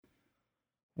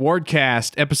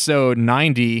Wardcast, episode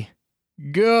 90.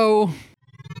 Go!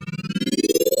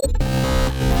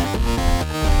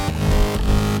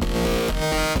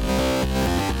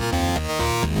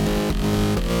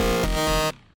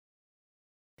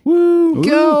 Woo!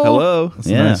 Go! Hello. That's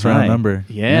a nice round number.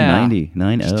 Yeah. 90.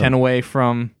 90. Just 10 away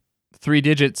from 3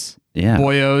 digits. Yeah.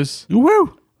 Boyos.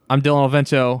 Woo! I'm Dylan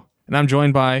Alvento, and I'm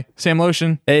joined by Sam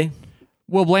Lotion, Hey.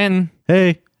 Will Blanton,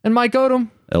 Hey. and Mike Odom.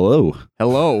 Hello.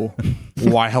 Hello.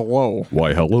 Why, hello.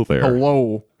 Why, hello there.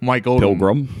 Hello, Mike Odom.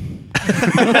 Pilgrim.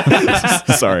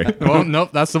 Sorry. Well, nope,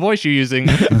 that's the voice you're using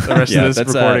the rest of this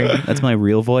that's, recording. that's my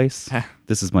real voice.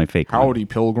 This is my fake one. Howdy,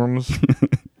 pilgrims.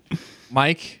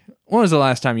 Mike, when was the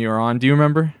last time you were on? Do you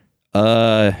remember?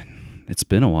 It's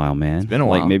been a while, man. It's been a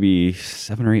while. Like maybe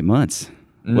 7 or 8 months.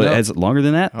 No. What, is it longer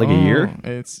than that? Like a year?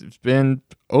 It's been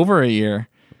over a year.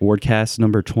 Wardcast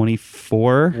number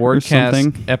 24 or Wardcast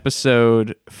something?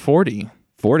 episode 40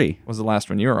 40. was the last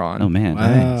one you were on. Oh, man.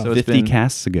 Wow. So it's 50 been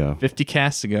casts ago. 50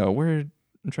 casts ago. I'm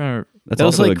trying to... That's That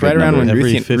was also a like good right around number. when Every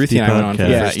Ruthie 50 and I went on for the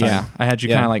podcast. first time. Yeah. I had you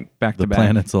Yeah. kind of like back The to back.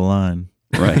 planets align.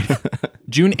 Right.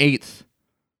 June 8th.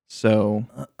 So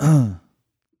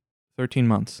 13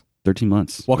 months. 13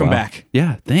 months. Welcome Wow. back.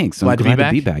 Yeah, thanks. Glad I'm to be glad back?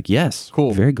 to be back. Yes.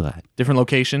 Cool. Very glad. Different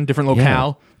location, different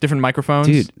locale, different microphones.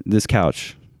 Dude, this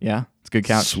couch. Yeah, it's a good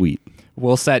couch. Sweet.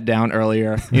 Will sat down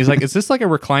earlier. He's like, "Is this like a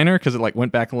recliner?" Because it like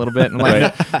went back a little bit. And I'm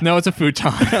like, no, it's a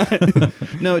futon.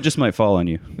 No, it just might fall on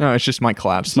you. No, it's just my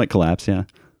collapse. Just might collapse, yeah.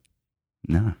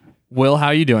 No. Will, how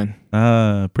you doing?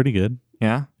 Pretty good.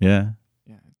 Yeah, Yeah.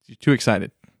 you're too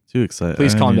excited. Too excited.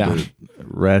 Please I calm need down. to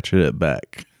ratchet it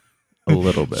back a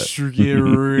little bit. Get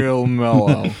real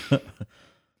mellow.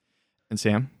 And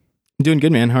Sam, I'm doing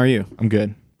good, man. How are you? I'm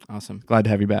good. Awesome. Glad to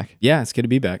have you back. Yeah, it's good to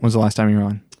be back. When's the last time you were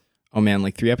on? Oh, man,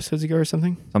 like 3 episodes ago or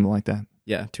something? Something like that.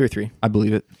 Yeah, 2 or 3. I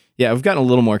believe it. Yeah, we've gotten a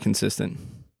little more consistent.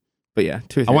 But yeah,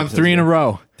 2 or 3 I went episodes 3 in a ago.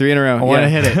 row. 3 in a row. I want to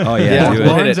hit it. Oh, yeah. Yeah. Do We'll it.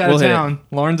 Lauren's hit it. out We'll of hit it. town.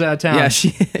 Lauren's out of town. Yeah, she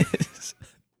is.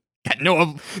 Got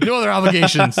no other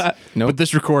obligations. Nope. But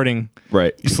this recording,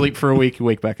 Right. you sleep for a week, you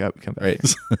wake back up, come back.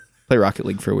 Right. Play Rocket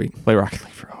League for a week. Play Rocket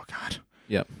League for, oh God.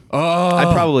 Yep. Oh,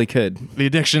 I probably could. the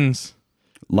addictions.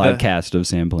 Live cast of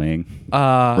Sam playing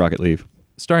Rocket League.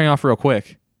 Starting off real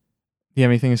quick. Do you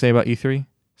have anything to say about E3,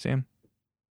 Sam?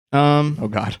 Oh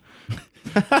God.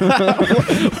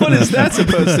 What is that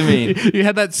supposed to mean? You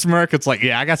had that smirk. It's like,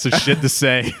 yeah, I got some shit to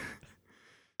say.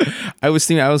 I was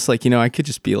like, I could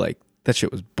just be like, that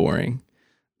shit was boring.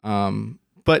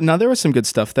 But no, there was some good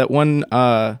stuff. That one,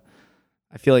 I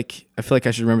feel like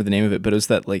I should remember the name of it, but it was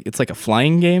that like, it's like a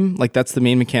flying game. Like that's the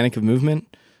main mechanic of movement.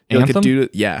 You're like a Anthem? dude.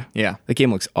 Yeah. Yeah, That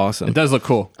game looks awesome. it does look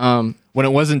cool. When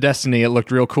it wasn't Destiny, it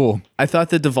looked real cool. I thought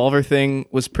the Devolver thing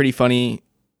was pretty funny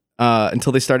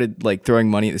until they started like throwing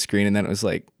money at the screen, and then it was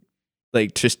like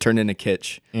just turned into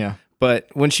kitsch. Yeah. But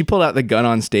when she pulled out the gun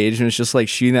on stage and was just like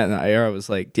shooting that in the air, I was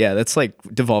like, yeah, that's like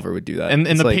Devolver would do that. And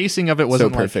It's the like, pacing of it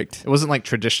wasn't so perfect. Like, it wasn't like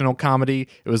traditional comedy.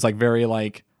 It was like very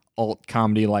like alt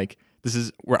comedy. Like this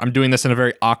is where I'm doing this in a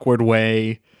very awkward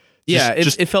way. Yeah,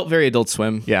 Just- it felt very Adult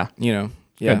Swim. Yeah.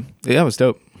 Yeah, yeah, it was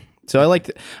dope. So I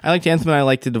liked Anthem and I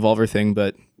liked the Devolver thing,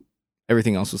 but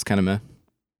everything else was kind of meh.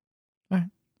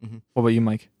 What about you,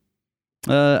 Mike?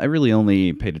 I really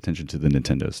only paid attention to the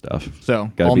Nintendo stuff.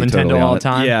 So Gotta all be Nintendo totally all the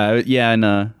honest. time. Yeah, and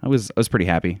I was pretty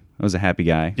happy. I was a happy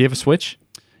guy. Do you have a Switch?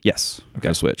 Yes.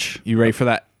 Got a Switch. You ready for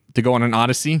that to go on an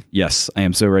Odyssey? Yes, I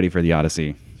am so ready for the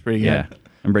Odyssey. It's pretty Yeah. good.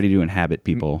 I'm ready to inhabit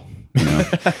people. You know?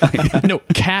 No,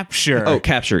 capture. Oh,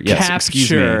 capture. Yes,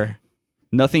 excuse me. capture.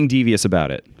 Nothing devious about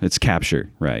it. It's capture,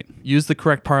 right? Use the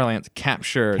correct parlance.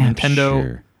 Capture. Nintendo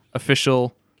Capture.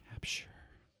 official. Capture.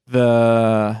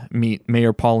 The meet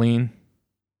Mayor Pauline.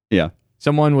 Yeah.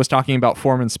 Someone was talking about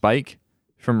Foreman Spike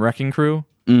from Wrecking Crew,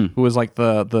 Mm, who was like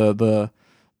the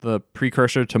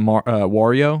precursor to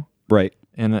Wario right.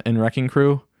 in Wrecking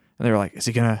Crew, and they were like, is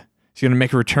he gonna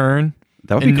make a return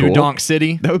That would in be New cool. Donk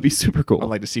City? That would be super cool. I'd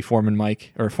like to see Foreman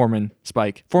Mike or Foreman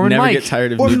Spike. Foreman Never Mike. get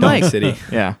tired of Foreman New Donk Mike. City.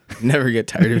 Yeah, Never get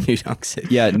tired of New Donk City.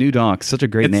 Yeah, New Donk, such a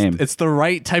great name. It's the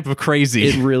right type of crazy.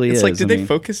 It really It's is. like, did I they mean,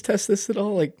 focus test this at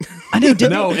all? Like, I know. Did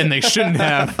no, and they shouldn't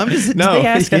have. I'm just. No, Did they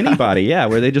ask yeah. anybody? Yeah,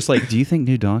 where they just like, do you think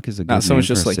New Donk is a good no, someone's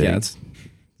name just for a like, yeah, city? it's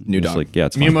New Just Donk. like, yeah,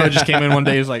 it's fine. Miyamoto just came in one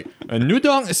day. He was like, a New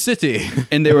Donk City.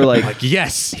 And they were like, Like,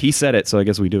 yes. he said it, so I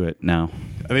guess we do it now.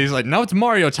 And he's like, now it's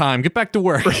Mario time. Get back to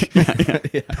work.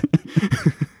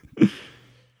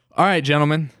 All right,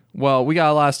 gentlemen. Well, we got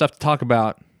a lot of stuff to talk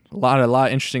about. A lot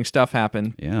of interesting stuff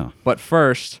happened. Yeah. But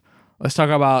first, let's talk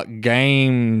about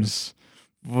games.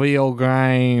 Video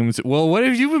games. Well, what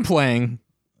have you been playing?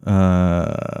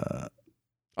 All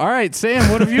right,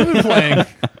 Sam, what have you been playing?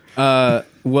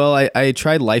 Well, I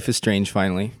tried Life is Strange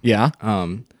finally. Yeah.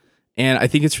 And I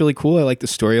think it's really cool. I like the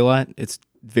story a lot. It's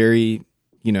very,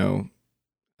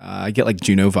 I get like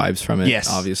Juno vibes from it. Yes.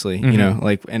 Obviously, Mhm.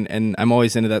 like, and I'm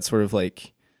always into that sort of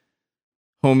like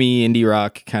homey indie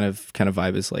rock kind of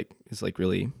vibe is like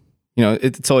really,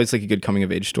 it's always like a good coming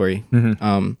of age story.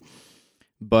 Mhm.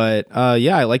 But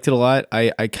yeah, I liked it a lot.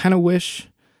 I kind of wish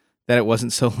that it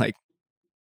wasn't so like,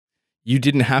 you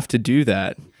didn't have to do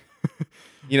that.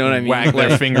 You know what I mean? Wag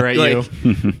their finger at you.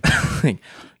 Like,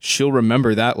 she'll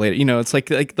remember that later. It's like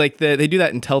they do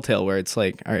that in Telltale where it's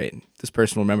like, all right, this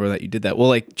person will remember that you did that. Well,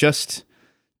 like, just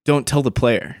don't tell the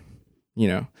player.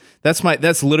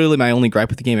 That's literally my only gripe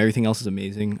with the game. Everything else is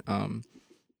amazing.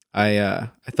 I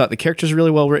thought the characters are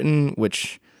really well written,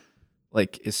 which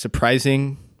like is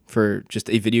surprising for just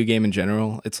a video game in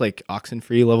general. It's like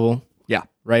Oxenfree level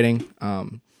writing.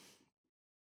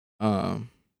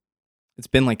 It's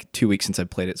been like 2 weeks since I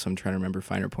played it, so I'm trying to remember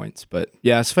finer points. But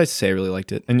yeah, suffice to say, I really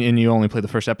liked it. And you only played the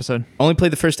first episode? Only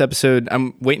played the first episode.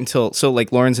 I'm waiting until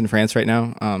like Lauren's in France right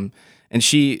now. And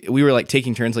we were like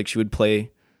taking turns. Like she would play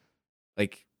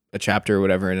like a chapter or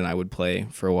whatever, and then I would play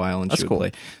for a while, and That's she would cool.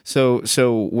 play.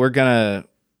 So we're gonna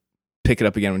pick it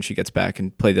up again when she gets back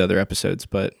and play the other episodes.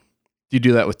 But Do you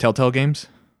do that with Telltale games?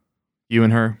 You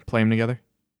and her play them together?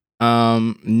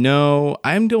 no,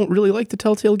 I don't really like the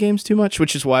Telltale games too much,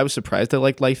 which is why I was surprised I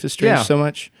liked Life is Strange Yeah. so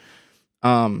much.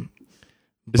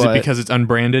 Is it because it's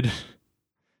unbranded? Is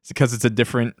it because it's a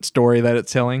different story that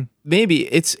it's telling? maybe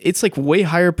it's like way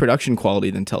higher production quality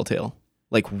than Telltale,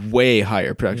 like way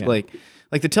higher production. Yeah.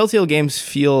 Like the Telltale games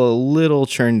feel a little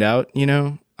churned out.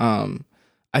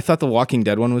 I thought the Walking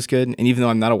Dead one was good, and even though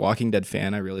I'm not a Walking Dead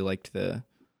fan, I really liked the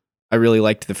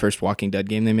first Walking Dead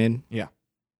game they made. Yeah.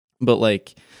 But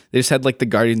like they just had like the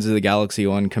Guardians of the Galaxy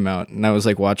one come out, and I was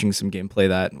like watching some gameplay of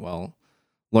that while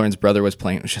Lauren's brother was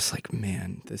playing. It was just like,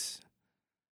 man, this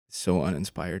is so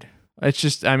uninspired. It's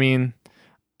just, for me,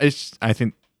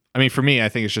 I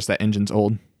think it's just that engine's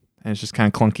old and it's just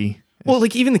kind of clunky. Well,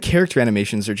 like even the character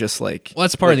animations are just like, Well,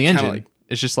 that's part of the like, kinda engine. like-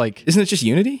 It's just like, isn't it just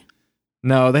Unity?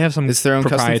 no, they have some It's their own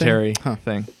custom thing? proprietary Huh.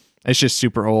 thing. It's just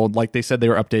super old. Like they said they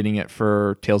were updating it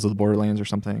for Tales of the Borderlands or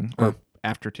something, or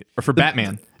or for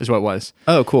Batman is what it was.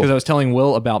 Oh, cool. Because I was telling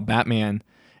Will about Batman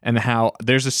and how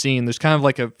there's a scene. There's kind of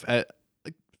like a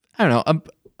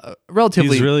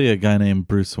relatively, He's really a guy named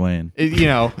Bruce Wayne.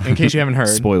 in case you haven't heard,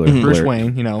 Spoiler Bruce alert.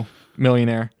 Wayne,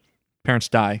 millionaire, parents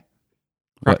die.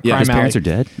 What? Crime His parents alley.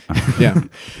 are dead. Yeah.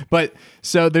 But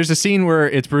so there's a scene where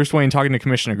it's Bruce Wayne talking to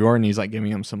Commissioner Gordon. He's like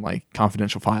giving him some like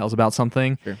confidential files about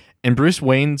something. Sure. And Bruce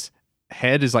Wayne's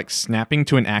head is like snapping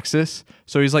to an axis.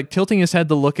 So he's like tilting his head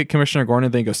to look at Commissioner Gordon,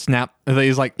 and then he goes snap. And then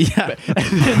he's like, Yeah. And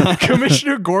then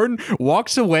Commissioner Gordon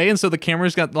walks away. And so the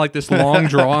camera's got like this long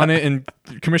draw on it, and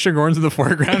Commissioner Gordon's in the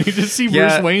foreground. You just see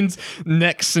Yeah. Bruce Wayne's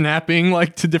neck snapping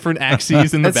like to different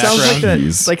axes in the That sounds background. like that. Jeez.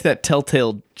 It's like that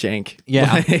Telltale jank.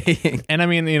 Yeah. Like- And I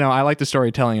mean, I like the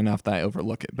storytelling enough that I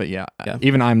overlook it. But yeah.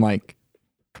 Even I'm like,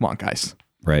 come on, guys.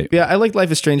 Right. yeah, I like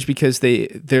Life is Strange because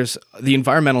there's the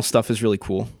environmental stuff is really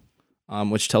cool,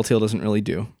 which Telltale doesn't really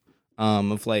do.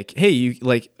 Of like, hey, you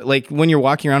like when you're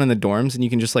walking around in the dorms and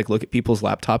you can just like look at people's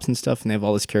laptops and stuff, and they have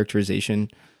all this characterization.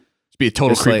 Just be a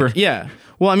total Just, like- creeper. yeah.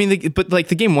 Well, I mean, but like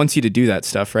the game wants you to do that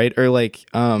stuff, right? Or like,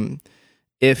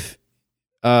 if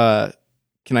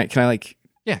can I like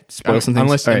Yeah, spoil some things?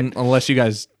 unless All right. unless you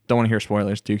guys don't want to hear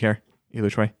spoilers. Do you care either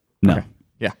way? No. Okay.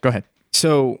 Yeah, go ahead.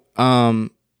 So,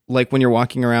 like when you're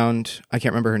walking around, I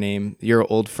can't remember her name, your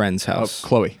old friend's house. Oh,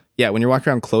 Chloe. Yeah, when you're walking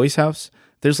around Chloe's house,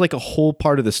 there's like a whole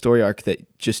part of the story arc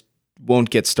that just won't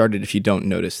get started if you don't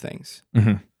notice things.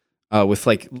 Mm-hmm. With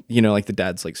like, like the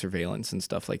dad's like surveillance and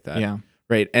stuff like that. Yeah.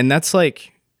 Right. And that's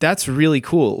really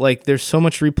cool. Like there's so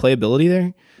much replayability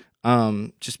there.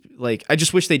 Just like, I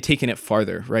just wish they'd taken it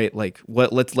farther, right? Like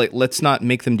let's not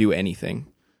make them do anything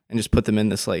and just put them in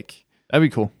this like, That'd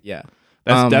be cool. yeah.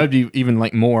 That would be even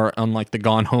like more on like the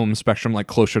Gone Home spectrum, like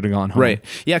closer to Gone Home. Right.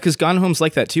 Yeah, because Gone Home's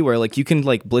like that too, where like you can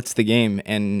like blitz the game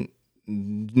and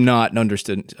not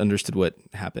understood what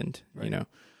happened,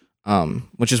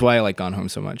 which is why I like Gone Home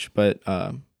so much. But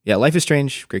yeah, Life is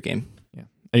Strange, great game. Yeah.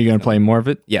 Are you gonna play more of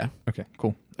it? Yeah. Okay.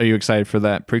 Cool. Are you excited for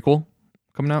that prequel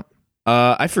coming out?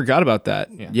 I forgot about that.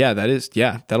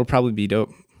 Yeah. That'll probably be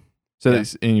dope. So Yeah.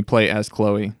 and you play as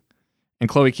Chloe, and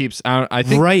Chloe keeps. I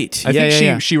think. Right. I think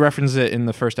yeah. she references it in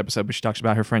the first episode, but she talks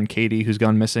about her friend Katie who's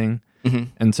gone missing, Mhm.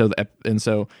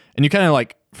 and you kind of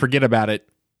like forget about it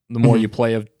the more Mhm. you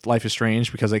play of Life is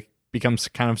Strange because it becomes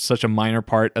kind of such a minor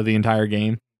part of the entire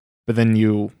game. But then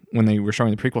when they were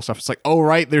showing the prequel stuff, it's like, oh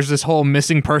right, there's this whole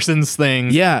missing persons thing,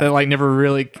 Yeah. that like never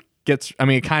really gets. I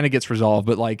mean, it kind of gets resolved,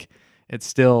 but like It's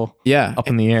still up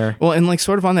in the air. Well, and like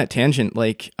sort of on that tangent,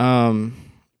 like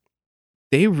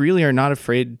they really are not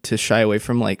afraid to shy away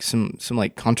from like some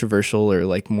like controversial or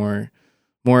like more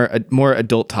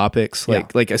adult topics,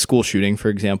 like a school shooting, for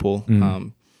example,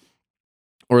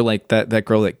 or like that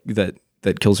girl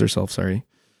that kills herself. Sorry,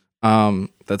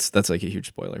 that's like a huge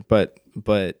spoiler, but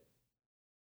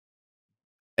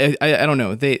I don't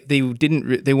know.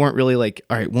 They weren't really like,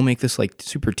 all right, we'll make this like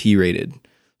super T-rated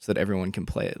so that everyone can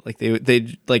play it. Like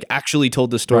they like actually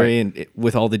told the story and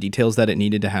with all the details that it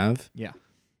needed to have. Yeah.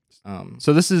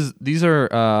 So these are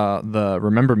the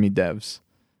Remember Me devs.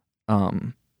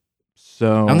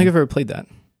 So I don't think I've ever played that.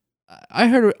 I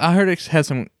heard it had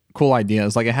some cool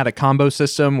ideas. Like it had a combo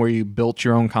system where you built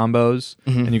your own combos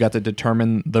and you got to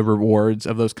determine the rewards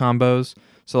of those combos.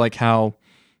 So like how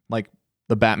like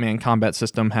the Batman combat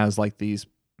system has like these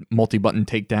multi-button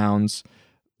takedowns.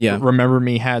 Yeah. Remember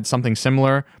Me had something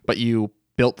similar, but you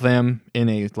built them in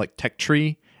a like tech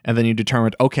tree, and then you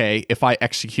determined, okay, if I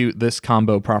execute this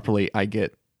combo properly, I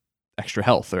get extra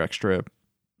health or extra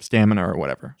stamina or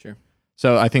whatever. Sure.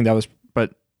 So I think that was,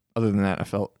 but other than that, I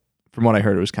felt, from what I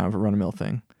heard, it was kind of a run-of-the-mill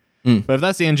thing. But if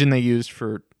that's the engine they used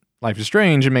for Life is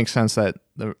Strange, it makes sense that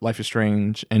the Life is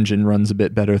Strange engine runs a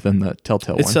bit better than the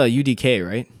Telltale one. It's UDK,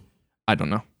 right? I don't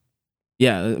know.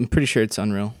 Yeah, I'm pretty sure it's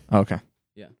Unreal. Oh, okay.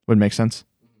 Yeah. Would make sense.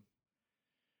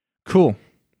 Cool.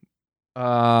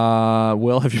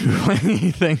 Will, have you been playing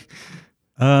anything?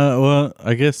 Well,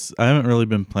 I guess I haven't really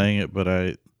been playing it, but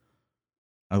I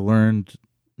learned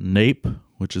Nape,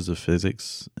 which is a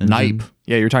physics engine. Nipe.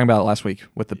 Yeah, you were talking about it last week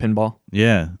with the pinball.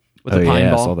 Yeah. With the pine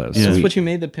I ball. saw that. Is Yeah. this what you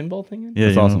made the pinball thing in? Yeah,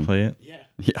 That's you awesome. want to play it? Yeah.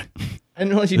 Yeah. I didn't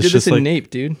realize you It's did this just in like- Nape,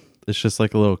 dude. It's just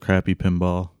like a little crappy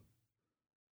pinball.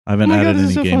 I Oh haven't my God, added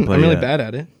this is any so fun. gameplay I'm really yet, bad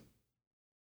at it.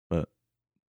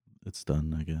 It's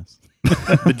done, I guess.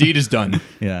 The deed is done.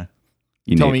 Yeah.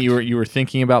 You told me you were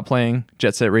thinking about playing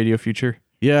Jet Set Radio Future.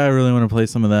 Yeah, I really want to play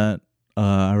some of that.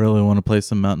 I really want to play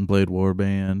some Mountain Blade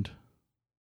Warband.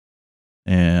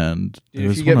 And Dude, there if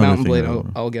was you get one other Mountain thing Blade, I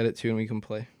wanna- I'll get it too, and we can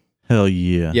play. Hell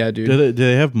yeah. Yeah, dude. Do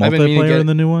they have I've been meaning to multiplayer get- in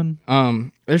the new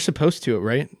one? They're supposed to,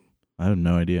 right? I have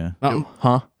no idea.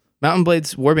 Huh? Mountain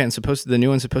Blade's Warband's the new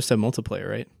one's supposed to have multiplayer,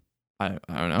 right? I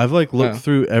don't know. I've like looked Oh.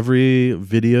 through every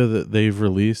video that they've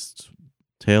released,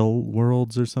 Tale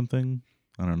Worlds or something.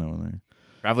 I don't know.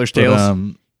 Traveler's But,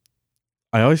 Tales.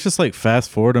 I always just like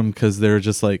fast forward them because they're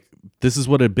just like, this is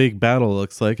what a big battle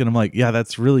looks like. And I'm like, yeah,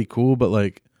 that's really cool. But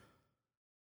like,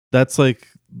 that's like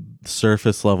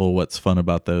surface level what's fun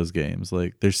about those games.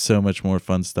 Like, there's so much more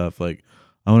fun stuff. Like,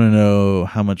 I want to know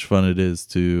how much fun it is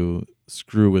to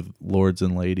screw with lords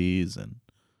and ladies and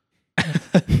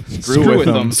Screw with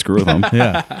them. Screw with them.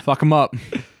 yeah. Fuck them up.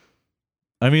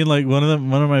 I mean, like one of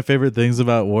my favorite things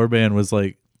about Warband was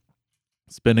like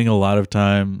spending a lot of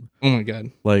time Oh my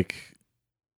God. like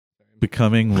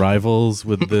becoming rivals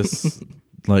with this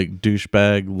like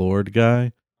douchebag lord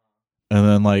guy. And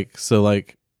then like so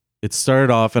like it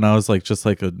started off and I was like just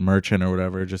like a merchant or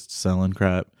whatever, just selling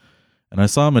crap. And I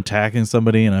saw him attacking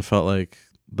somebody and I felt like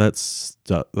that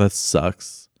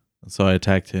sucks. So I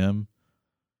attacked him.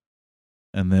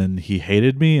 And then he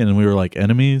hated me and we were like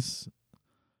enemies.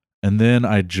 And then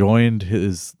I joined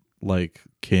his like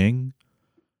king.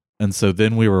 And so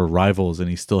then we were rivals and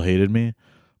he still hated me.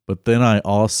 But then I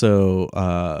also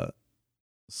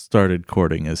started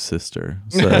courting his sister.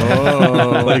 So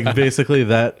like basically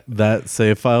that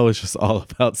save file was just all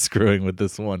about screwing with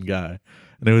this one guy.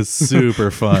 And it was super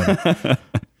fun.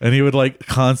 And he would like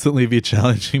constantly be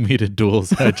challenging me to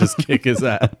duels. I'd just kick his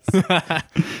ass.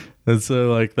 And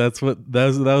so like that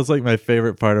was like my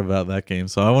favorite part about that game.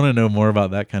 So I want to know more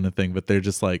about that kind of thing. But they're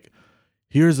just like,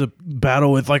 here's a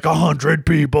battle with like 100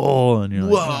 people, and you're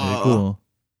like, okay, cool.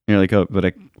 You're like, oh,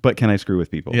 but can I screw with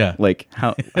people? Yeah. Like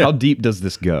how deep does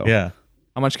this go? Yeah,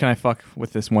 How much can I fuck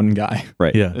with this one guy?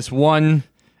 Right. yeah. This one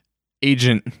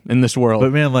agent in this world.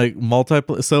 But man, like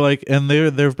multiplayer. So like, and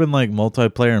there've been like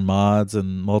multiplayer mods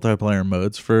and multiplayer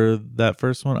modes for that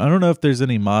first one. I don't know if there's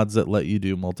any mods that let you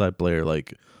do multiplayer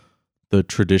like the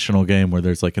traditional game where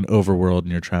there's like an overworld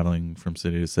and you're traveling from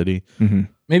city to city. Mm-hmm.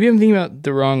 Maybe I'm thinking about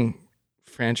the wrong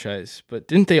franchise, but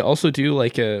didn't they also do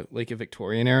like a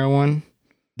Victorian era one?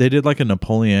 They did like a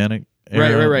Napoleonic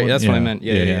era Right. one. That's what I meant.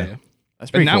 Yeah. That's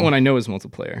And pretty that cool. one I know is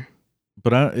multiplayer.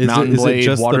 But Mountain is it Blade,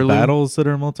 just Waterloo? the battles that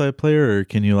are multiplayer, or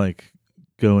can you like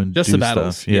go and Just do the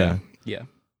battles. stuff? Yeah. Yeah.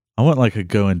 I want like a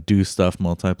go and do stuff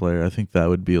multiplayer. I think that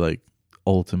would be like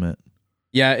ultimate.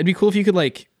 Yeah, it'd be cool if you could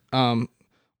like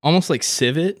almost like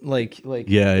Civ it, like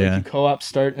Yeah. you co-op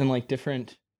start in like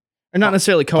different, or not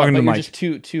necessarily co-op, Talking but to you're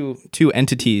Mike. just two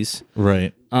entities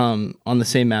Right. on the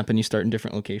same map and you start in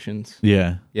different locations.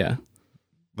 Yeah. Yeah.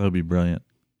 That would be brilliant.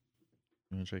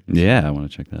 You wanna check this Yeah, I want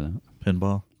to check that out.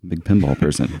 pinball? Big pinball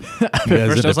person. At guys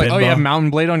first I was into like, oh, you have pinball? Mountain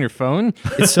Blade on your phone?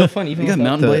 It's so fun. Even You got without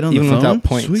Mountain Blade on the even phone? without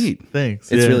points. Sweet.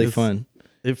 Thanks. It's Yeah, really fun.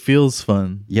 It feels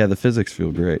fun. Yeah, the physics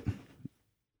feel great.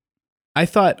 I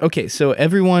thought, okay, so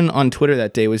everyone on Twitter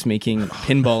that day was making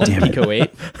pinball in Pico 8.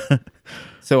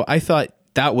 So I thought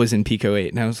that was in Pico 8.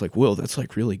 And I was like, whoa, that's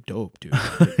like really dope, dude.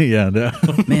 Yeah. No.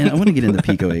 Man, I want to get into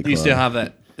Pico 8 Do you Club. still have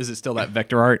that? Is it still that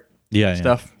vector art Yeah.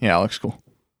 stuff? Yeah, it looks cool.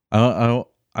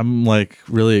 I'm like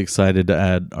really excited to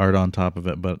add art on top of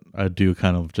it, but I do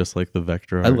kind of just like the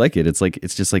vector art. I like it. It's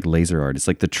just like laser art. It's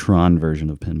like the Tron version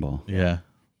of pinball. Yeah.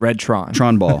 Red Tron.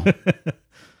 Tron ball.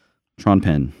 Tron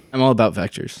pen. I'm all about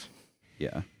vectors.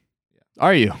 Yeah.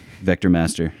 Are you? Vector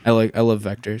master. I love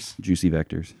vectors. Juicy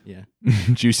vectors. Yeah.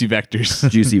 Juicy vectors.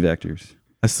 Juicy vectors.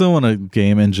 I still want a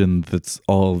game engine that's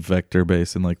all vector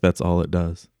based and like that's all it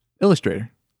does.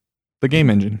 Illustrator. The game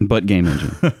engine. But game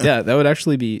engine. Yeah, that would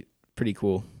actually be pretty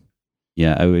cool.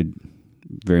 Yeah, I would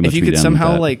very much If you be could down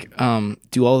somehow with that.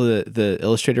 like do all the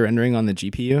Illustrator rendering on the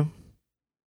GPU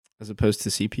as opposed to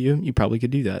CPU, you probably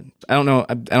could do that. I don't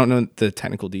know the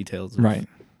technical details of Right.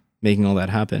 making all that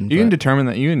happen. You can but- determine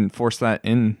that. You can force that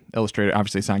in Illustrator.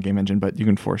 Obviously, it's not game engine, but you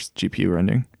can force GPU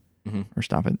rendering Mhm. or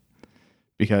stop it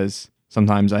because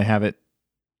sometimes I have it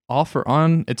off or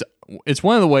on. It's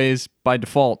one of the ways by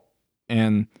default,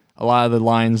 and a lot of the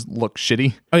lines look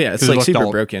shitty. Oh yeah, it's 'Cause it like looked super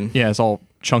all- broken. Yeah, it's all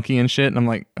chunky and shit. And I'm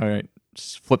like, all right,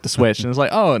 just flip the switch, and it's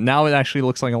like, oh, now it actually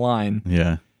looks like a line,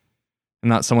 Yeah. and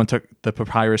not someone took the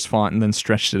papyrus font and then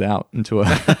stretched it out into a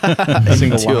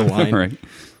single Into a line. line.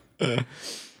 Right.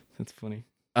 That's funny.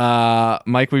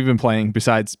 Mike, we've been playing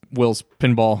besides Will's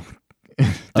pinball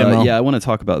demo. Yeah, I want to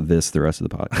talk about this the rest of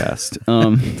the podcast.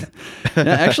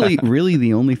 Actually, really,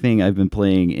 the only thing I've been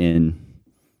playing in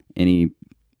any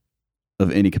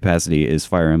capacity is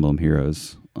Fire Emblem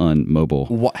Heroes on mobile.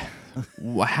 What?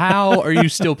 How are you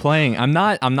still playing? I'm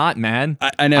not mad.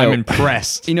 I know. I'm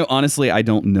impressed. You know, honestly, I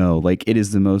don't know. Like, it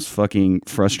is the most fucking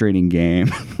frustrating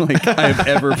game like I've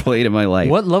ever played in my life.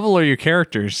 What level are your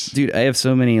characters? Dude, I have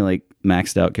so many like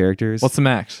maxed out characters. What's the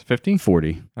max? 50?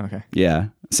 40? Okay. Yeah.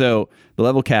 So the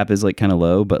level cap is like kind of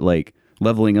low, but like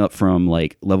leveling up from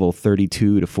like level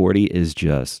 32 to 40 is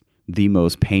just the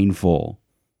most painful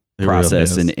It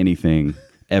process really in is. anything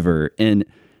ever. And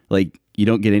like you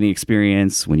don't get any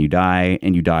experience when you die,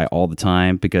 and you die all the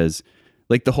time because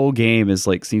like the whole game is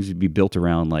like seems to be built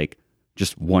around like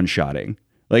just one-shotting.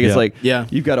 Like it's Yeah. like Yeah.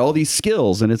 you've got all these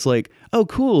skills and it's like, oh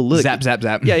cool, look. Zap, zap,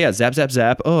 zap. Yeah, zap, zap,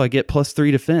 zap. Oh, I get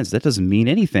 +3 defense. That doesn't mean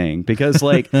anything because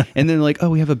like, and then like, oh,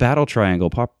 we have a battle triangle.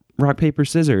 Pop, rock, paper,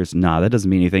 scissors. Nah, that doesn't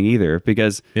mean anything either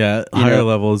because Yeah. You Higher know-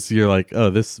 levels, you're like, oh,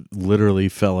 this literally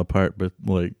fell apart, but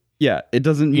like, yeah, it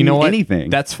doesn't mean You know what? anything.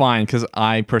 That's fine because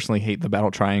I personally hate the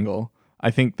battle triangle. I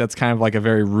think that's kind of like a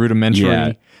very rudimentary.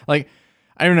 Yeah. Like,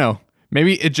 I don't know.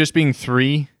 Maybe it just being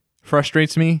 3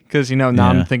 frustrates me because now Yeah.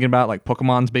 I'm thinking about like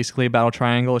Pokemon's basically a battle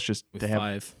triangle. It's just With they have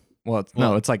 5.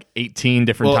 no, it's like 18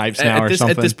 different types now at or this,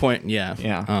 something. At this point, yeah.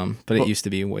 Yeah. But Well- it used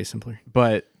to be way simpler.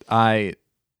 But I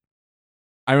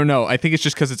don't know. I think it's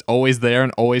just because it's always there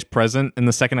and always present. And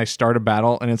the second I start a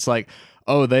battle, and it's like,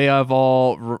 oh, they have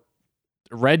all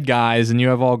red guys and you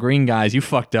have all green guys. You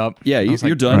fucked up. yeah, I you're was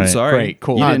like, done. Right. Sorry. Great,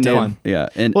 cool. You Ah, didn't know. done. Yeah,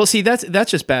 and Well, see, that's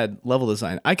just bad level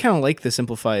design. I kind of like the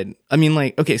simplified. I mean,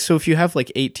 like, okay, so if you have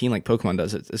like 18, like Pokemon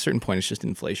does, at a certain point, it's just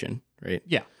inflation, right?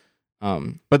 Yeah.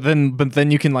 Um, But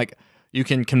then you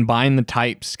can combine the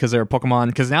types because they're Pokemon.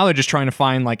 Because now they're just trying to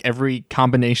find like every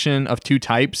combination of 2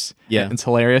 types. Yeah. It's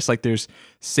hilarious. Like there's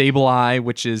Sableye,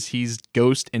 which is he's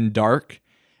Ghost and Dark,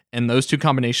 and those 2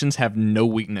 combinations have no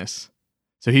weakness.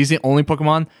 So he's the only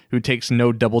Pokemon who takes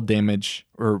no double damage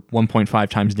or 1.5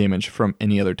 times damage from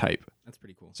any other type. that's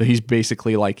pretty cool. So he's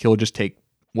basically like he'll just take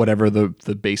whatever the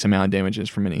base amount of damage is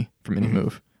from any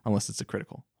move, unless it's a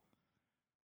critical.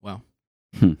 Wow.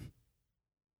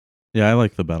 yeah, I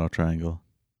like the battle triangle.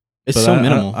 It's But so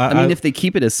minimal. I mean, if they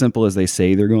keep it as simple as they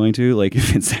say they're going to, like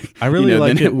if it's, I really you know,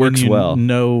 like then it when works you well.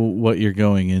 know what you're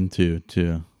going into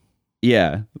too.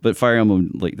 Yeah, but Fire Emblem,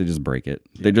 like they just break it.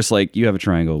 They're just like, you have a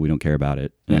triangle, we don't care about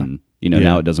it, and Yeah.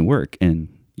 now it doesn't work, and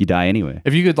you die anyway.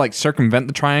 If you could like circumvent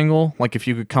the triangle, like if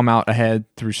you could come out ahead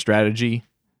through strategy,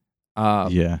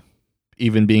 Yeah.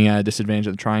 even being at a disadvantage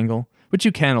of the triangle, which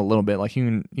you can a little bit, like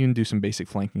you can do some basic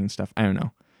flanking and stuff. I don't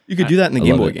know. You could do that in the I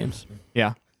Game love Boy it. games.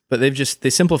 Yeah. But they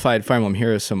simplified Fire Emblem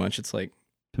Heroes so much. It's like,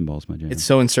 Pinball's my jam. it's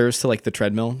so in service to like the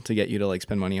treadmill to get you to like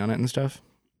spend money on it and stuff.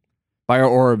 Fire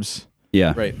orbs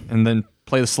yeah, Right. and then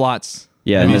play the slots.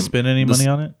 yeah. Have and you then- spent any this- money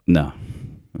on it? No,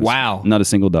 Wow. not a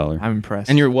single dollar. I'm impressed.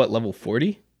 And you're what, level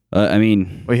 40? I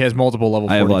mean, Well, he has multiple level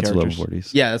 40 I have lots characters. of level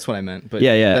 40s. Yeah, that's what I meant. But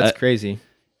Yeah, that's crazy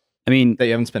I mean, that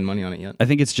you haven't spent money on it yet. I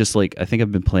think it's just like I think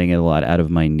I've been playing it a lot out of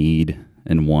my need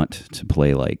and want to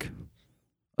play like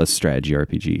a strategy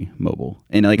RPG mobile,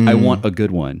 and like I want a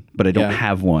good one, but I don't Yeah.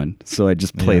 have one, so I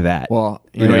just play that. Well,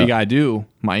 you know what you gotta do,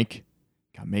 Mike?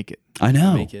 Gotta make it. I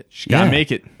know. Make it. You gotta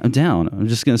make it. I'm down. I'm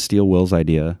just gonna steal Will's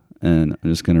idea, and I'm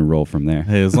just gonna roll from there.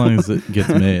 Hey, as long as it gets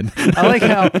made. I like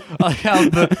how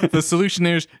the solution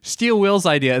there is steal Will's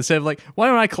idea instead of like, why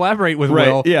don't I collaborate with Right,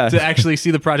 Will yeah. to actually see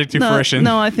the project to fruition?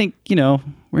 No, I think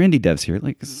we're indie devs here.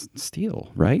 Like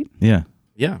steal, right? Yeah.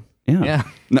 Yeah. Yeah. Yeah.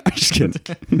 No, I'm just kidding.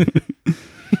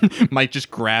 Mike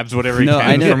just grabs whatever he No, can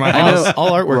I know- from my I know. house.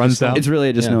 All artwork runs is sold. out. It's really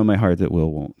I just Yeah. know in my heart that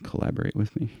Will won't collaborate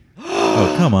with me.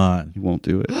 Oh, come on. He won't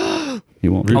do it. He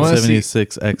won't. do Route wanna see-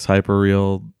 76X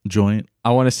Hyperreal joint.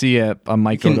 I want to see a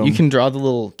Mike You Odom. can draw the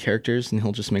little characters, and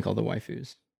he'll just make all the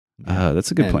waifus.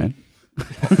 That's a good And- plan.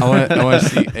 I want to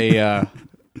see a.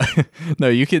 No,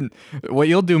 you can. What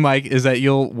you'll do, Mike, is that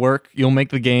you'll make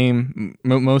the game,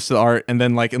 most of the art, and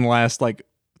then like in the last like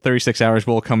 36 hours,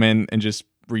 we'll come in and just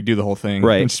redo the whole thing,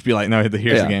 Right. And just be like, no, here's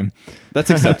Yeah. the game. That's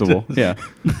acceptable. Yeah.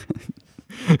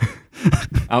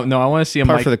 No, I want to see a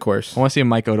Par Mike. for the course. I want to see a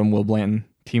Mike Odom, Will Blanton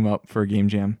team up for a game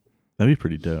jam. That'd be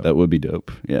pretty dope. That would be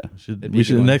dope. Yeah. It'd be We a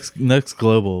should good one. next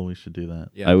global. We should do that.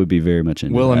 Yeah. I would be very much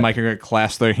into Will that. and Mike are going to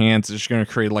clasp their hands. It's just going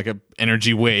to create like a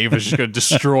energy wave. It's just going to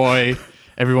destroy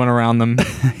everyone around them.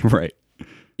 Right.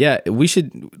 Yeah, we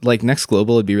should like next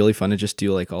global. It'd be really fun to just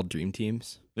do like all dream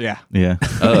teams. Yeah. Yeah.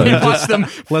 Watch them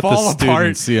Let fall the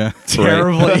apart students, yeah.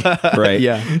 terribly. Right.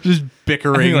 Yeah, Just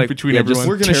bickering like, between yeah, just everyone.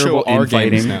 we're gonna show Terrible our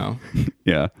games infighting. now.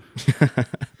 Yeah.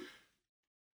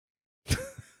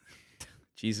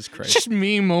 Jesus It's Christ. just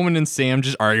me, Moment, and Sam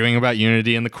just arguing about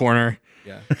Unity in the corner.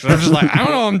 Yeah. So I'm just like, I don't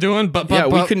know what I'm doing, but Yeah,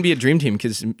 we couldn't be a dream team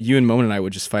because you and Moment and I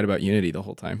would just fight about Unity the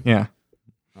whole time. Yeah.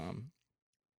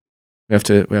 We have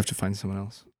to find someone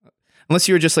else. Unless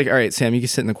you were just like, all right, Sam, you can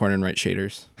sit in the corner and write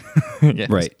shaders. Yeah.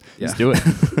 Right. Let's do it.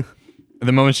 And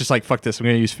the Moment's just like, fuck this. I'm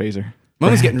going to use Phaser.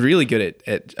 Moment's getting really good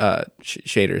at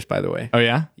shaders, by the way. Oh,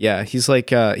 yeah? Yeah, he's like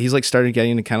started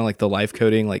getting into kind of like the live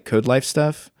coding, like Code Life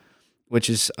stuff, which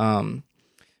is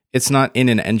it's not in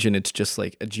an engine. It's just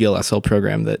like a GLSL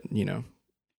program that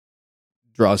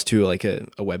draws to like a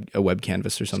web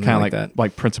canvas or something Kind of like that.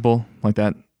 Like Principal, like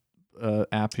that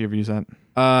app. You ever use that?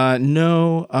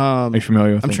 No. Are you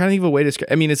familiar with I'm it? trying to think of a way to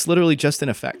describe. I mean, it's literally just an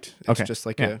effect. It's Okay, just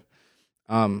like yeah.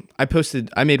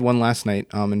 I made one last night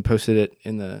and posted it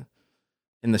in the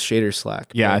shader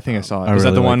Slack. Yeah, but, I think I saw it. I Was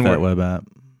really that the like one that where? web app.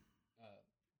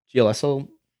 GLSL.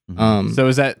 Mhm. So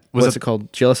was that What's it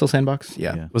called? GLSL Sandbox?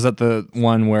 Yeah. Yeah. was that the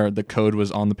one where the code was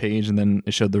on the page and then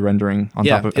it showed the rendering on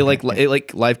top of it okay,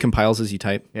 like live compiles as you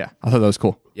type. yeah. I thought that was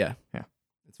cool. Yeah.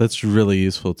 That's really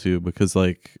useful too because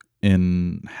like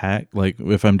in Hack, like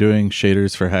if I'm doing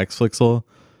shaders for Hacksflixel,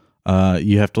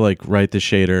 you have to like write the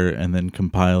shader and then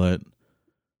compile it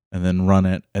and then run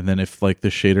it, and then if like the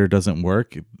shader doesn't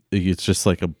work, it's just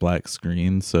like a black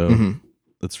screen. So Mhm.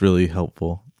 that's really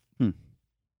helpful.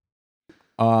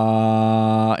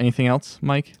 Anything else,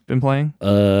 Mike? Been playing?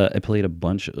 I played a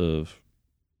bunch of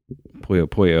Puyo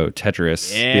Puyo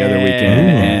Tetris the other weekend,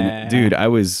 Yeah. and dude, I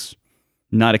was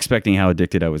not expecting how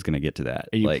addicted I was going to get to that.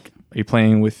 Are you- Like, Are you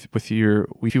playing with your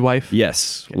Wi-Fi wife?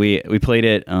 yes, we played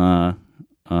it. My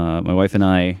wife and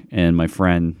I and my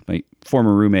friend, my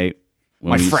former roommate,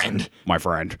 My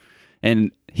friend.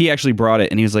 and he actually brought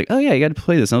it, and he was like, "Oh yeah, you got to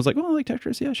play this." And I was like, "Oh, I like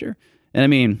Tetris, yeah, sure." And I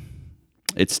mean,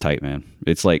 it's tight, man.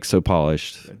 It's like so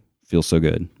polished, feels so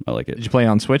good. I like Did it. you play it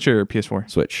on Switch or PS4?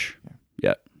 Switch.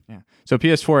 Yeah. Yeah. So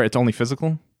PS4, it's only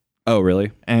physical, Oh,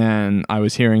 really? and I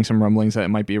was hearing some rumblings that it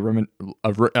might be a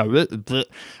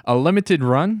limited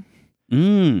run.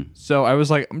 So I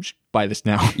was like, I'm just buy this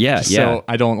now. Yeah, Just yeah. So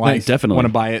I don't like definitely. want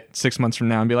to buy it 6 months from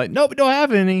now and be like, nope, we don't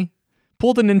have any.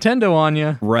 Pull the Nintendo on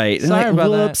you. Right. Sorry Like, about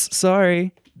that. whoops,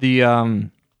 sorry. The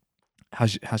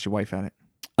how's your wife at it?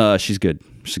 She's good.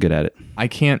 She's good at it. I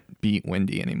can't beat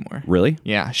Wendy anymore. Really?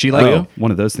 Yeah, she like Oh,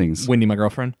 one of those things. Wendy, my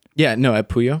girlfriend. Yeah, no, at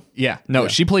Puyo. Yeah, no,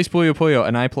 she plays Puyo Puyo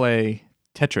and I play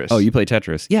Tetris. Oh, you play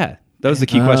Tetris? Yeah. That was the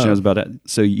key question I was about to.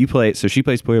 So she plays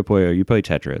Puyo Puyo, you play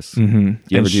Tetris. Mm-hmm. Do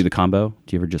you ever do the combo?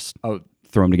 Do you ever just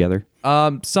throw them together?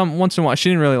 Some once in a while. She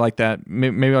didn't really like that.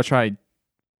 Maybe I'll try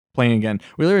playing again.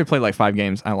 We literally played like 5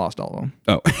 games. I lost all of them.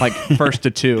 Oh. Like first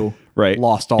to 2, Right.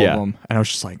 lost all Yeah. of them, and I was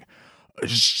just like,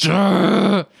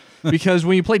 because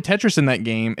when you play Tetris in that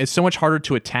game, it's so much harder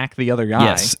to attack the other guy.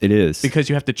 Yes, it is. Because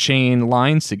you have to chain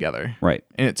lines together. Right.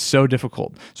 And it's so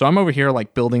difficult. So I'm over here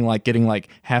like building, like getting like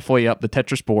halfway up the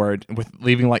Tetris board with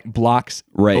leaving like blocks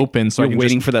Right. open. So You're I can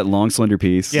waiting just, for that long, slender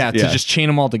piece. to just chain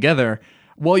them all together.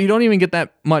 Well, you don't even get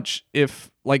that much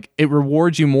if like it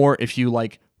rewards you more if you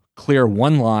like clear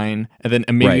one line and then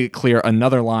immediately clear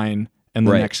another line and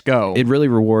the next go. It really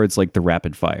rewards like the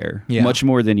rapid fire much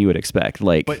more than you would expect.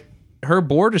 Like, but her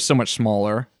board is so much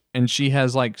smaller and she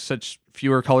has like such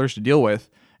fewer colors to deal with.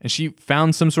 And she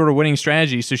found some sort of winning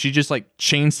strategy, so she just like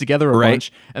chains together a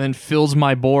bunch and then fills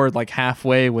my board like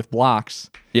halfway with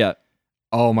blocks. Yeah.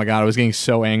 Oh my god, I was getting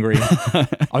so angry. I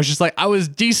was just like, I was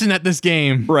decent at this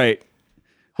game. Right.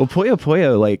 Well, Puyo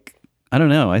Puyo, like, I don't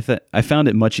know. I found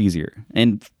it much easier,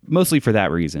 and mostly for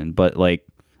that reason. But like,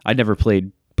 I never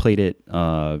played it.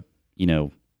 You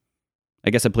know,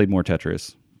 I guess I played more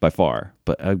Tetris by far,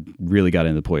 but I really got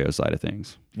into the Puyo side of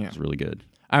things. Yeah, it's really good.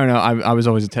 I don't know. I was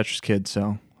always a Tetris kid,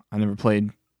 so I never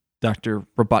played Dr.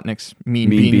 Robotnik's Mean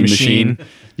Bean Machine.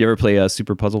 You ever play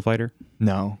Super Puzzle Fighter?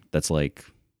 No. That's like,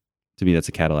 to me, that's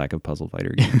a Cadillac of puzzle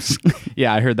fighter games.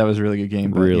 Yeah, I heard that was a really good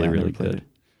game. But really, yeah, really good.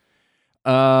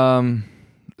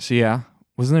 So yeah,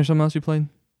 wasn't there something else you played?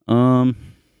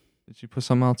 Did you put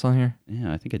something else on here?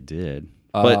 Yeah, I think I did.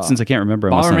 But since I can't remember,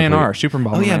 Bomberman R, Super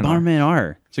Bomberman. Oh yeah, Bomberman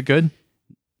R. Is it good?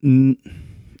 There's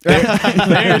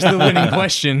the winning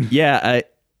question. Yeah,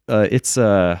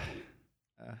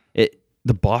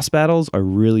 the boss battles are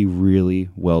really, really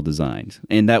well designed,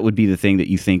 and that would be the thing that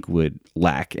you think would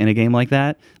lack in a game like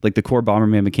that. Like the core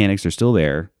Bomberman mechanics are still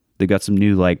there. They've got some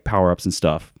new like power ups and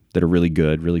stuff that are really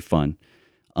good, really fun.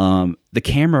 The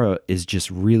camera is just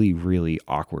really, really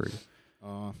awkward.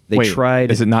 They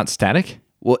tried. Is it not static?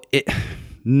 Well,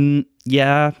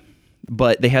 yeah,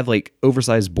 but they have like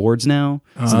oversized boards now,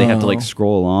 so they have to like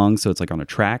scroll along, so it's like on a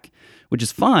track, which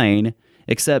is fine.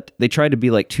 Except they tried to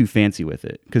be like too fancy with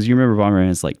it, because you remember Bomberman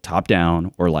is like top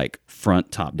down or like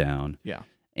front top down. Yeah,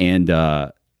 and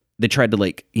they tried to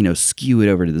like skew it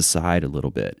over to the side a little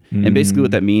bit, and basically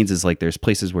what that means is like there's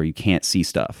places where you can't see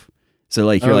stuff. So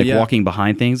like you're walking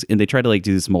behind things, and they try to like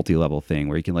do this multi-level thing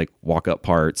where you can like walk up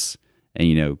parts,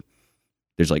 and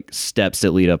there's like steps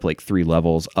that lead up like 3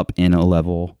 levels up in a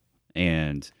level,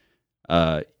 and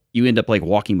you end up like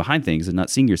walking behind things and not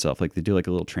seeing yourself. Like they do like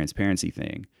a little transparency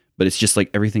thing. But it's just like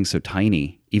everything's so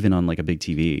tiny, even on like a big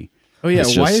TV. Oh yeah,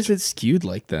 why is it skewed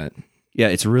like that? Yeah,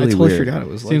 it's really I totally weird. forgot it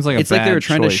was like. Seems like it's like they were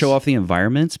trying to show off the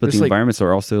environments, but the environments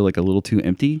are also like a little too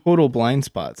empty. Total blind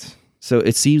spots. So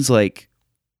it seems like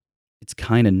it's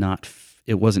kind of not.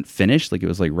 It wasn't finished. Like it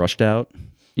was like rushed out,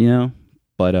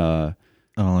 But I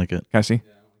don't like it. Can I see?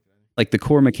 Like the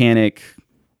core mechanic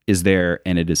is there,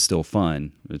 and it is still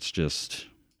fun. It's just.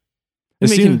 Been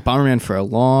making Bomberman for a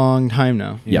long time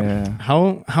now. Yeah.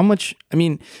 How much? I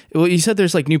mean, well, you said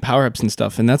there's like new power ups and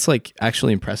stuff, and that's like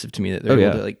actually impressive to me that they're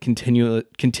able to like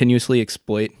continuously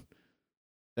exploit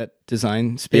that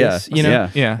design space.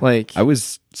 Yeah. Like I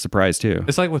was surprised too.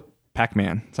 It's like with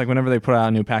Pac-Man. It's like whenever they put out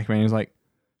a new Pac-Man, he's like,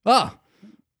 oh,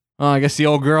 I guess the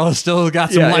old girl has still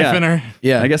got some life in her.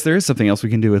 Yeah, I guess there is something else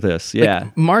we can do with this. Yeah,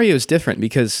 like, Mario's different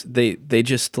because they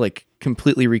just like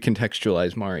completely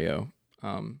recontextualize Mario.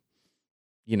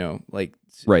 Like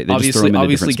right.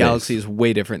 Obviously Galaxy is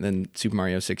way different than Super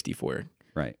Mario 64.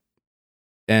 Right.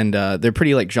 And they're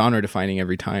pretty like genre defining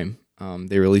every time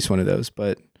they release one of those.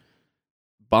 But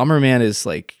Bomberman is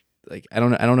like I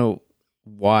don't know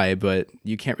why, but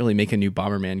you can't really make a new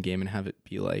Bomberman game and have it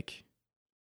be like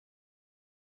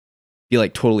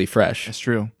totally fresh. That's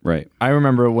true. Right. I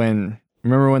remember when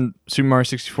Super Mario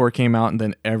 64 came out, and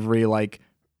then every like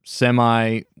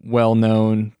semi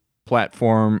well-known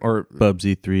platform or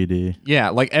Bubsy 3D. Yeah,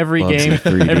 like every Bubsy game,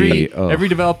 3D. every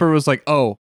developer was like,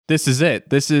 "Oh, this is it.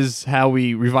 This is how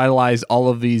we revitalize all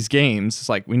of these games." It's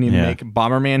like we need to make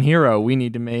Bomberman Hero. We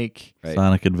need to make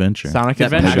Sonic Adventure.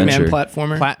 Pac-Man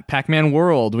platformer. Pac-Man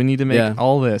World. We need to make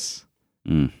all this.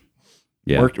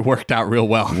 Yeah, worked out real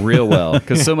well. Real well,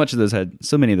 because so many of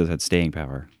those had staying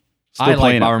power. I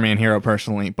like Bomberman Hero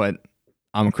personally, but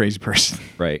I'm a crazy person.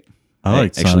 Right. I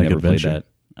like Sonic Adventure. That.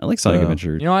 I like Sonic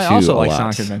Adventure. I 2 also a like lot.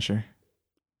 Sonic Adventure.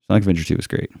 Sonic Adventure 2 was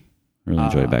great. Really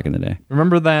enjoyed it back in the day.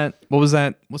 Remember that? What was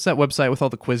that? What's that website with all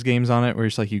the quiz games on it, where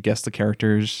it's like you guess the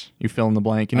characters, you fill in the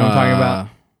blank. You know what I'm talking about?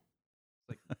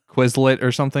 Like Quizlet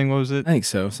or something. What was it? I think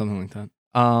so, something like that.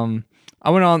 I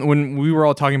went on when we were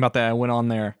all talking about that. I went on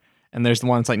there, and there's the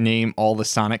one that's like name all the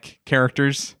Sonic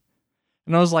characters,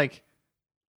 and I was like,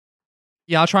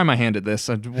 yeah, I'll try my hand at this.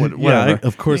 Whatever. Yeah,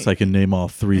 of course I can name all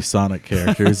 3 Sonic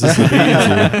characters. This would be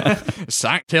easy.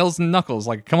 Sonic, Tails, and Knuckles.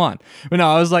 Like, come on. But no,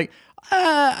 I was like,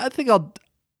 I think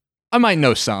I might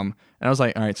know some. And I was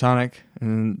like, all right, Sonic,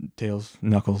 and Tails,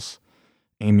 Knuckles,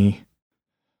 Amy,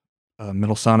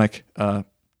 Middle Sonic,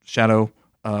 Shadow,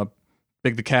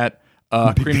 Big the Cat,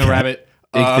 Cream the Rabbit,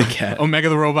 Big the cat. Omega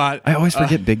the robot. I always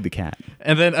forget Big the cat.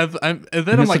 And then I'm has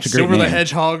like such a great Silver the name.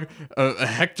 Hedgehog,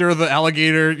 Hector the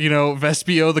alligator,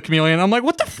 Vespio the chameleon. I'm like,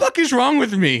 what the fuck is wrong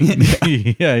with me?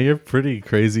 Yeah, you're pretty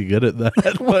crazy good at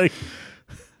that.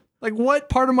 Like, what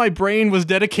part of my brain was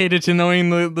dedicated to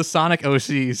knowing the Sonic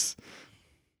OCs?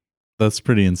 That's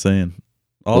pretty insane.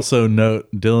 Also, note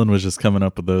Dylan was just coming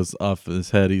up with those off his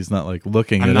head. He's not like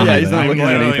looking I'm at not. Yeah, anything. he's not I'm looking at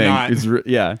literally anything. not.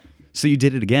 Yeah. So you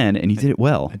did it again, and you did it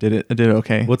well. I did it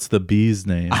okay. What's the bee's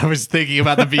name? I was thinking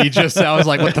about the bee just now. I was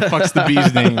like, what the fuck's the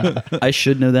bee's name? I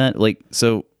should know that. Like,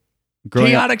 so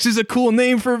growing up, Chaotix is a cool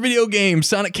name for a video game.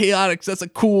 Sonic Chaotix, that's a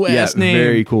cool ass name.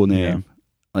 very cool name.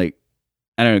 Like,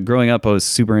 I don't know. Growing up, I was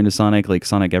super into Sonic, like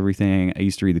Sonic everything. I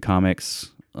used to read the comics.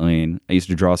 I mean, I used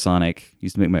to draw Sonic.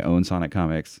 Used to make my own Sonic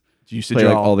comics. You used to Play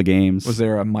draw like all the games. Was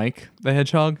there a Mike the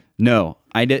Hedgehog? No,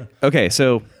 I did. Okay,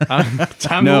 so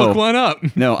Time No. to look one up.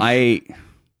 no,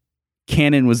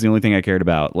 canon was the only thing I cared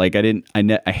about. Like,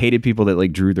 I hated people that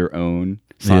like drew their own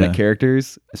Sonic Yeah.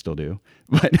 characters. I still do,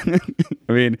 but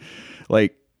I mean,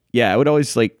 like, yeah, I would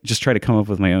always like just try to come up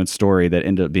with my own story that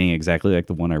ended up being exactly like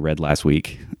the one I read last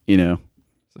week.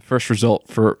 The first result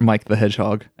for Mike the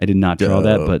Hedgehog. I did not draw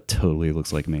that, Dope. but totally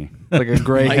looks like me. Like a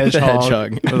gray Mike the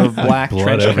hedgehog, Hedgehog. with a black Blood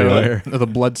trench coat everywhere. with a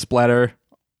blood splatter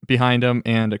behind him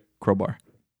and a crowbar.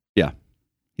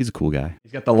 He's a cool guy.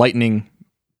 He's got the lightning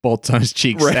bolts on his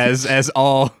cheeks, Right. as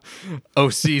all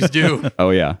OCs do. Oh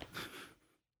yeah,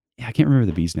 yeah. I can't remember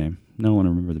the bee's name. No one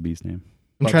remember the bee's name.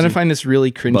 I'm trying to Bubsy. find this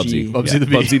really cringy Bubsy Yeah, the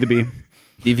bee. Bubsy the bee.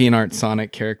 DeviantArt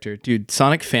Sonic character. Dude,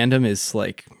 Sonic fandom is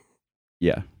like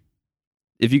Yeah.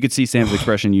 If you could see Sam's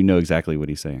expression, you know exactly what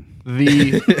he's saying.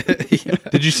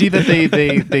 Did you see that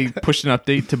they pushed an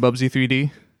update to Bubsy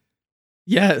 3D?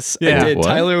 Yes, Yeah. I did. What?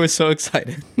 Tyler was so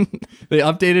excited. They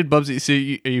updated Bubsy. So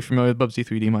are you familiar with Bubsy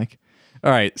 3D, Mike?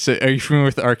 All right. So are you familiar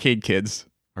with the Arcade Kids?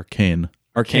 Arcane.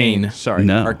 Arcane. Sorry.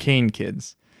 No. Arcane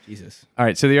Kids. Jesus. All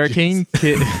right. So the Arcane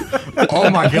Kid. Oh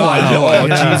my God. Oh,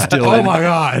 jeez, Dylan. Oh my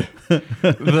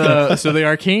God. So the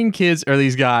Arcane Kids are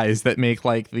these guys that make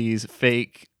like these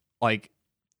fake like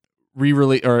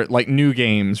re-release or like new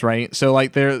games, right? So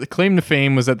like their claim to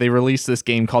fame was that they released this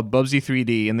game called Bubsy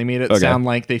 3D, and they made it Okay. sound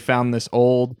like they found this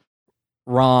old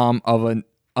ROM of an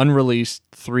unreleased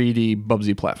 3D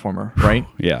Bubsy platformer, right?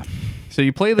 Yeah. So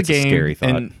you play the That's a game, scary thought.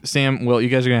 and Sam, Will, you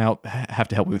guys are gonna have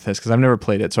to help me with this because I've never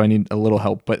played it, so I need a little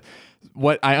help. But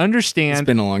what I It's understand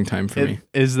been a long time for me.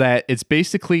 is that it's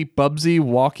basically Bubsy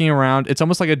walking around. It's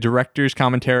almost like a director's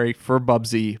commentary for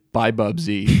Bubsy by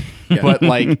Bubsy, but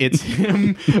like it's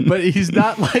him, but he's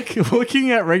not like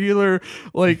looking at regular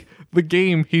like the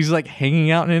game. He's like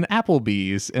hanging out in an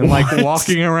Applebee's and like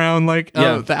walking around like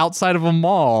Yeah. the outside of a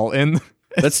mall. And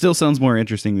That still sounds more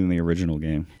interesting than the original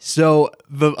game. so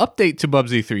the update to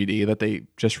Bubsy 3D that they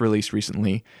just released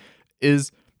recently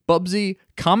is Bubsy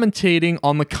commentating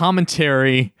on the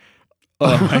commentary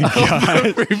of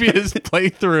the previous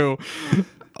playthrough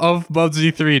of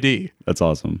Bubsy 3D. That's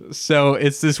awesome. So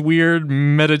it's this weird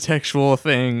metatextual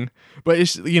thing, but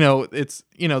it's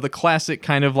the classic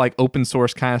kind of like open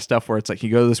source kind of stuff where it's like you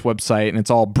go to this website and it's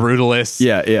all brutalist.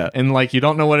 Yeah, yeah. And like you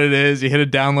don't know what it is, you hit a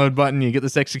download button, you get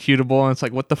this executable, and it's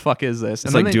like, what the fuck is this? It's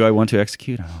And then like, do I want to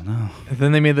execute? I don't know. and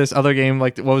then they made this other game,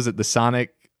 like what was it, the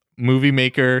Sonic Movie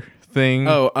Maker thing?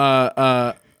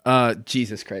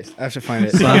 Jesus Christ. I have to find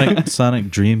it. Sonic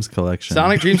Dreams Collection.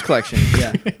 Sonic Dreams Collection.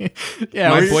 Yeah. yeah,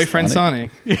 My where- boyfriend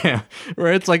Sonic. Yeah,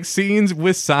 where it's like scenes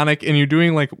with Sonic, and you're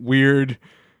doing like weird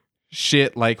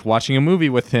shit, like watching a movie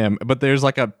with him. But there's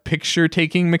like a picture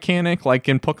taking mechanic, like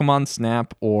in Pokemon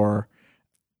Snap or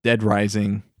Dead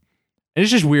Rising. And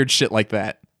it's just weird shit like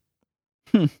that.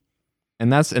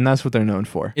 And that's what they're known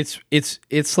for. It's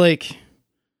like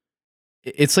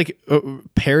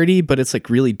parody, but it's like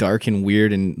really dark and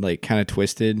weird and like kind of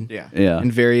twisted Yeah. Yeah.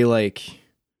 and very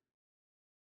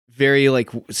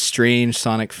strange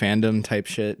Sonic fandom type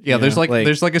shit. Yeah, you there's know?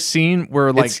 there's like a scene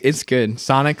where like it's good.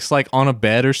 Sonic's like on a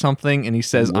bed or something, and he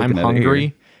says, I'm "I'm looking at it hungry,"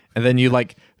 here. and then you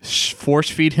like force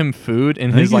feed him food,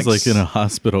 and I think his he's like like in a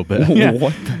hospital bed. Yeah.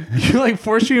 What? you like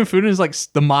force feed him food, and his like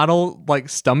the model like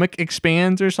stomach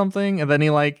expands or something, and then he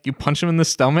like you punch him in the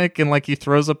stomach, and like he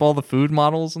throws up all the food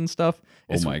models and stuff.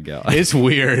 Oh my god. It's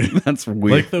weird. That's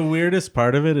weird. Like the weirdest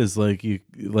part of it is like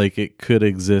it could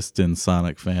exist in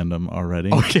Sonic fandom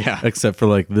already. Oh yeah, Except for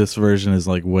like this version is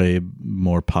like way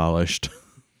more polished.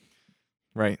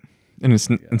 right. And it's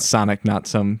Sonic, not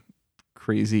some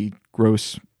crazy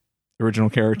gross original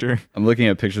character. I'm looking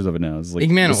at pictures of it now. It's like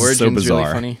Eggman this is Origin's so bizarre.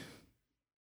 really funny.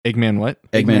 Eggman what?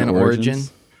 Eggman Origin.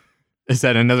 Is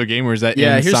that another game or is that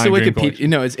Yeah, in here's Sonic the Dream Wikipedia. Collection?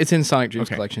 No, it's in Sonic Dreams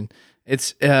Okay. Collection.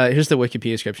 It's here's the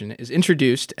Wikipedia description. Is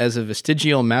introduced as a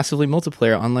vestigial, massively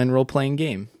multiplayer online role-playing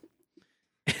game.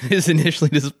 It is initially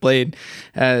displayed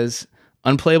as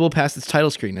unplayable past its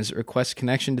title screen as it requests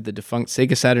connection to the defunct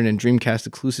Sega Saturn and Dreamcast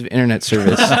exclusive internet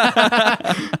service,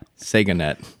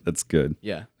 SegaNet. That's good.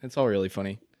 Yeah, it's all really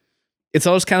funny. It's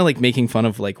always kind of like making fun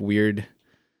of like weird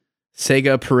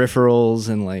Sega peripherals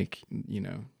and like,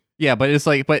 Yeah, but it's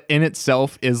like, but in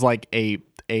itself is like a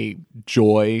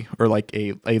joy or like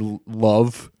a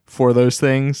love for those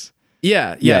things.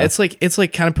 Yeah. Yeah. It's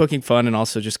like kind of poking fun and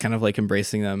also just kind of like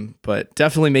embracing them, but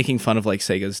definitely making fun of like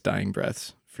Sega's dying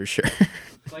breaths for sure.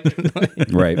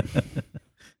 Right.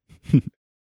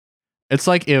 It's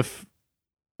like if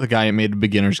the guy who made a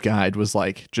beginner's guide was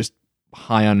like just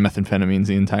high on methamphetamines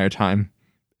the entire time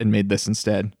and made this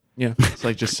instead. Yeah. It's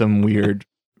like just some weird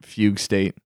fugue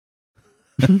state.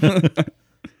 It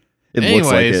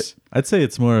looks like it. I'd say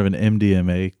it's more of an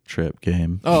MDMA trip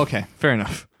game. Oh, okay. Fair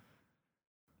enough.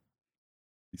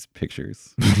 These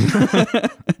pictures.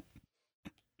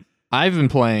 I've been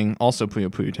playing also Puyo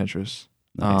Puyo Tetris.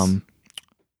 Nice.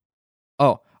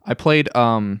 I played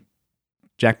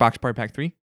Jackbox Party Pack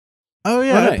 3. Oh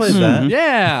yeah, Oh, I nice. played that.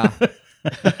 Yeah.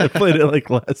 I played it like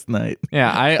last night.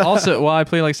 Yeah. I also, I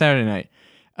played like Saturday night.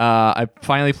 I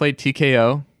finally played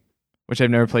TKO, which I've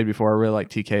never played before. I really like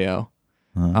TKO,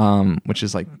 which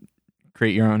is like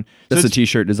create your own. That's So the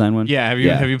t-shirt design one? Yeah, have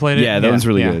you played it? Yeah, that one's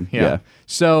really good. Yeah.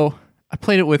 So I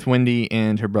played it with Wendy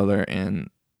and her brother and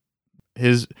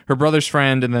her brother's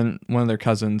friend and then one of their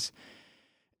cousins.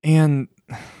 And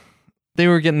they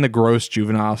were getting the gross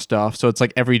juvenile stuff. So it's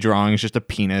like every drawing is just a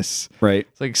penis. Right.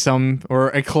 It's like or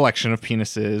a collection of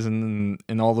penises and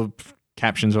all the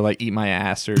captions are like "eat my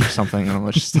ass" or something. And I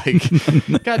was just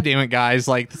like, God damn it, guys!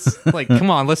 Like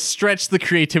come on, let's stretch the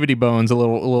creativity bones a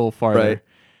little farther.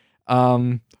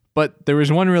 Right. But there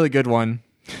was one really good one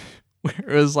where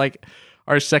it was like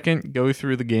our second go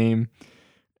through the game,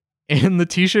 and the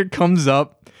t-shirt comes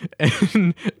up,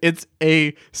 and it's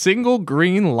a single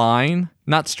green line,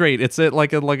 not straight. It's at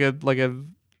like a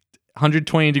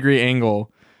 120-degree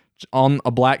angle on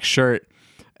a black shirt,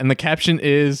 and the caption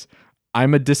is,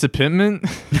 "I'm a disappointment."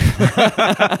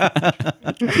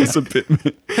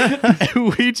 Disappointment.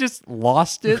 And we just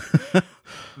lost it.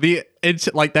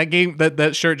 It's like that game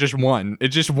that shirt just won. It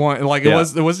just won. Like it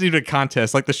wasn't even a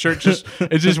contest. Like the shirt just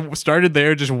started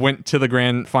there, just went to the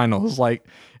grand finals. Like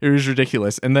it was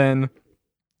ridiculous. And then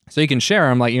so you can share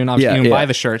them. Like you can buy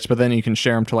the shirts, but then you can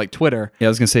share them to like Twitter. Yeah, I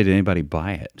was going to say, did anybody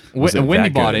buy it? Was it Wendy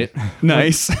that bought good? it.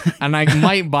 Nice. And I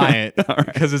might buy it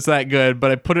because it's that good.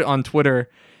 But I put it on Twitter,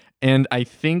 and I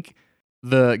think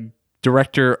the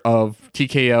director of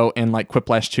TKO and like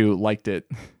Quiplash 2 liked it.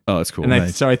 Oh, that's cool.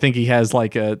 And so I think he has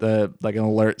like an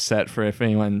alert set for if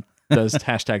anyone does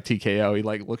hashtag TKO. He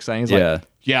like looks at it and he's like,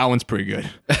 yeah, that one's pretty good.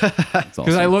 That's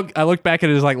Because awesome. I looked back at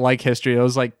his like history. I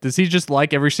was like, does he just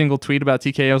like every single tweet about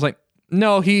TKO? I was like,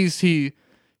 no, he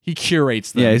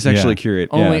curates them. Yeah, he's actually Yeah.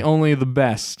 curated. only the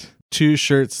best. Two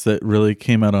shirts that really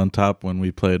came out on top when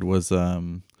we played was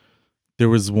there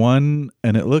was one,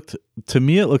 and it looked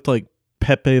like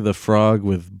Pepe the Frog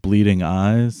with bleeding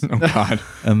eyes. Oh God.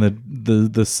 And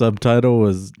the subtitle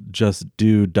was just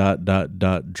do ...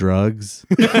 drugs.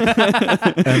 And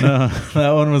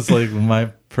that one was like my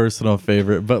personal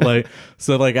favorite. But like,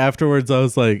 so like afterwards I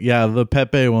was like, yeah, the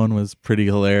Pepe one was pretty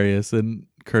hilarious. And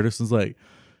Curtis was like,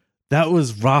 that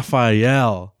was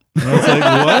Raphael. And I was like,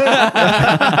 what?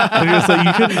 And he was like,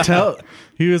 you couldn't tell.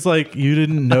 He was like, you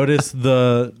didn't notice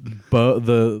the bow,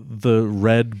 the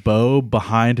red bow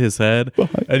behind his head,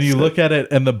 and you look at it,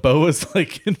 and the bow is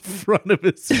like in front of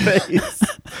his face.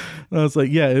 And I was like,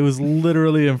 yeah, it was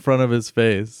literally in front of his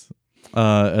face.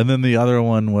 And then the other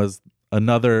one was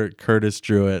another Curtis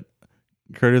drew it.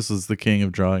 Curtis was the king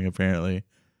of drawing, apparently.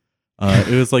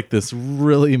 It was like this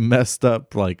really messed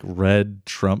up, like red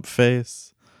Trump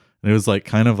face, and it was like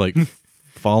kind of like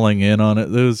falling in on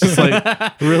it. It was just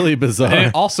like really bizarre. And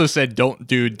it also said, "Don't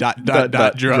do ...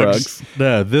 drugs."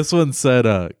 No, this one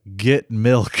said, "Get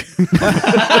milk."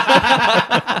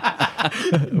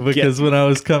 Because when I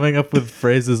was coming up with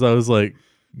phrases, I was like,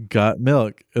 "Got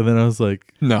milk," and then I was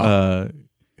like, No.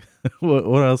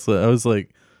 What else? I was like,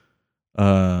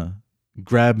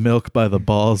 "Grab milk by the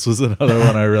balls" was another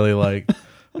one I really liked,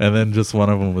 and then just one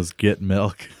of them was "Get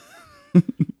milk."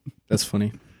 That's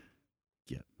funny.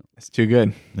 It's too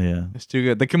good. Yeah. It's too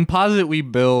good. The composite we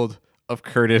build of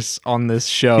Curtis on this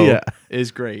show Yeah.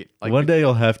 is great. Like One day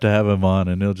you'll have to have him on,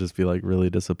 and he'll just be like really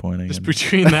disappointing. just and-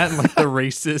 between that and like the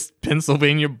racist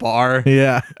Pennsylvania bar.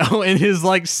 yeah. Oh, and his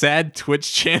like sad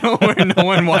Twitch channel where no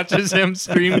one watches him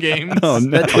stream games. Oh,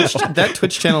 no. That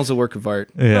Twitch channel is a work of art.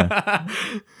 Yeah.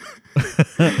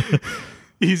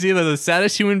 He's either the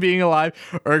saddest human being alive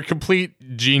or a complete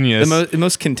genius. The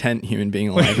most content human being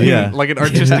alive. Yeah. Like an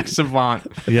artistic savant.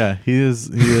 Yeah. He's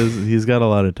got a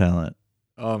lot of talent.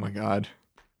 Oh my god.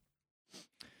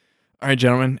 All right,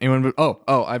 gentlemen. Anyone?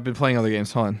 I've been playing other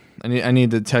games. Hold on. I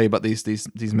need to tell you about these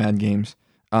mad games.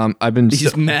 I've been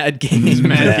These mad games. These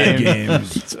mad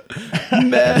games.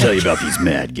 I'll tell you about these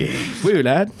mad games. Weird,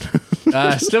 lad.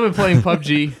 Still been playing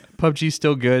PUBG. PUBG's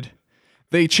still good.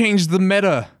 They changed the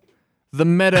meta. The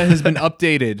meta has been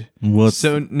updated.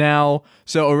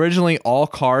 So originally all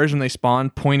cars when they spawn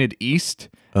pointed east.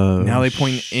 Now they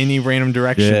point any random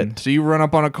direction. shit. So you run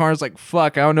up on a car, it's like,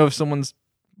 fuck, I don't know if someone's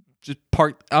just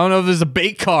parked. I don't know if there's a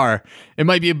bait car. It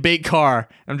might be a bait car.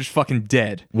 I'm just fucking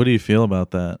dead. What do you feel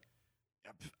about that?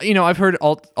 You know, I've heard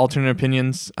alternate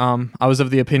opinions. I was of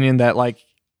the opinion that, like,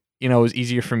 you know, it was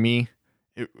easier for me.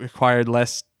 It required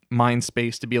less mind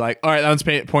space to be like, all right, that one's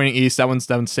pointing east. That one's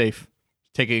safe.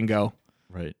 Take it and go.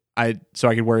 Right. So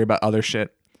I could worry about other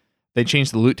shit. They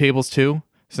changed the loot tables too.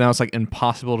 So now it's like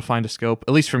impossible to find a scope.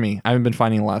 At least for me. I haven't been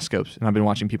finding a lot of scopes. And I've been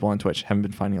watching people on Twitch. Haven't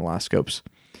been finding a lot of scopes.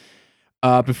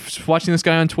 Watching this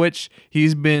guy on Twitch,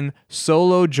 he's been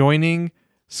solo joining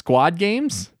squad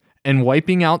games and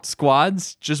wiping out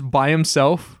squads just by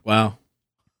himself. Wow.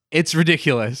 It's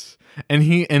ridiculous. And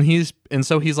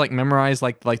so he's like memorized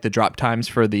like the drop times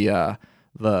for the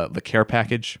care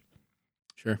package.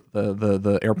 Sure.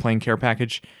 The airplane care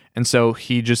package. And so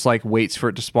he just like waits for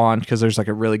it to spawn because there's like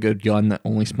a really good gun that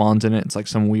only spawns in it. It's like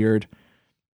some weird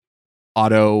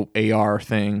auto AR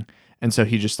thing. And so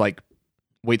he just like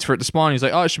waits for it to spawn. He's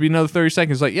like, oh, it should be another 30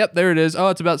 seconds. He's like, yep, there it is. Oh,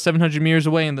 it's about 700 meters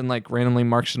away. And then like randomly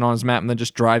marks it on his map and then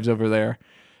just drives over there.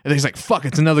 And then he's like, fuck,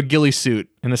 it's another ghillie suit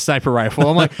and a sniper rifle.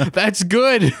 I'm like, that's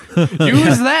good. Use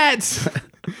that.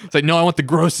 It's like, no, I want the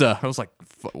Grossa. I was like,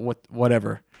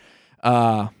 whatever.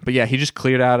 But yeah, he just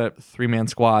cleared out a 3-man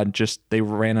squad. Just they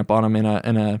ran up on him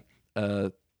in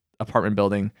a apartment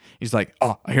building. He's like,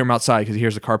 oh, I hear him outside because he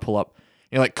hears a car pull up.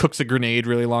 He like cooks a grenade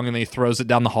really long and then he throws it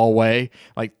down the hallway.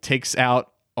 Like takes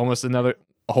out almost a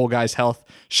whole guy's health.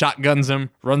 Shotguns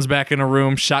him. Runs back in a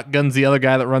room. Shotguns the other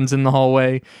guy that runs in the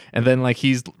hallway. And then like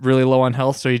he's really low on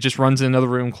health, so he just runs in another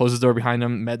room, closes the door behind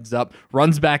him, meds up,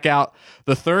 runs back out.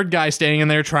 The third guy standing in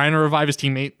there trying to revive his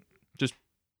teammate just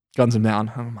guns him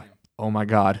down. I'm like, oh my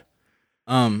god.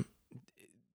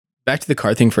 Back to the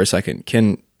car thing for a second.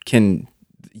 Can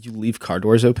you leave car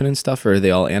doors open and stuff, or are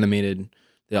they all animated?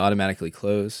 They automatically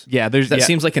close. Yeah, That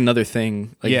seems like another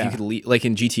thing. Like Yeah. you could like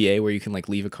in GTA where you can like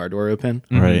leave a car door open.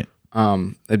 Mhm.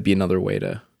 Right. That'd be another way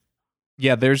to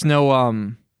Yeah, there's no sort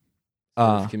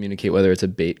of communicate whether it's a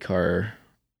bait car or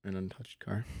an untouched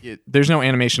car. there's no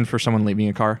animation for someone leaving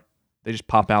a car. They just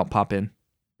pop out, pop in.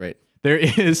 Right. There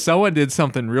is someone did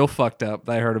something real fucked up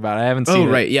that I heard about. I haven't seen Oh,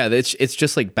 it. right. Yeah, it's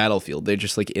just like Battlefield. They're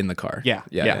just like in the car. Yeah.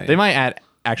 Yeah. They might add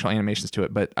actual animations to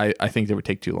it, but I think they would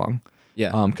take too long.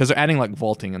 Yeah. Because they're adding like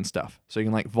vaulting and stuff. So you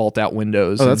can like vault out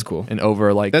windows. Oh, and, that's cool. And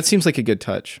over like That seems like a good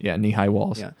touch. knee-high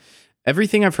walls. Yeah.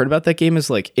 Everything I've heard about that game is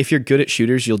like if you're good at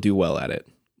shooters, you'll do well at it.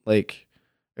 Like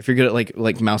if you're good at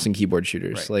like mouse and keyboard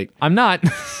shooters, Right. like I'm not.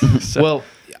 well,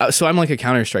 so I'm like a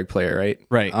Counter-Strike player, right?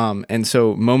 Right. And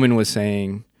so Momin was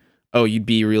saying, "Oh, you'd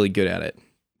be really good at it,"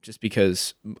 just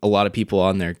because a lot of people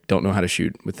on there don't know how to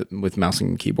shoot with mouse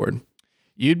and keyboard.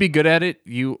 You'd be good at it.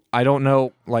 I don't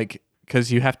know, like,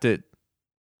 because you have to.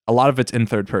 A lot of it's in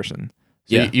third person.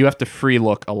 So Yeah. you have to free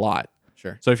look a lot.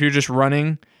 Sure. So if you're just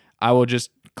running, I will just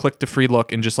click the free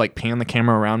look and just like pan the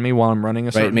camera around me while I'm running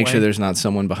a certain Right. Make way. sure there's not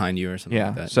someone behind you or something Yeah.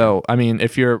 like that. So I mean,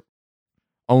 if you're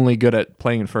only good at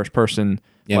playing in first person,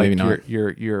 yeah, like maybe not.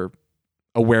 your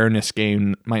awareness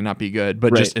game might not be good,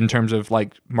 but Right. just in terms of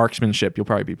like marksmanship, you'll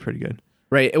probably be pretty good.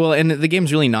 Right. Well, and the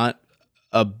game's really not.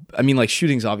 I mean, like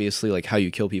shooting's obviously like how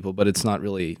you kill people, but it's not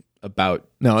really about.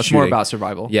 No, it's more shooting. about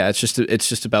survival. Yeah, it's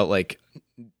just about like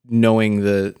knowing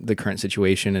the current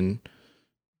situation and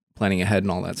planning ahead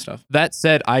and all that stuff. That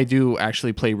said, I do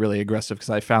actually play really aggressive because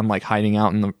I found like hiding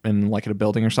out in like a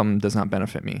building or something does not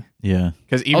benefit me. Yeah.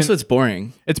 Because even Also, it's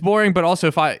boring. it's boring, but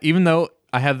also even though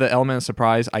I have the element of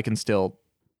surprise, I can still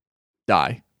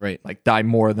die. Right. Like die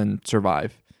more than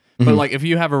survive. But Mhm. like if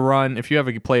you have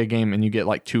play a game and you get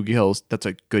like 2 kills, that's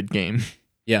a good game.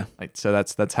 Yeah. Like so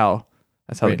that's how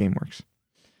the Right. game works.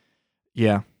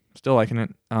 Yeah, still liking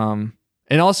it.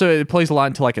 And also it plays a lot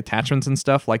into like attachments and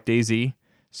stuff like DayZ.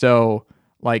 So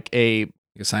like a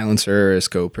a silencer or a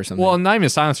scope or something. Well, not even a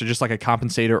silencer, just like a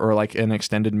compensator or like an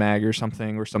extended mag or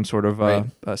something, or some sort of Right.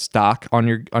 stock on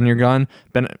your gun.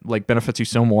 Benefits you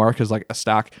so more because like a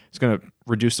stock is gonna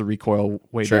reduce the recoil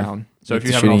way Sure. down. So if Makes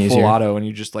you have the it on shooting full easier. auto and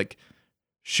you just like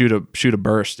shoot a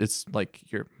burst, it's like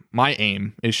my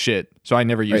aim is shit. So I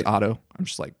never use Right. auto. I'm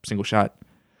just like single shot.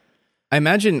 I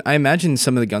imagine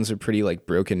some of the guns are pretty like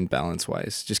broken balance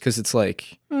wise, just because it's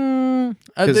like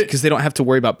because they don't have to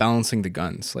worry about balancing the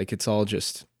guns. Like it's all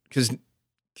just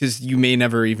because you may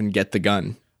never even get the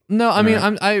gun. No, I mean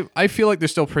Right. I feel like they're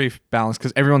still pretty balanced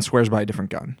because everyone swears by a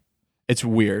different gun. It's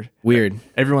weird. Weird.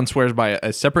 Everyone swears by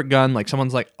a separate gun. Like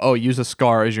someone's like, oh, use a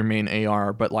SCAR as your main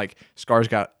AR, but like SCAR's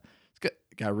got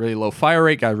really low fire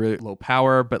rate, got really low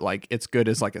power, but like it's good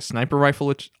as like a sniper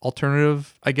rifle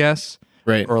alternative, I guess,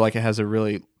 Right. or like it has a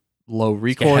really low Like a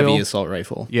recoil. heavy assault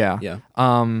rifle. Yeah. Yeah.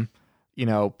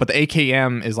 But the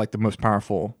AKM is like the most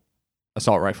powerful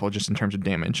assault rifle just in terms of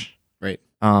damage. Right.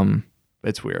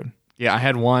 It's weird. Yeah, I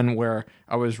had one where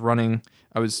I was running.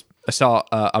 I was on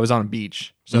a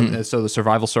beach, so the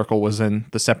survival circle was in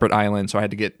the separate island, so I had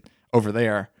to get over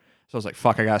there. So I was like,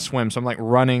 "Fuck, I gotta swim." So I'm like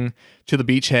running to the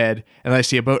beachhead, and I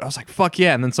see a boat. I was like, "Fuck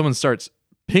yeah!" And then someone starts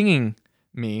pinging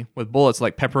me with bullets,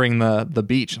 like peppering the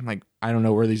beach. I'm like, I don't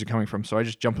know where these are coming from, so I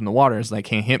just jump in the water, and they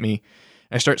can't hit me.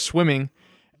 I start swimming,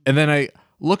 and then I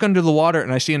look under the water,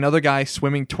 and I see another guy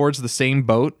swimming towards the same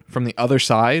boat from the other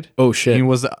side. Oh shit. He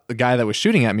was the guy that was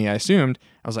shooting at me, I assumed.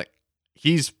 I was like,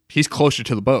 he's closer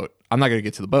to the boat. I'm not going to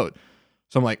get to the boat.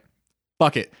 So I'm like,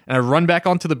 fuck it. And I run back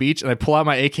onto the beach and I pull out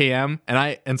my AKM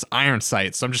and it's iron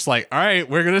sights. So I'm just like, all right,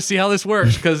 we're going to see how this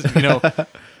works. Because,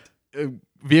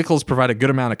 vehicles provide a good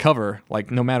amount of cover, like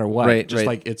no matter what. Right, Just right.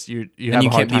 like it's, you and have you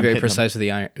a hard can't be time very hitting them. precise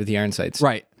with the iron sights.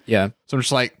 Right. Yeah. So I'm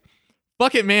just like,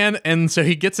 fuck it, man. And so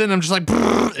he gets in, I'm just like,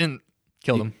 "Brrr," and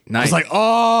killed him. I Nice. was like,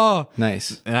 oh.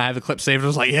 Nice. And I have the clip saved. I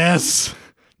was like, yes,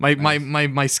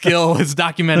 my skill is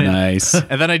documented. Nice.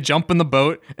 And then I jump in the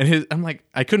boat, and I'm like,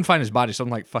 I couldn't find his body, so I'm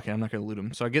like, fuck it, I'm not gonna loot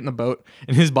him. So I get in the boat,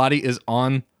 and his body is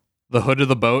on the hood of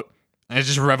the boat. And I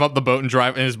just rev up the boat and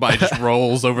drive, and his body just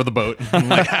rolls over the boat. I'm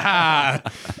like, ha!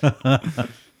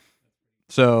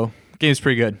 So game's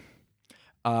pretty good.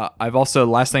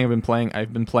 Last thing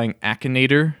I've been playing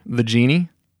Akinator the Genie.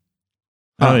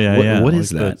 Oh yeah, what- yeah. what like is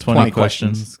the that? 20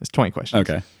 questions. It's 20 questions.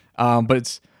 Okay. But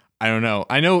it's, I don't know.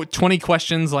 I know 20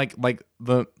 questions, like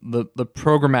the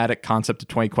programmatic concept of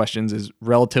 20 questions is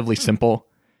relatively simple.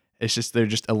 It's just they're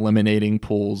just eliminating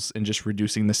pools and just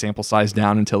reducing the sample size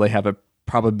down until they have a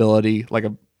probability, like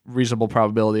a reasonable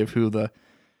probability of who the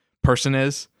person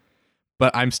is.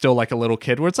 But I'm still like a little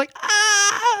kid where it's like,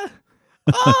 oh,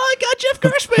 I got Jeff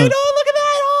Gershman. Oh, look at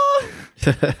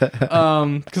that.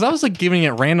 Oh. Because I was like giving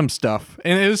it random stuff,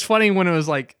 and it was funny when it was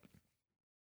like,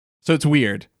 so it's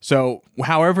weird. So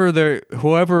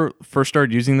whoever first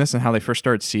started using this and how they first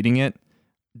started seeding it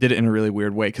did it in a really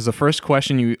weird way. Because the first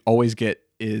question you always get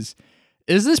is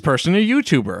this person a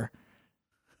YouTuber?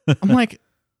 I'm like,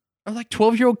 are like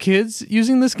 12-year-old kids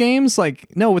using this game? It's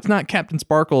like, no, it's not Captain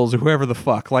Sparkles or whoever the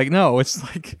fuck. Like, no, it's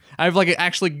like I have like an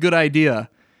actually good idea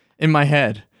in my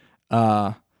head.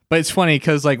 But it's funny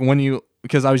because like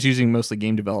because I was using mostly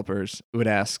game developers, it would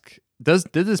ask, did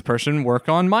this person work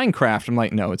on Minecraft? I'm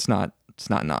like, no, it's not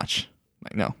Notch. I'm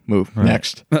like, no, move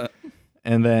next.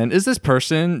 And then is this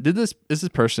person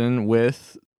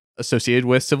associated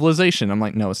with Civilization? I'm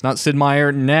like, no, it's not Sid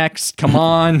Meier. Next, come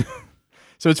on.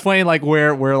 So it's funny like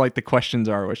where like the questions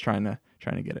are. I was trying to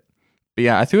get it. But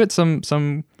yeah, I threw it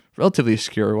some relatively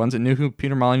obscure ones. It knew who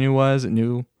Peter Molyneux was. It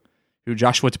knew who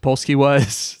Joshua Topolsky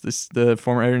was, the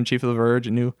former editor-in-chief of The Verge.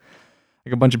 It knew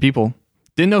like a bunch of people.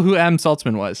 Didn't know who Adam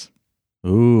Saltzman was.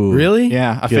 Ooh. Really?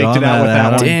 Yeah, I Get faked on it out that, with that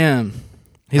Adam. one. Damn.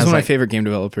 He's I was one of my like- favorite game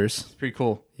developers. It's pretty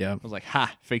cool. Yeah. I was like,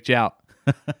 ha, faked you out.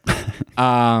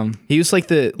 He was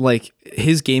like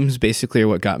his games basically are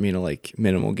what got me into like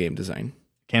minimal game design.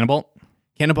 Cannibal?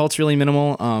 Cannibal's really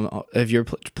minimal. Have you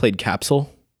ever played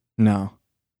Capsule? No.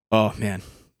 Oh man,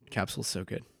 Capsule's so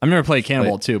good. I've never played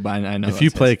Cannibal too, but I know. If you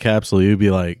that's play it. Capsule, you'd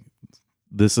be like,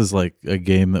 this is like a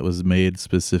game that was made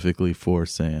specifically for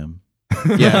Sam.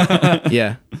 Yeah.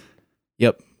 Yeah.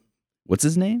 Yep. What's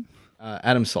his name?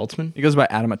 Adam Saltzman. He goes by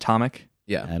Adam Atomic.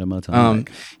 Yeah. Adam Atomic.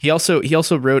 He also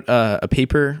wrote a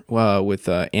paper with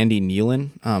Andy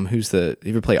Nealon, who's you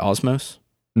ever play Osmos?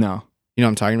 No. You know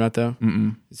what I'm talking about though?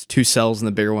 Mm-mm. It's two cells and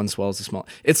the bigger one swells the small.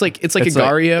 It's like It's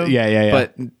Agario. Yeah.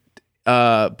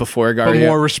 But before Agario. But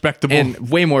more respectable. and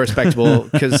way more respectable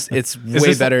because it's Is way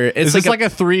this better. It's is this like a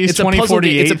Threes it's a puzzle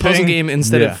 2048 game. It's a puzzle thing? game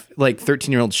instead Yeah. of like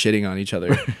 13-year-olds shitting on each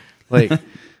other. Like, I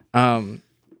don't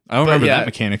but remember yeah. that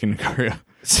mechanic in Agario.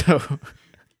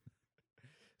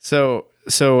 so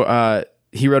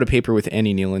he wrote a paper with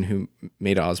Andy Nealon, who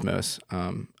made Osmos,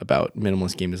 about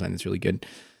minimalist game design. That's really good.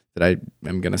 That I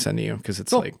am gonna send to you because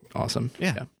it's like awesome.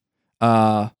 Yeah.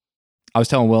 I was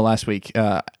telling Will last week.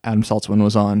 Adam Saltzman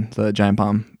was on the Giant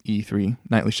Bomb E3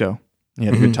 nightly show. He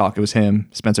had a good talk. It was him,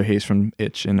 Spencer Hayes from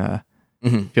Itch, and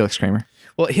Felix Kramer.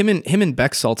 Well, him and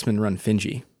Beck Saltzman run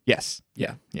Finji. Yes.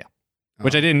 Yeah.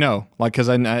 Which I didn't know, like, because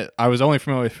I was only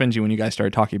familiar with Finji when you guys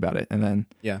started talking about it, and then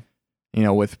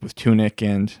with Tunic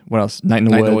and what else? Night in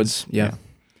the Woods. Yeah.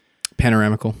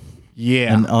 Panoramical.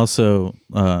 Yeah. And also,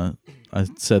 I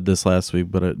said this last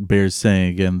week, but it bears saying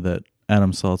again that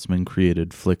Adam Saltzman created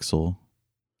Flixel.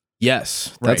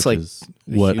 Yes, that's which like is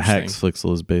what huge Hacks thing.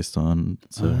 Flixel is based on.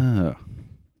 So Oh.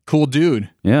 Cool dude.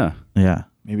 Yeah. yeah,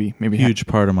 Maybe huge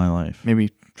part of my life. Maybe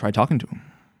try talking to him.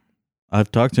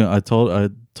 I've talked to him. I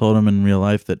told him in real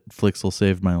life that Flixel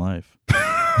saved my life.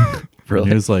 Really?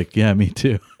 He was like, "Yeah, me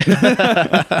too."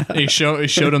 He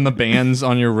showed him the bands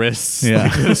on your wrists, Yeah.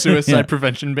 like the suicide Yeah.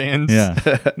 prevention bands. Yeah,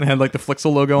 They had like the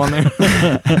Flixel logo on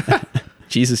there.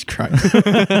 Jesus Christ.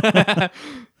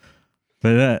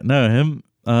 but no, him,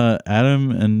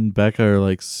 Adam, and Becca are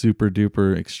like super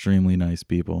duper, extremely nice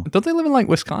people. Don't they live in like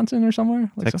Wisconsin or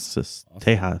somewhere? Like Texas,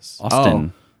 Tejas.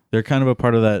 Austin. They're kind of a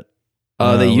part of that. They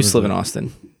what used is to live it? in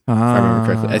Austin. I I remember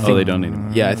correctly. I think they don't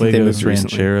anymore. Yeah, I think they moved Fuego's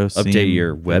recently. Ranchero Update scene.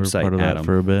 your They were website, part of that Adam.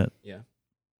 for a bit. Yeah.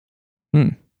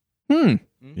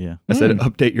 I said,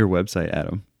 update your website,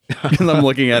 Adam. Because I'm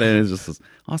looking at it and it just says,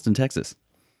 Austin, Texas.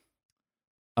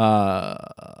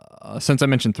 Since I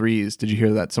mentioned threes, did you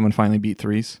hear that someone finally beat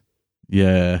threes?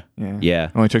 Yeah, Yeah.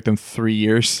 It only took them 3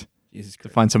 years Jesus to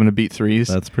Christ. find someone to beat threes.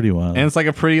 that's pretty wild. And it's like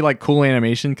a pretty like cool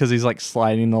animation because he's like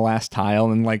sliding the last tile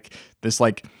and like this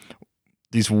like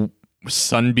these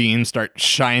sunbeams start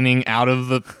shining out of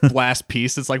the last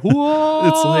piece. It's like, whoa!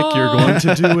 It's like you're going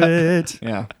to do it.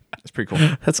 Yeah, it's pretty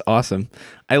cool. That's awesome.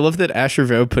 I love that Asher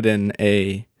Vo put in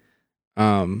a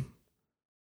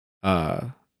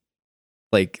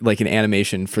like an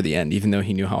animation for the end, even though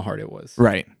he knew how hard it was.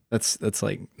 Right. That's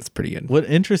pretty good. What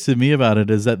interested me about it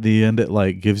is at the end it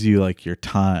like gives you like your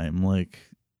time, like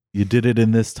you did it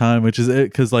in this time, which is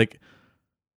it because like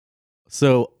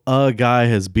so a guy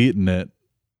has beaten it,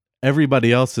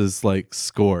 everybody else is like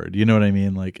scored. You know what I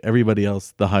mean? Like everybody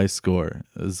else, the high score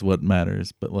is what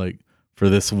matters. But like for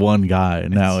this one guy,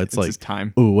 now it's like, his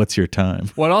time. ooh, what's your time?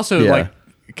 What also Yeah.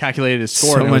 like calculated his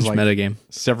score. So and it much was, like, metagame.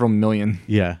 several million.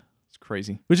 Yeah, It's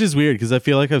crazy. which is weird because I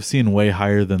feel like I've seen way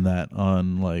higher than that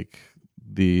on like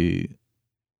the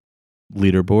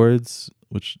leaderboards,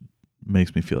 which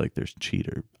makes me feel like there's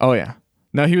cheater. Oh yeah.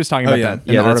 No, he was talking Oh, about yeah. that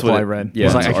in Yeah, the that's article what I it- read. yeah,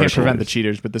 He's like, it's I an can't article. prevent the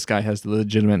cheaters, but this guy has the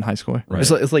legitimate high score. Right.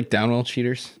 It's like downwell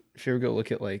cheaters. If you ever go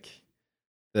look at like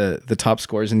the top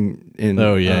scores in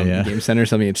Oh, yeah. Game Center or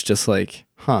something, it's just like,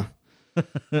 huh. Oh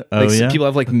Like yeah, people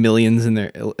have like millions in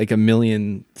there, like a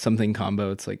million something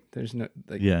combo. It's like there's no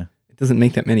like yeah. it doesn't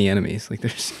make that many enemies. Like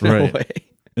there's no Right. way.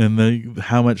 And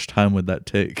how much time would that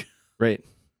take? Right.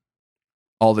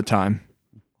 All the time.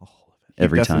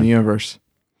 Every Death in time. the universe.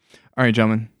 All right,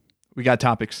 gentlemen. We got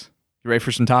topics. You ready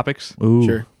for some topics? Ooh,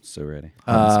 Sure. So ready.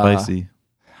 hot and spicy.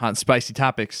 Hot and spicy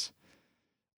topics.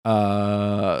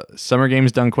 Summer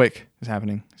Games Done Quick is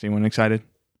happening. Is anyone excited?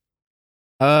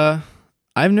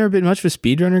 I've never been much of a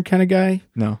speedrunner kind of guy.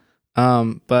 No.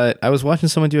 But I was watching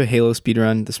someone do a Halo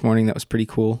speedrun this morning. That was pretty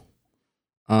cool.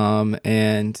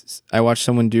 And I watched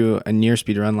someone do a near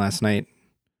speedrun last night,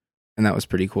 and that was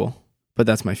pretty cool. But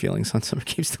that's my feelings on Summer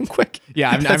Games Done Quick.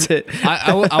 Yeah, that's it.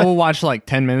 I will watch like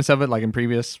 10 minutes of it, like in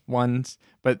previous ones.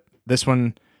 But this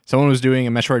one, someone was doing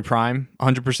a Metroid Prime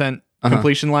 100%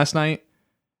 completion last night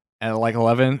at like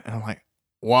 11. And I'm like,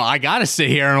 well, I got to sit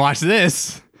here and watch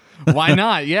this. Why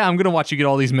not? Yeah, I'm going to watch you get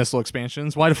all these missile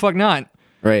expansions. Why the fuck not?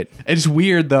 Right. It's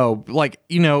weird though, like,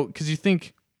 because you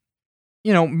think,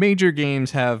 major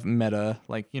games have meta,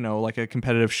 like, like a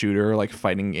competitive shooter, like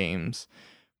fighting games.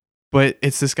 But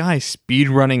it's this guy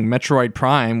speedrunning Metroid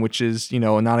Prime, which is,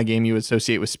 not a game you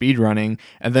associate with speedrunning.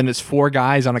 And then it's 4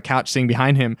 guys on a couch sitting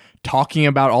behind him talking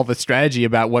about all the strategy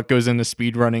about what goes into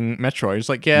speedrunning Metroid. It's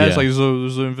like, it's like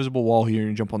there's an invisible wall here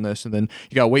and you jump on this. And then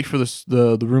you got to wait for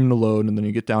the room to load. And then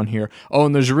you get down here. Oh,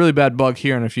 and there's a really bad bug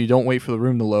here. And if you don't wait for the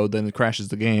room to load, then it crashes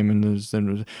the game. And I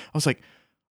was like,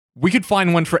 we could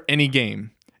find one for any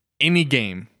game. Any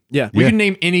game. Yeah. We can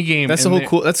name any game. That's the and whole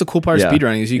cool. That's the cool part Yeah. of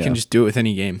speedrunning is you can Yeah. just do it with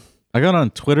any game. I got on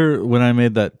Twitter when I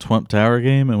made that Twump Tower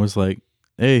game and was like,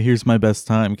 hey, here's my best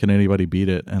time. Can anybody beat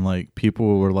it? And like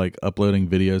people were like uploading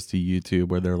videos to YouTube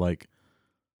where they're like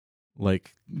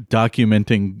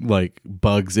documenting like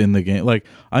bugs in the game. Like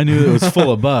I knew it was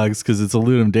full of bugs because it's a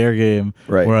Ludum Dare game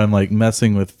Right. where I'm like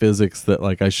messing with physics that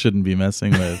like I shouldn't be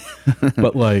messing with.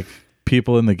 But like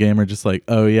people in the game are just like,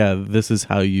 oh yeah, this is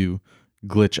how you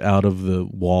glitch out of the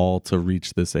wall to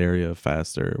reach this area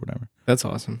faster or whatever. That's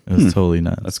awesome. It was totally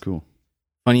nuts. That's cool.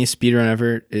 Funniest speedrun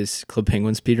ever is Club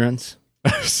Penguin speedruns.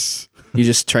 You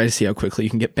just try to see how quickly you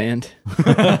can get banned.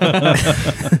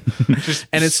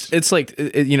 And it's like,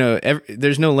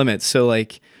 there's no limit. So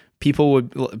like people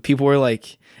were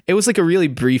like, it was like a really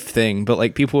brief thing, but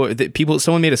like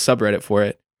someone made a subreddit for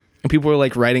it, and people were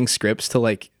like writing scripts to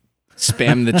like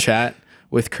spam the chat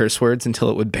with curse words until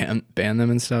it would ban them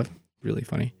and stuff. Really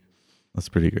funny. That's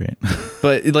pretty great.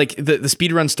 But like the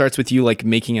speed run starts with you like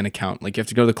making an account. Like you have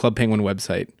to go to the Club Penguin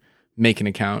website, make an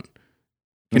account,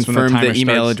 That's when the confirm the timer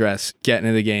email starts. address, get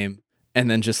into the game, and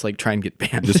then just like try and get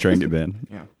banned. Just trying to get banned.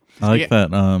 Yeah. I like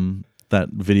that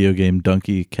video game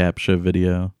Donkey Captcha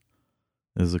video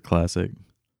is a classic.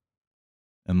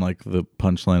 And like the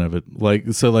punchline of it, like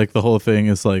the whole thing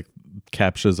is like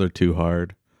captchas are too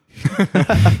hard.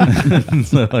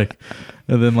 So like,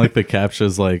 and then like the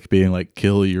captcha's like being like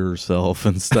kill yourself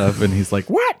and stuff, and he's like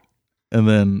what? And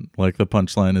then like the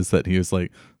punchline is that he was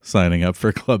like signing up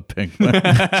for Club Penguin.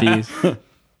 Jeez.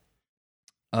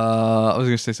 I was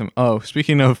gonna say something. Oh,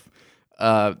 speaking of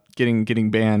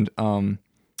getting banned.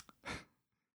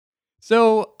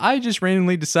 So I just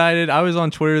randomly decided, I was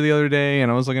on Twitter the other day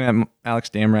and I was looking at Alex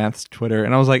Damrath's Twitter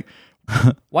and I was like,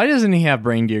 why doesn't he have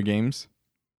Brain Deer games?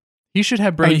 He should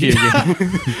have Brain Deer games.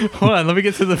 Hold on, let me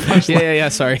get to the punchline. Yeah.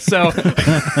 Sorry. So,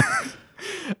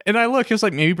 and I look, it's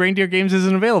like, maybe Brain Deer Games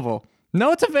isn't available.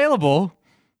 No, it's available.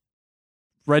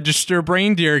 Register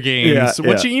Brain Deer Games. Yeah,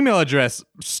 What's yeah. your email address?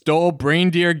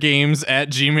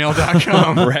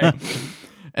 stolebraindeergames@gmail.com. Right.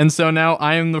 And so now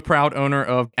I am the proud owner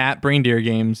of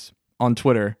 @BrainDeerGames on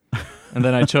Twitter. And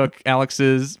then I took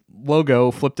Alex's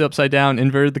logo, flipped it upside down,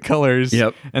 inverted the colors.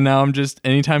 Yep. And now I'm just,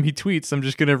 anytime he tweets, I'm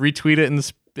just going to retweet it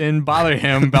and bother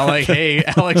him about like, hey,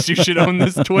 Alex, you should own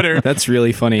this Twitter. That's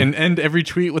really funny. And end every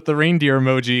tweet with the reindeer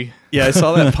emoji. Yeah, I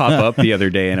saw that pop up the other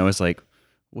day, and I was like,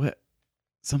 "What?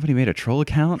 Somebody made a troll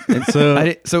account?" And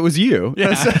So so it was you.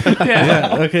 Yeah.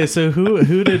 yeah. Okay, so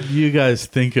who did you guys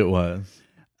think it was?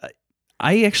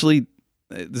 I actually,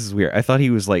 this is weird. I thought he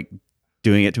was like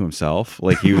doing it to himself.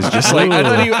 Like he was just like,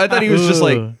 I thought he was just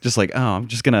like, oh, I'm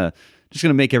just gonna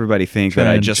make everybody think that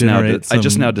Try I and just generate now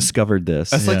some- discovered this.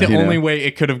 That's like Yeah. the You know? only way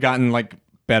it could have gotten like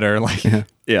better. Like,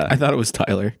 Yeah. I thought it was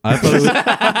Tyler. I thought it was,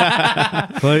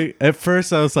 like at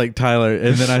first I was like Tyler,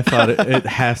 and then I thought it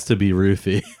has to be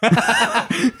Ruthie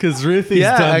because Ruthie's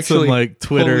Yeah, done actually. some like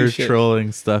Twitter Holy shit.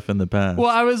 trolling stuff in the past. well,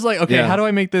 I was like, okay, Yeah. how do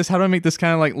I make this kind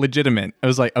of like legitimate? I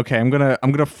was like, okay, I'm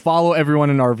gonna follow everyone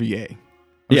in RVA. I'm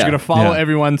just Yeah. gonna follow Yeah.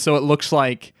 everyone so it looks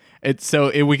like it's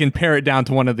we can pare it down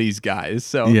to one of these guys.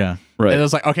 So yeah, Right. And I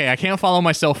was like, okay, I can't follow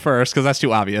myself first because that's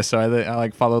too obvious. So I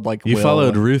like followed like you Will.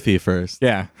 followed Ruthie first.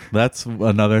 Yeah, That's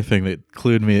another thing that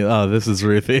clued me. Oh, this is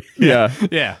Ruthie. Yeah.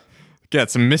 yeah.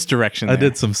 Got some misdirection. I there.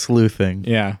 did some sleuthing.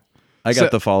 Yeah. I got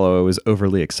the follow. I was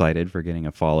overly excited for getting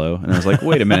a follow, and I was like,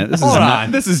 "Wait a minute, Hold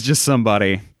on. this is just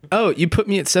somebody." Oh, you put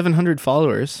me at 700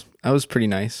 followers. That was pretty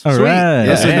nice. All Sweet. right.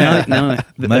 Yeah, so Yeah. now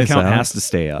the Nice, account Alex. has to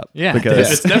stay up. Yeah,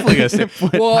 because it's definitely gonna stay.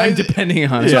 Well, I'm depending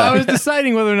on So it. I was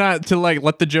deciding whether or not to like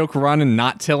let the joke run and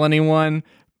not tell anyone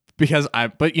because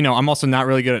but I'm also not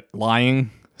really good at lying.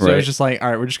 So I Right. was just like, all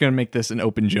right, we're just gonna make this an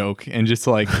open joke and just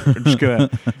like we're just gonna,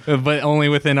 but only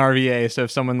within RVA. So if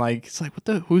someone like it's like,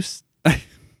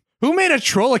 who made a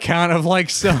troll account of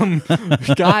like some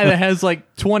guy that has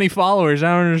like 20 followers? I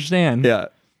don't understand. yeah.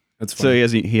 That's So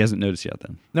he hasn't noticed yet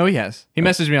then. No, he has. He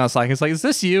messaged me on Slack. He's like, is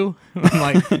this you? I'm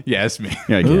like, yeah, it's me.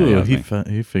 Yeah, Ooh, yeah,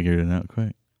 he figured it out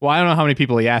quick. Well, I don't know how many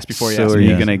people he asked before he So asked are me.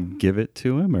 you Yeah. gonna give it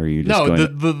to him, or are you just No,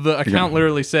 going? the account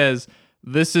literally says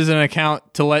this is an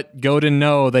account to let Godin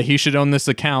know that he should own this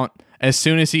account. As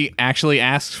soon as he actually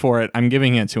asks for it, I'm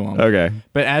giving it to him. Okay.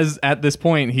 But as at this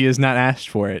point, he has not asked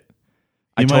for it.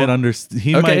 He told-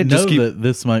 He Okay, might know just keep- that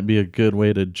this might be a good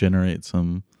way to generate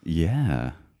some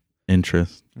Yeah.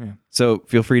 interest. So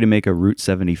feel free to make a Route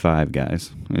 75,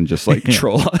 guys, and just like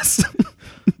troll us.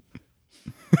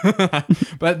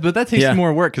 But that takes Yeah.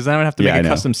 more work because then I would have to Yeah, make I a know.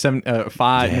 custom number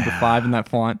 5 in that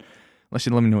font. Unless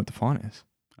you let me know what the font is.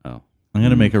 Oh. I'm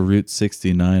gonna make a Route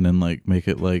 69 and like make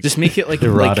it like Just make it like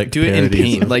Erotic do it in parodies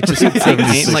paint. of- Like just take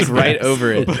paint like right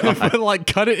over it. But like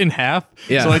cut it in half.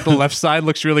 Yeah. So like the left side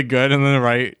looks really good and then the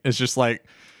right is just like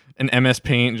an MS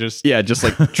Paint just Yeah, just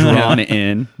like drawn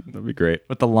in. That'd be great.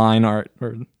 with the line art.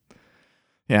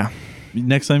 Yeah.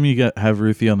 next time you have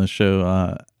Ruthie on the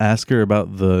show, ask her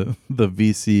about the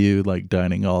VCU like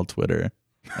dining hall Twitter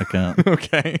account.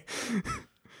 Okay.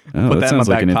 Oh, Put that that in sounds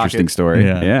my like an back interesting pocket. story.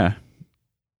 Yeah. Yeah.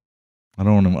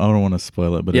 I don't want to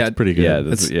spoil it, but Yeah, it's pretty good.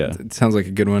 Yeah, It sounds like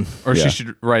a good one. Or Yeah. she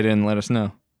should write in and let us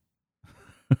know.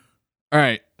 All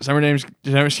right. Summer games.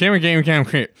 Scammer game.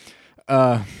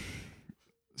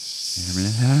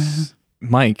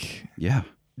 Mike, Yeah.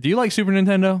 do you like Super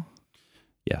Nintendo?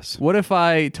 Yes. What if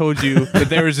I told you that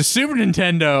there was a Super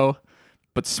Nintendo,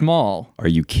 but small, Are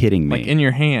you kidding me? like in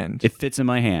your hand? It fits in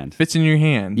my hand. Fits in your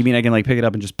hand. You mean I can like pick it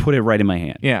up and just put it right in my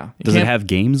hand? Yeah. Does it have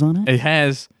games on it? It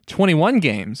has 21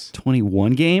 games.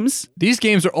 21 games? These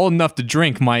games are old enough to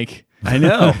drink, Mike. I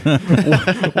know.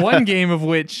 One game of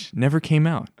which never came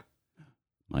out.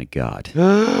 My God.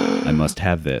 I must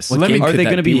have this. What game Are could they that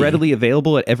going to be be? readily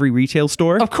available at every retail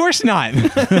store? Of course not,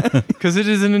 because it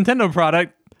is a Nintendo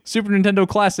product. Super Nintendo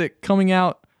Classic coming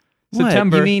out What?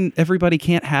 September. You mean everybody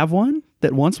can't have one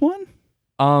that wants one?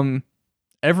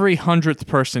 Every 100th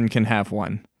person can have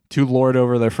one to lord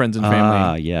over their friends and family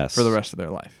Ah, yes. for the rest of their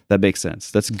life. That makes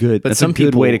sense. That's good. But That's some a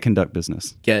good way people- to conduct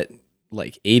business. Get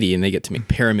like 80 and they get to make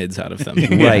pyramids out of them.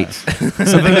 Right.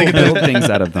 Some people build things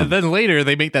out of And them then later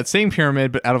they make that same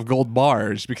pyramid but out of gold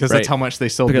bars because that's Right. how much they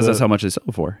sold. because that's how much they sell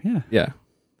for. Yeah.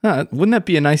 Yeah. Wouldn't that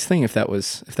be a nice thing if that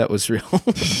was real?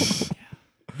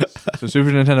 So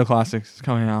Super Nintendo Classics is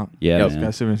coming out. Yeah. Yep. It's man.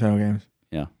 got Super Nintendo games.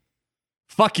 Yeah.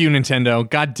 Fuck you, Nintendo.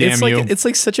 God damn it's you. like it's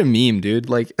like such a meme, dude.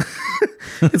 Like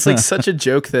it's like such a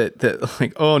joke that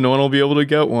like, oh, no one will be able to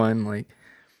get one. Like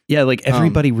Yeah, like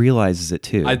everybody realizes it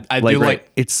too. I do like-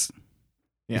 it's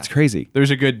Yeah. it's crazy. There's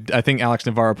a good, I think Alex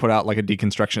Navarro put out like a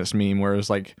deconstructionist meme where it was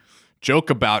like, joke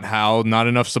about how not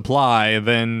enough supply,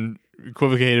 then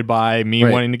equivocated by me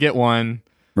Right. wanting to get one.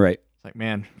 Right. It's like,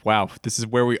 man, wow, this is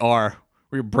where we are.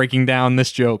 We're breaking down this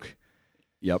joke.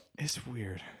 Yep. It's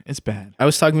weird. It's bad. I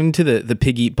was talking to the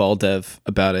Pig Eat Ball dev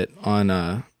about it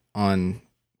on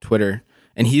Twitter,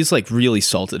 and he's like really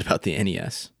salted about the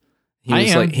NES. He I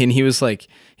was am. like, and he was like,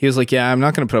 yeah, I'm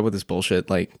not gonna put up with this bullshit.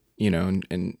 Like, you know,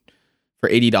 and for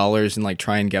 $80 and like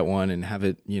try and get one and have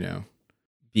it, you know,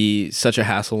 be such a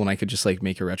hassle when I could just like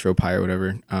make a retro pie or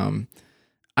whatever.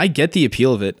 I get the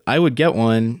appeal of it. I would get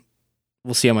one.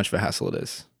 We'll see how much of a hassle it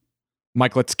is.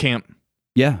 Mike, let's camp.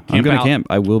 Yeah, I'm Camp going to out. camp.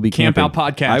 I will be Camp camping.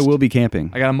 out podcast. I will be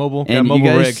camping. I got a mobile, and you rig.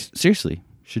 guys seriously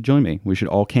should join me. We should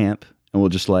all camp and we'll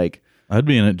just like I'd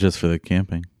be in it just for the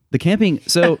camping. the camping.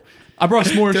 So I brought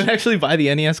s'mores. Don't actually buy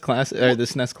the NES class or the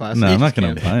SNES class. No, I'm not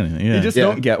going to buy it. Yeah. you just Yeah.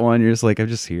 don't get one. You're just like, I'm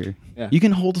just here. Yeah. You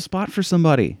can hold a spot for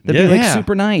somebody. That'd Yeah. be like Yeah.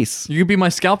 super nice. You could be my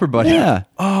scalper buddy. Yeah.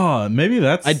 Oh, maybe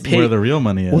that's I'd pay- where the real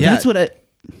money is. Well, Yeah. that's what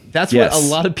That's Yes. what a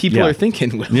lot of people Yeah. are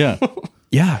thinking. Will. Yeah.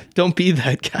 yeah. Don't be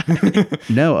that guy.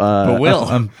 No, But Will,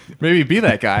 I'm- maybe be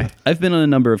that guy. I've been on a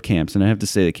number of camps, and I have to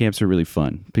say that camps are really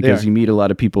fun because are. you meet a lot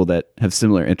of people that have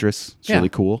similar interests. It's Yeah. really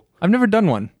cool. I've never done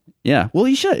one. Yeah. Well,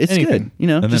 you should. It's Anything. good. You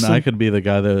know. and just then I like- could be the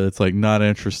guy that's like not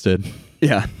interested.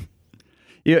 Yeah.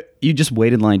 You just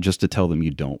wait in line just to tell them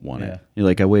you don't want Yeah. it. You're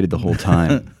like, I waited the whole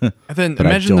time. And then But I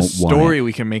imagine the don't want story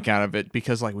we can make out of it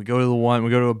because like we go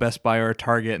to a Best Buy or a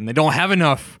Target and they don't have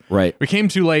enough. Right. We came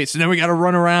too late, so then we got to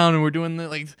run around and we're doing now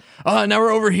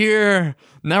we're over here.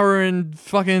 Now we're in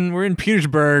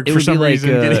Petersburg It for would some be like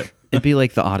reason. it'd be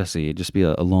like the Odyssey. It'd just be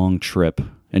a long trip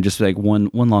and just like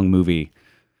one long movie.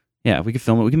 Yeah, we could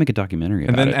film it. We can make a documentary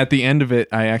And about then it. at the end of it,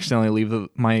 I accidentally leave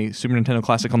my Super Nintendo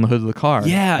Classic on the hood of the car.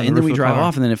 Yeah, on the and then roof we of the drive car.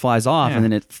 off, and then it flies off, Yeah. and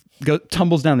then it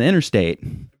tumbles down the interstate,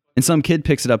 and some kid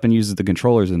picks it up and uses the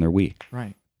controllers in their Wii.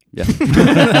 Right. Yeah,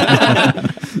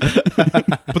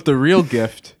 But the real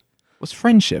gift was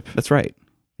friendship. that's right.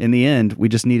 In the end, we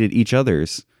just needed each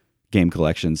other's game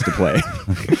collections to play.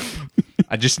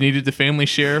 I just needed the family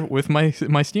share with my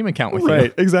Steam account with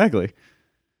you. exactly.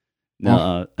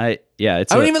 No, I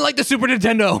don't even like the Super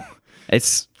Nintendo.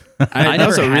 It's. I never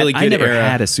also had, really I good never era.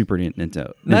 had a Super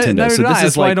Nintendo. Neither so did this I. is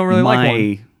That's why I like don't really like my.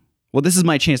 one. Well, this is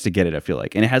my chance to get it. I feel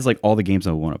like, and it has like all the games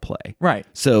I want to play. Right.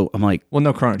 So I'm like, Well,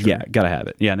 no Chrono Trigger. yeah, gotta have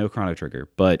it. Yeah, no Chrono Trigger,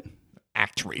 but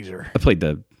ActRaiser. I played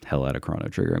the hell out of Chrono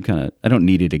Trigger. I don't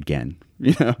need it again.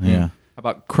 You know, Yeah. How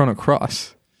about Chrono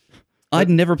Cross? I'd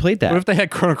never played that. What if they had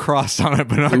Chrono Cross on it,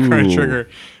 but not Chrono Ooh. Trigger?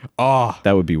 Oh,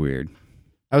 That would be weird.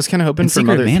 I was kind of hoping And for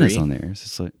Secret Mother Mana's 3. on there. It's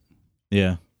just like,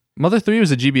 Yeah. Mother 3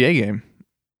 was a GBA game.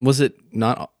 Was it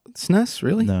not SNES?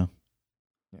 Really? No.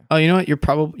 Oh, you know what?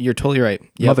 You're totally right.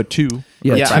 Yep. Mother 2.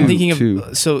 Yeah, I'm thinking two.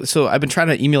 of so I've been trying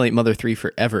to emulate Mother 3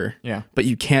 forever, Yeah. but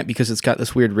you can't because it's got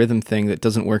this weird rhythm thing that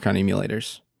doesn't work on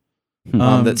emulators.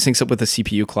 Um, That syncs up with the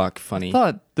CPU clock. Funny. I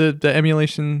thought the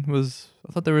emulation was.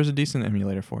 I thought there was a decent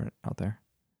emulator for it out there.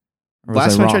 Or was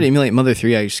Last I time I tried to wrong? emulate Mother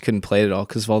 3, I just couldn't play it at all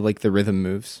because of all like the rhythm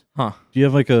moves. Huh. Do you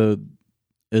have like a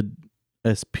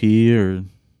SP or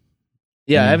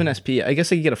Yeah, I have an SP. I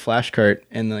guess I could get a flash cart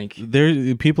and like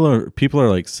there? People are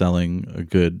like selling a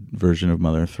good version of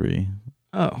Mother 3.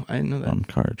 Oh, I didn't know that. on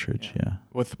cartridge. Yeah.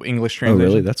 with English Oh, translation.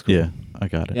 really? That's cool. Yeah, I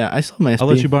got it. Yeah, I saw my SP. I'll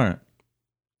let you borrow it.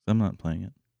 I'm not playing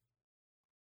it.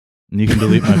 And you can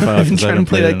delete my file. I've been 'cause I trying haven't to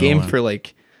play played it that in a game while. for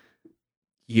like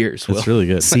years. It's really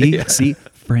good. See, Yeah. see,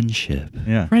 friendship,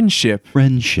 Yeah. Friendship.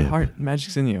 friendship. Heart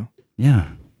magic's in you. Yeah,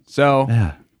 So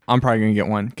yeah. I'm probably gonna get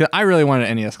one because I really wanted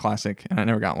an NES Classic and I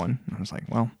never got one. I was like,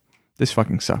 well, this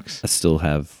fucking sucks.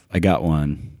 I got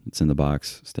one. It's in the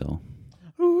box still.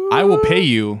 I will pay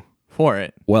you for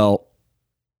it. Well,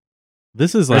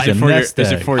 This is Or like a nest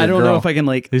is it egg. for your I don't girl? know if I can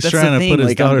like. He's that's trying the to thing, put his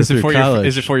like, daughter Is it through for college.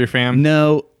 is it for your fam?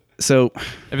 No, so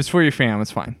If it's for your fam,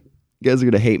 it's fine. you guys are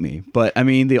gonna hate me, but I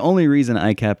mean, the only reason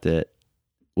I kept it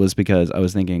was because I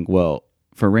was thinking, well,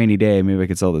 for a rainy day, maybe I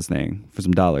could sell this thing for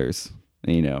some dollars.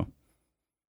 You know,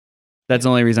 that's the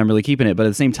only reason I'm really keeping it. But at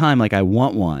the same time, like, I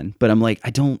want one, but I'm like, I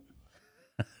don't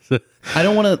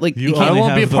want to like. You I only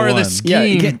won't be a have the part of one. this Yeah,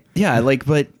 you scheme. can't- yeah, like,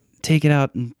 but take it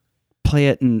out and play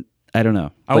it, and I don't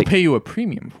know. I will Like, pay you a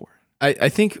premium for it. I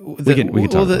think We can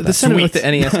talk about the that. sentiment with Sweet.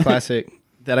 the NES Classic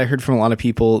that I heard from a lot of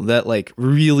people that like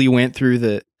really went through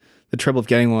the trouble of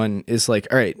getting one is like,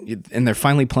 all right, and they're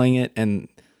finally playing it and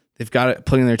they've got it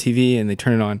plugged in their TV and they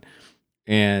turn it on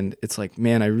and it's like,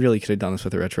 man, I really could have done this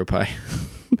with a RetroPie.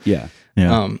 yeah,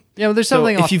 Yeah. Yeah, but there's So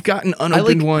something. if you've got an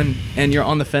unopened like- one and you're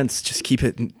on the fence, just keep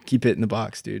it in the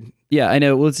box, dude. yeah. I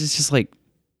know. Well, it's just like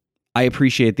I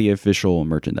appreciate the official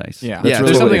merchandise. yeah, Yeah, there's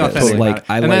really something what it is. authentic. Like, about it.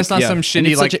 I and like- that's not yeah. some And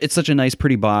shitty like. it's such a nice,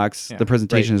 pretty box. Yeah. The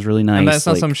presentation is really nice. and that's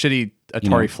not like, some shitty Atari you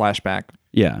know. flashback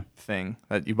Yeah, thing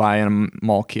that you buy in a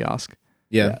mall kiosk.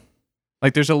 Yeah.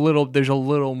 Like there's a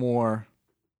little more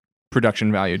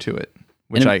production value to it,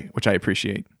 which And I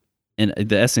appreciate. and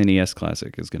the SNES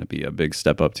Classic is going to be a big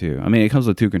step up too. I mean, it comes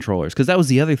with 2 controllers because that was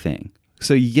the other thing.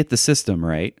 So you get the system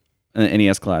right,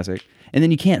 NES Classic, and then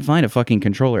you can't find a fucking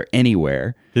controller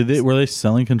anywhere. Were they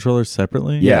selling controllers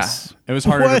separately? Yes. Yeah. It was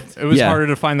harder. What? It was Yeah. harder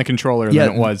to find the controller Yeah,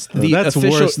 than it was. That's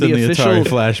worse than the Atari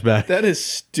flashback. That is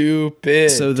stupid.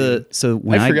 So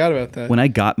when I forgot about that. when I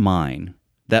got mine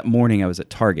that morning, I was at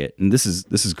Target, and this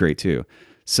is great too.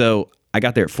 So I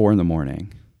got there at 4 a.m,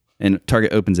 and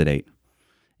Target opens at 8,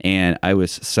 and I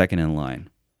was second in line,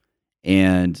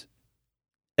 and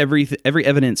every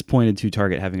evidence pointed to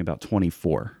Target having about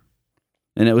 24,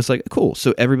 and it was like, cool.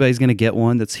 So everybody's gonna get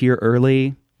one that's here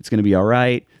early. It's gonna be all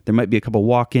right. There might be a couple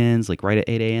walk-ins like right at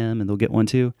 8 a.m, and they'll get one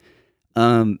too.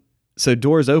 So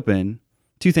doors open.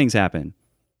 2 things happen.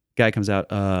 Guy comes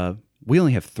out. We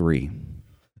only have 3.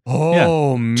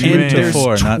 Oh And Two man! to there's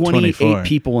four, not 28 24.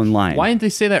 people in line. Why didn't they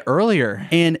say that earlier?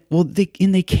 And well, they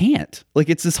can't. Like,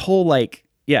 it's this whole like,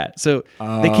 yeah. So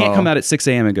they can't come out at 6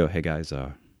 a.m. and go, hey guys,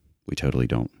 we totally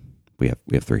don't. We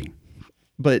have 3.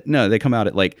 But no, they come out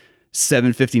at like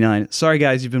 7:59. Sorry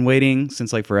guys, you've been waiting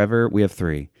since like forever. We have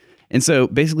 3. And so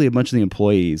basically a bunch of the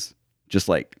employees just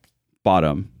like bought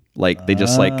them. Like they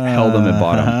just like held them and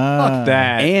bought them. Fuck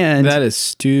that. And that is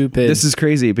stupid. this is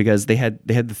crazy because they had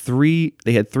 3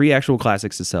 actual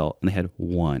classics to sell, and they had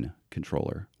 1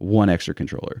 controller, 1 extra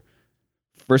controller.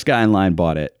 First guy in line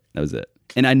bought it. That was it.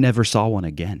 And I never saw one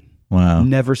again. Wow.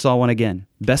 Never saw one again.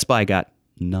 Best Buy got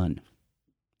none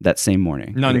that same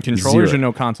morning. None Like, controllers 0. or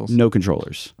no consoles. No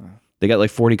controllers. They got like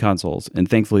 40 consoles, and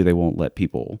thankfully they won't let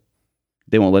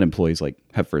employees like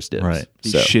have first dibs. Right. Be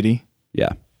So shitty.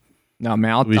 yeah. No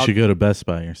man. We should go to Best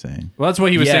Buy, you're saying. Well, that's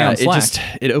what he was saying on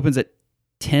Slack. it opens at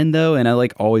 10 though, and I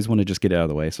like always want to just get it out of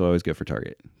the way, so I always go for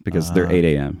Target because they're 8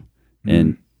 a.m.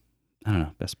 and I don't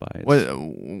know, Best Buy.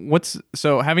 What's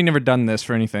so having never done this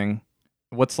for anything?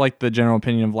 What's like the general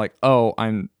opinion of like, oh,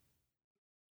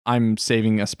 I'm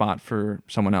saving a spot for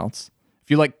someone else.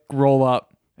 If you like roll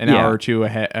up an Yeah. hour or two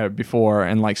ahead before,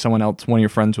 and like someone else, one of your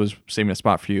friends was saving a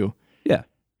spot for you. Yeah.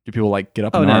 Do people like get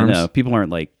up Oh in no, arms? no, people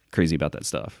aren't like crazy about that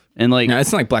stuff, and like no,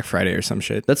 it's not like Black Friday or some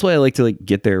shit. that's why I like to like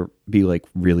get there, be like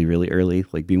really, really early,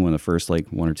 like be one of the first like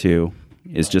 1 or 2,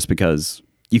 is just because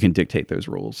you can dictate those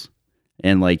rules,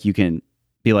 and like you can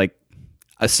be like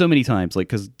so many times, like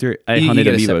because I You hunted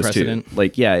gotta set Amiibos too, precedent.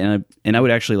 like yeah, and I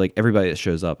would actually like everybody that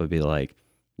shows up, I'd be like,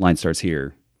 line starts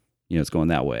here, it's going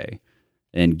that way,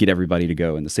 and get everybody to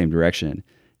go in the same direction,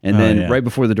 and then right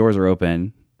before the doors are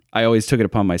open, I always took it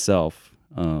upon myself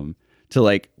to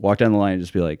like walk down the line and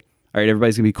just be like, all right,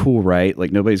 everybody's gonna be cool, right?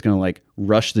 Like nobody's gonna like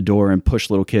rush the door and push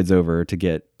little kids over to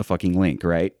get a fucking link,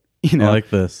 right? I like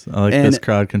this. I like And- this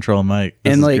crowd control mic.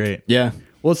 This and is like- great. Yeah.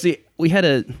 Well, see, we had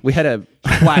a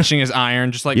Flashing his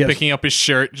iron, just like Yes. picking up his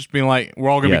shirt, just being like, "We're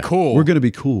all gonna be cool, We're gonna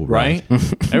be cool, right?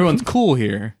 Everyone's cool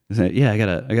here." Yeah,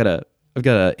 I've got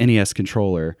a NES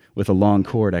controller with a long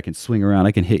cord I can swing around.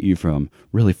 I can hit you from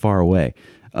really far away.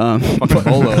 Fucking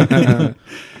Bolo.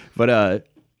 But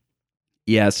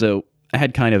yeah, so I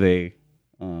had kind of a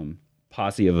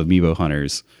posse of amiibo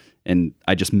hunters, and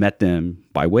I just met them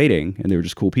by waiting, and they were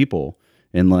just cool people.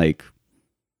 And like,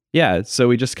 yeah, so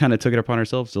we just kind of took it upon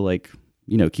ourselves to like,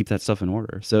 keep that stuff in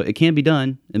order. So it can be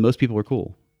done, and most people are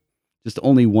cool. Just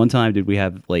only one time did we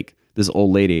have like this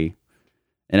old lady,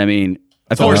 and I mean,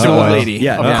 Of course it was.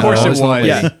 Yeah, Of course it was.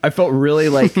 Yeah, I felt really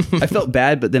like I felt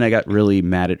bad, but then I got really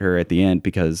mad at her at the end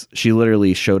because she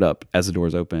literally showed up as the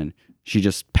doors open. She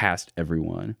just passed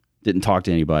everyone, didn't talk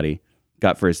to anybody,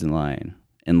 got first in line,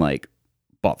 and like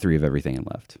bought 3 of everything and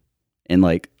left. And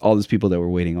like all those people that were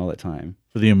waiting all that time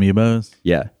For the amiibos.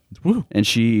 yeah. Woo. And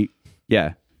she,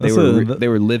 yeah, That's they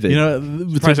were livid.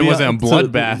 Surprised it wasn't a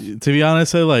bloodbath. To be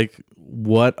honest, I like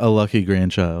what a lucky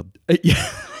grandchild.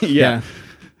 yeah.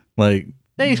 Like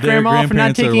Thanks, their Grandma, for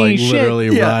not grandparents are taking like any shit. literally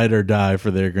Yeah. ride or die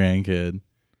for their grandkid.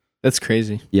 That's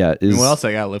crazy. Yeah. And what else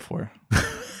I gotta live for?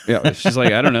 Yeah. She's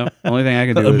like, I don't know. Only thing I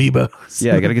can do is, Amiibos.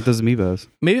 yeah, I got to get those amiibos.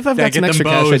 Maybe if I've Gotta got some get extra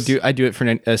them cash, bows. I do it for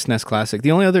a SNES Classic.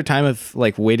 The only other time I've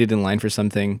like waited in line for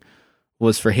something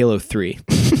was for Halo 3,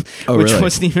 Oh, which really?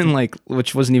 wasn't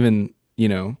even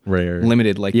Rare.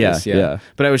 limited like Yeah, this. yeah.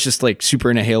 But I was just like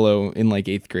super into Halo in like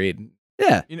 8th grade.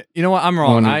 Yeah. You know what? I'm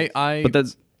wrong. Well, I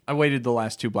But I waited the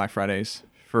last 2 Black Fridays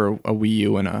for a Wii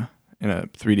U and a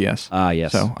 3DS.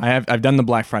 yes. So I've done the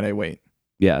Black Friday wait.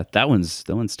 yeah, that one's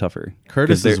tougher.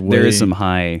 Curtis 'Cause is there way, is some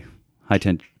high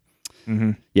tension.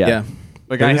 Mm-hmm. Yeah.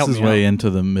 The guy Curtis helped is me way out. into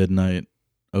the midnight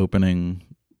opening,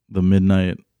 the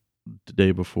midnight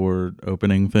day before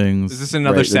opening things. Is this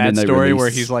another Right, the sad midnight story where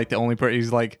release. he's like the only person?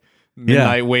 He's like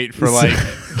midnight wait for like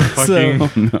So-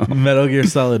 fucking. Oh, no. Metal Gear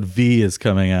Solid V is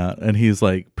coming out, and he's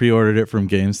like pre-ordered it from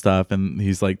GameStop, and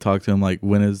he's like talked to him like,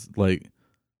 when is like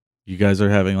you guys are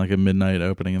having like a midnight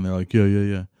opening, and they're like,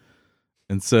 yeah,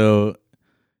 and so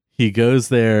he goes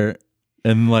there,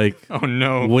 and like Oh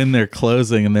no! when they're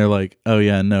closing, and they're like, oh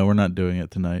yeah, no, we're not doing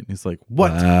it tonight, and he's like,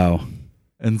 what? Wow.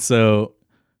 And so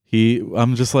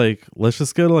I'm just like, let's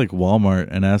just go to like Walmart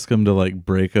and ask him to like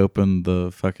break open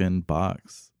the fucking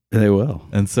box. They will.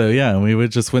 And so yeah, and we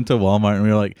just went to Walmart and we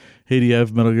were like, hey, do you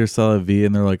have Metal Gear Solid V?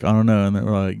 And they're like, I don't know. And they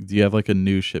were like, do you have like a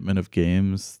new shipment of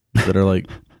games that are like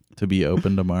to be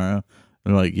open tomorrow? And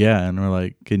they're like, yeah. And we're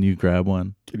like, can you grab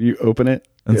one? Can you open it?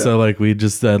 And Yeah. so like we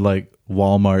just had like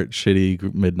Walmart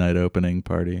shitty midnight opening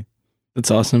party. That's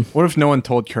awesome. What if no one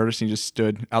told Curtis and he just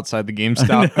stood outside the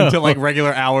GameStop know. until like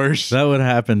regular hours? That would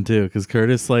happen too, because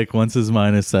Curtis, like, once his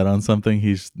mind is set on something,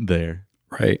 he's there.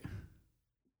 Right.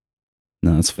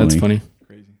 No, that's funny. That's funny.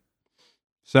 Crazy.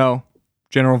 So,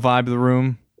 general vibe of the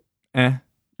room. About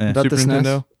Super the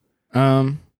SNES?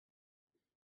 Nintendo.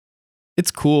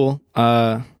 It's cool.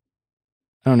 I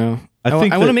don't know. I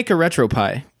want to make a retro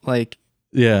pie. Like,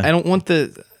 Yeah. I don't want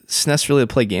the SNES really to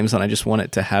play games on. I just want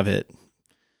it to have it.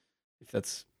 If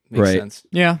that's makes Right. sense.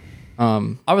 Yeah,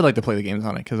 Um, I would like to play the games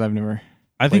on it because I've never.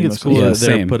 I think Playing it's most of cool them. that Yeah,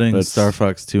 they're same. putting That's- Star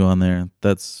Fox 2 on there.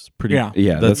 That's pretty. Yeah.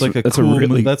 Yeah, That's like a that's cool.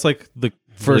 really That's like the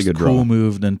first good cool draw.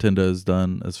 move Nintendo has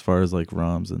done as far as like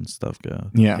ROMs and stuff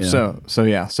go. Yeah.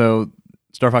 Yeah. So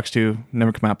Star Fox 2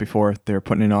 never come out before. They're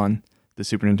putting it on the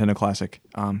Super Nintendo Classic.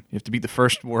 You have to beat the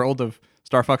first world of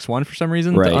Star Fox 1 for some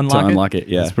reason right to unlock it.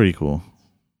 Yeah. That's pretty cool.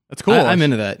 That's cool. I'm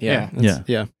into that. Yeah. Yeah. That's-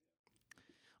 yeah.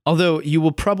 Although you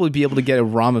will probably be able to get a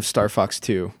ROM of Star Fox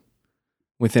 2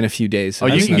 within a few days. Oh,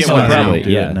 you That's can not get so one bad. now. Probably do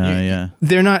Yeah. it now, yeah.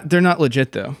 They're not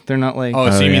legit though. They're not like Oh,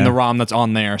 so Oh, you mean yeah. the ROM that's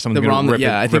on there? Someone's the gonna ROM. rip it.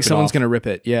 Yeah, I rip think it someone's off. gonna rip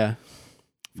it. Yeah.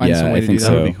 Find Yeah, some way I to think do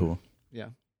That that. so. would be cool.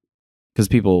 Because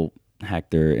people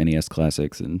hacked their NES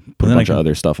classics and put a then I bunch of can-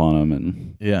 other stuff on them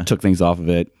and Yeah. took things off of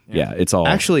it. Yeah. Yeah, it's all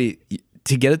Actually,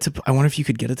 to get it to, I wonder if you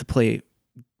could get it to play,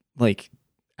 like,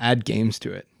 add games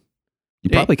to it. you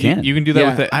probably can. You can do that Yeah,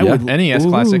 with the I would- NES Ooh.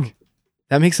 Classic.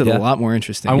 That makes it Yeah. a lot more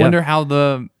interesting. I Yeah. wonder how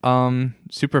the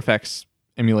Super Effects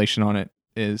emulation on it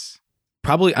is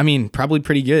Probably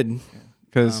pretty good.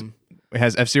 because it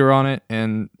has F-Zero on it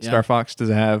and Yeah. Star Fox. Does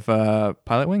it have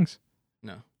Pilot Wings?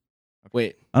 No.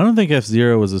 Wait. I don't think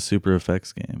F-Zero was a Super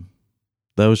Effects game.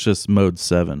 That was just Mode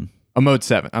 7. Mode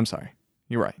 7. I'm sorry.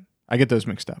 You're right. I get those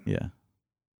mixed up. Yeah.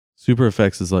 Super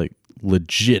Effects is like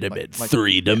legitimate Like-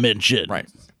 3-dimension. Right.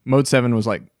 Mode 7 was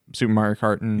like Super Mario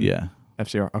Kart and Yeah.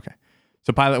 F-Zero. Okay.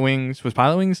 So Pilot Wings, was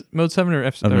Pilot Wings Mode 7 or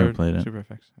I've never played it. Super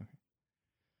Effects? Okay.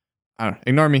 I don't know.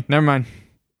 Ignore me. Never mind. What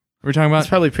were we talking about? It's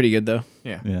probably pretty good though.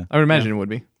 Yeah. Yeah. I would imagine it would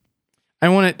be. I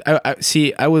want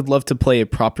it. I would love to play a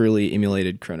properly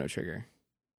emulated Chrono Trigger.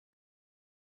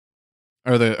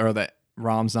 Or the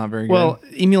ROM's not very Well,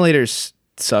 good. emulators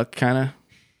suck, kind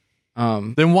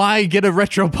of. Then why get a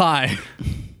retro pie?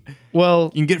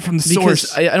 Well, You can get it from the because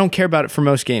source. I don't care about it for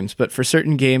most games, but for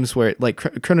certain games where like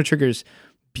Chrono Trigger's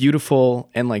beautiful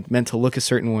and like meant to look a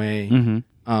certain way, Mm-hmm.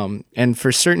 And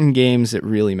for certain games, it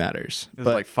really matters. Does it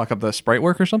like fuck up the sprite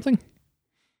work or something?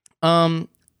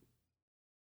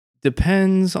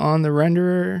 Depends on the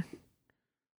renderer.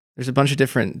 There's a bunch of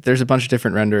different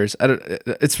renderers.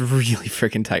 It's really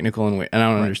freaking technical and I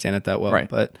don't understand it that well. Right.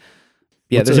 But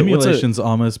yeah, What's there's Simulations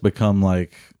almost become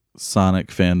like Sonic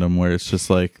fandom, where it's just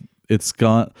like it's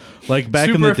gone. Like back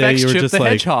in the day, you were just like,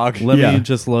 Hedgehog. let Yeah. me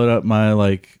just load up my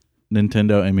like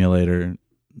Nintendo emulator,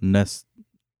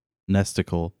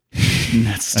 Nesticle,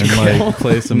 and like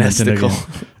play some Nintendo Nesticle.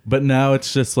 games. But now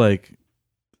it's just like,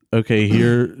 okay,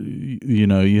 here, you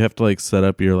know, you have to like set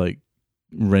up your like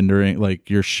rendering, like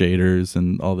your shaders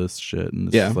and all this shit, and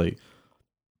it's just like,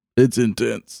 it's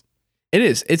intense. It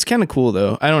is. It's kind of cool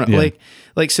though. I don't know. Yeah.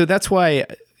 Like so that's why,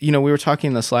 you know, we were talking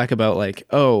in the Slack about like,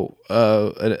 an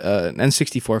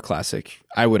N64 classic.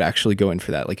 I would actually go in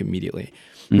for that like immediately.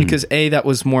 Because A, that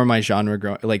was more my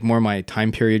genre, like more my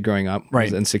time period growing up, Right.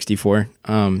 was N64.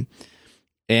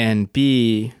 And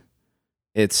B,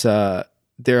 it's there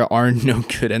are no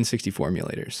good N64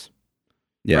 emulators.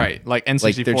 Yeah. Right. Like N64,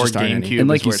 Like, there just aren't any. GameCube. And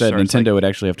like is you where it said, starts, Nintendo like- would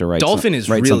actually have to write Dolphin is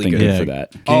write really something good. for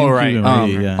that. Oh, GameCube right. and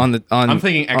Wii, yeah. On I'm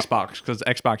thinking Xbox because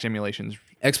Xbox emulations.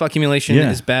 Xbox emulation Yeah.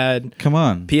 is bad. Come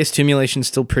on. PS2 emulation is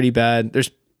still pretty bad.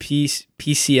 There's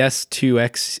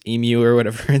PCS2X EMU or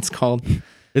whatever it's called.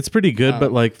 It's pretty good,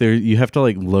 but like there, you have to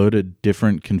like load a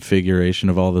different configuration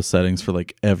of all the settings for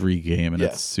like every game, and Yeah.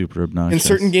 it's super obnoxious. And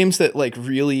certain games that like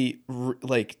really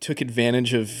like took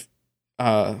advantage of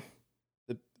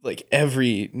like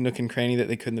every nook and cranny that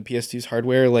they could in the PS2's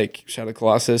hardware, like Shadow of the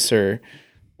Colossus or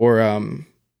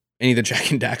any of the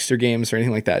Jack and Daxter games or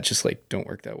anything like that, just like don't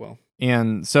work that well.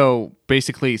 And so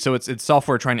basically, it's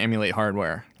software trying to emulate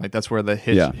hardware. Like that's where the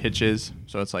hitch is.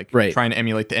 So it's like Right. trying to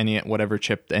emulate the NES, whatever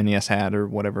chip the NES had or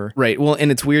whatever. Right. Well,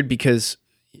 and it's weird because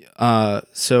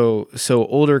so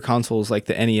older consoles like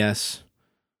the NES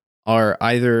are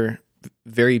either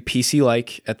very PC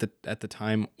like at the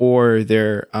time, or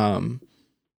they're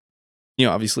you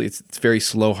know, obviously it's very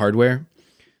slow hardware.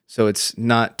 So it's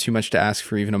not too much to ask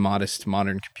for even a modest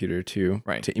modern computer to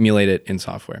emulate it in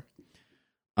software.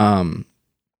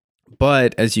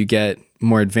 But as you get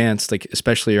more advanced, like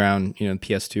especially around, you know, the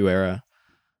PS2 era,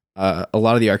 a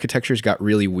lot of the architectures got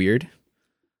really weird.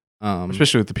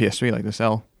 Especially with the PS3, like this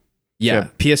L. Yeah,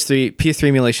 PS3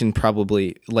 emulation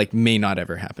probably like may not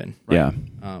ever happen. Yeah.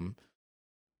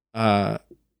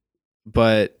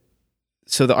 But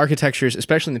so the architectures,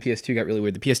 especially in the PS2, got really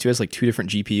weird. The PS2 has like 2 different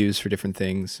GPUs for different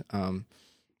things. And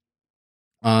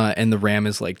the RAM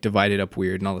is like divided up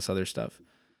weird and all this other stuff.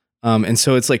 And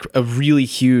so it's like a really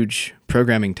huge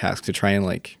programming task to try and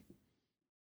like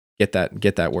get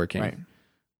that working. Right.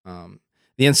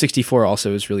 The N64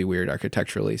 also is really weird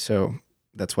architecturally, so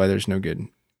that's why there's no good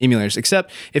emulators.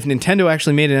 Except if Nintendo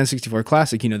actually made an N64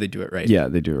 classic, you know, they do it right. Yeah,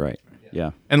 they do it right.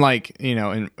 Yeah. And like, you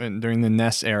know, and during the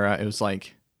NES era, it was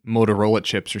like Motorola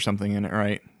chips or something in it,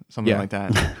 right? Something like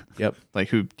that. Yep. Like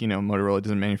who, you know, Motorola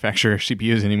doesn't manufacture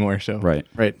CPUs anymore, so Right.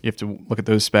 Right. you have to look at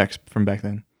those specs from back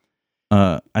then.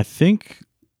 I think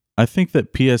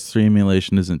that PS3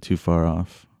 emulation isn't too far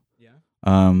off.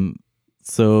 Yeah.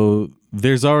 So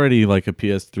there's already like a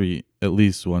PS3, at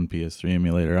least one PS3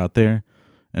 emulator out there,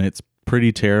 and it's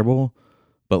pretty terrible.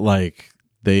 But like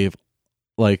I've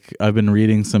been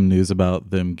reading some news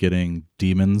about them getting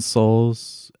Demon's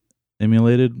Souls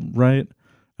emulated right,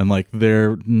 and like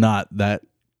they're not that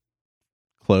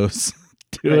close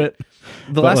to it.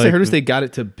 The But, last I like, heard was they got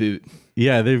it to boot.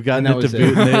 Yeah, they've gotten And it that to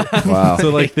was boot. And Wow. So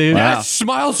like they've Yes,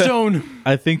 milestone.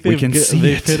 I think We they've can see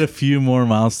they've it. hit a few more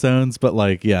milestones, but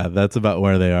like yeah, that's about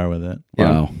where they are with it.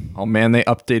 Wow. Oh man, they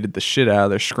updated the shit out of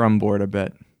their Scrum board, I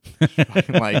bet.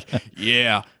 Like,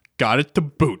 yeah, got it to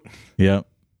boot. Yeah.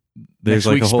 There's Next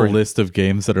like a week's whole sprint. list of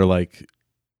games that are like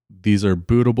these are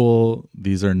bootable,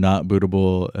 these are not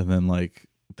bootable, and then like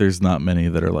there's not many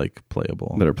that are like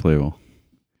playable. That are playable.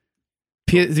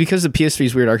 Because of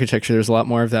PS3's weird architecture, there's a lot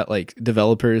more of that, like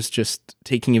developers just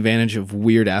taking advantage of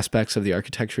weird aspects of the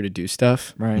architecture to do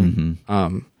stuff. Right.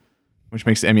 Mhm. Which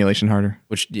makes the emulation harder.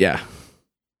 Which yeah,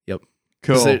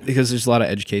 Cool. because there's a lot of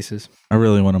edge cases. I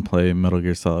really want to play Metal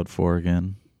Gear Solid 4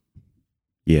 again.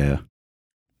 Yeah.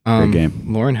 Great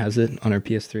game. Lauren has it on her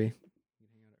PS3.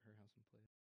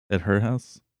 At her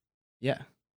house? Yeah.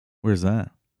 Where's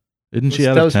that? Isn't she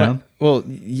out of town?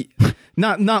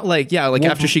 Not like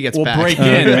after she gets we'll back. break in,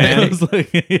 man. I was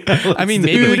like, yeah, I mean,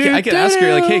 let's maybe do it. I could ask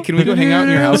her like, hey, can we go hang out in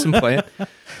your house and play it?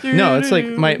 No, it's like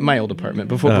my old apartment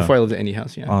before I lived at Indie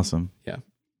House. Yeah. Awesome.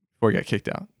 Before he got kicked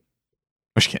out.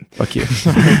 Just kidding. Fuck you.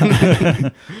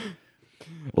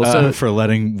 Well, for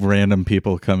letting random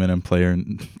people come in and play your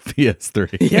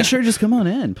PS3. yeah, sure, just come on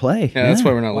in, play. Yeah, that's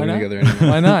why we're not Why living not? together anymore.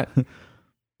 Why not?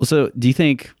 Well, so do you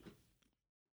think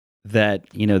that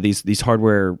these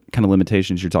hardware kind of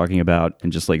limitations you're talking about,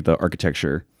 and just like the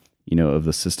architecture, of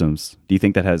the systems, do you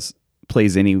think that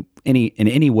plays in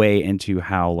any way into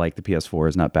how like the PS4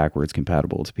 is not backwards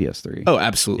compatible to PS3? Oh,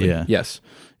 absolutely. Yeah. Yes.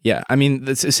 Yeah. I mean,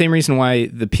 that's the same reason why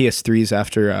the PS3s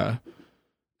after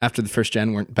the first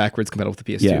gen weren't backwards compatible with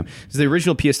the PS2. Yeah. Because the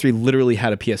original PS3 literally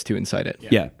had a PS2 inside it.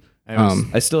 Yeah. It was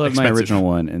I still have my expensive. original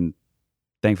one, and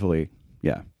thankfully,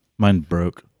 yeah. Mine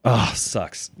broke. Oh,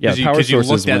 sucks. Yeah, Because you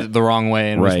looked at went, it the wrong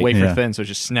way and it was Right. wafer Yeah. thin, so it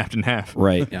just snapped in half.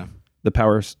 right. Yeah. The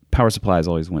power supplies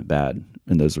always went bad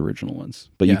in those original ones,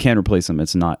 but you Yeah. can replace them.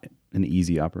 It's not an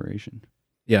easy operation.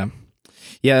 Yeah.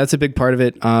 Yeah, that's a big part of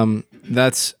it.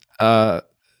 That's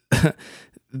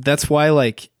that's why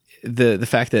like the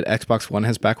fact that Xbox One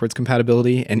has backwards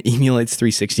compatibility and emulates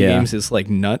 360 Yeah. games is like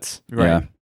nuts. Right. Yeah.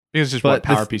 Because it's just But what,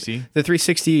 Power the- PC? The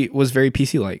 360 was very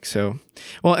PC like. So,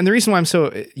 well, and the reason why I'm so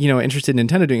interested in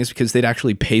Nintendo doing it is because they'd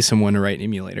actually pay someone to write an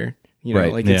emulator.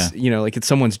 Right. Like it's like it's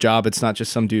someone's job. It's not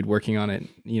just some dude working on it.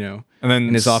 And then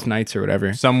In his off nights or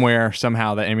whatever. somewhere,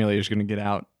 somehow, that emulator is going to get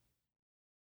out.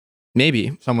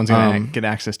 Maybe. Someone's going Um, to get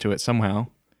access to it somehow.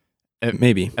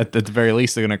 Maybe. At the very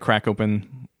least, they're going to crack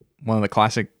open one of the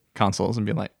classic consoles and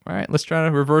be like, all right, let's try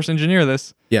to reverse engineer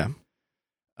this. Yeah.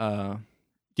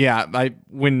 Yeah.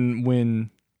 When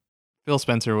Phil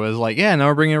Spencer was like, yeah, now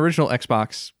we're bringing original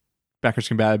Xbox backwards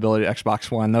compatibility to Xbox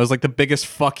One. That was like the biggest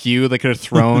fuck you they could have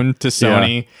thrown to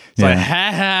Sony. It's like,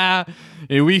 ha ha,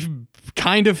 we've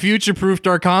kind of future-proofed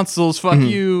our consoles. Fuck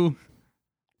you.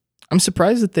 I'm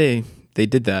surprised that they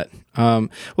did that. Well,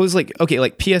 it was like, okay,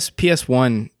 like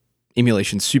PS1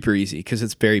 emulation super easy because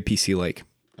it's very PC like.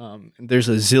 There's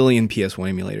a zillion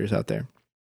PS1 emulators out there.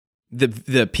 The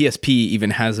PSP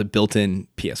even has a built-in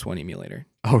PS1 emulator.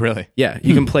 Oh, really? Yeah,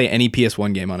 you can play any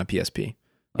PS1 game on a PSP.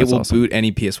 That's it will awesome. boot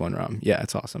any PS1 ROM. Yeah,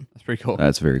 it's awesome. That's pretty cool.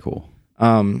 That's very cool.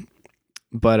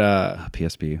 But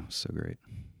PSP was so great.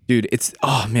 dude, it's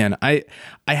oh man, I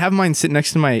have mine sitting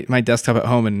next to my desktop at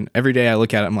home, and every day I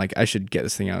look at it, I'm like, I should get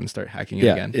this thing out and start hacking it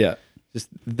again. Yeah. Just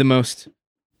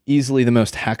easily the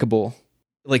most hackable,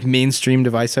 like mainstream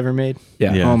device ever made.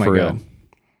 Yeah. Yeah, Oh my for god. real.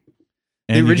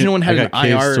 The And you original one I had an got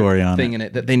Cave IR Story on thing it. in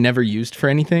it that they never used for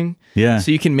anything. Yeah.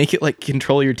 So you can make it like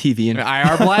control your TV. And An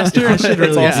IR blaster? I should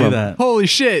really That's do awesome. that. Holy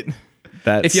shit.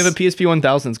 That's, if you have a PSP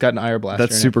 1000, it's got an IR blaster.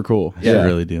 that's in it. super cool. I should Yeah.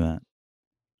 really do that.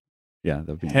 Yeah.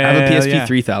 That'd be. I have a Hell PSP yeah.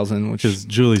 3000, which Because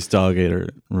Julie's dog ate her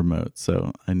remote,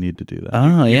 so I need to do that.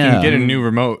 Oh You yeah. can get a new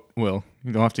remote, Will.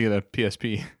 You don't have to get a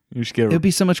PSP. You just get a It'd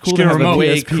be so much cool Just to get a have remote. a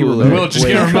way PSP cooler. remote. Will, just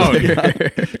Way get a remote.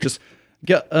 cooler. Just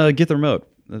get the remote.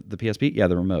 The PSP. Yeah,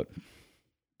 the remote.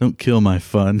 Don't kill my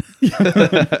fun.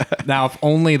 Now, if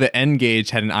only the N Gauge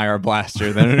had an IR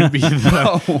blaster, then it would be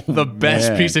the best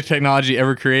man. piece of technology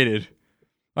ever created.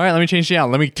 All right, let me change the out.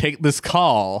 Let me take this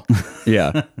call.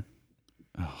 Yeah.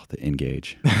 Oh, the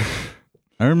Engage.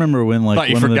 I remember when like Thought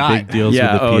you one of the forgot. big deals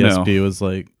Yeah, with the oh, no. PSP was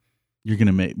like you're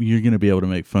gonna be able to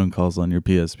make phone calls on your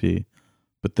PSP,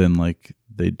 but then like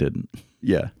they didn't.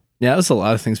 Yeah. Yeah, there's a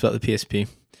lot of things about the PSP.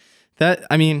 That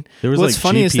I mean, There was what's like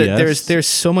funny is that GPS. there's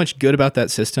so much good about that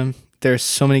system. There's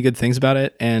so many good things about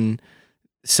it, and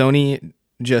Sony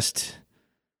just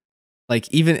like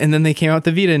and then they came out with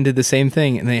the Vita and did the same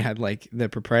thing, and they had like the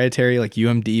proprietary like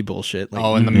UMD bullshit. Like,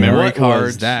 Oh, and the Mhm. memory what cards.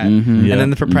 was that? Mhm. Yeah. And then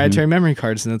the proprietary memory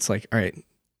cards, and it's like, all right,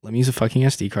 let me use a fucking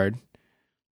SD card,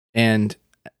 and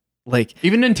like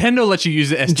Even Nintendo lets you use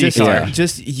the SD just card.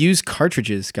 just use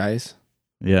cartridges, guys.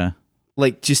 Yeah.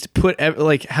 Like just put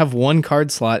like have one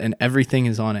card slot and everything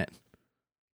is on it.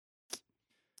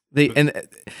 They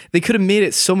could have made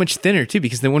it so much thinner too,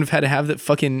 because they wouldn't have had to have that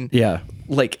fucking Yeah.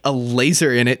 like a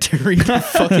laser in it to read the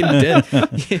fucking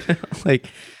disc. You know, like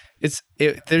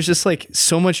there's just like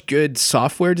so much good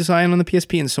software design on the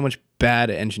PSP and so much bad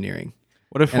engineering.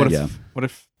 What if Yeah. what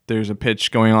if there's a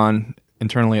pitch going on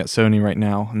internally at Sony right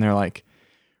now, and they're like,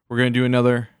 "We're gonna do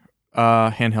another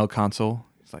handheld console."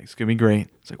 It's like, it's gonna be great.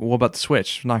 It's like, well, what about the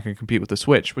Switch? We're not gonna compete with the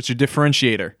Switch. What's your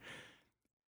differentiator?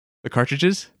 The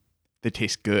cartridges, they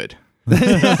taste good.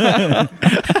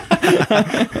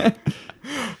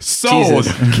 Sold.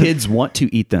 Jesus. Kids want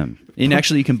to eat them. And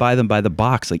actually, you can buy them by the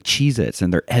box, like Cheez-Its,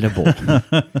 and they're edible.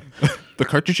 The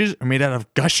cartridges are made out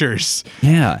of gushers.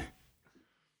 Yeah.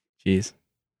 Jeez.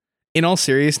 In all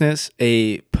seriousness,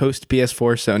 a post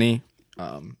PS4 Sony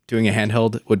doing a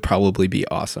handheld would probably be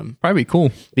awesome. Probably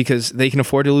cool. Because they can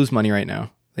afford to lose money right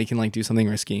now. They can like do something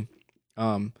risky.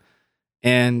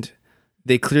 And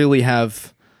they clearly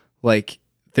have like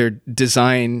their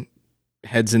design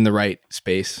heads in the right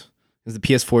space. because the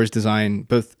PS4's design,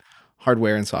 both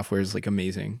hardware and software, is like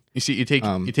amazing. You see, you take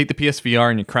the PSVR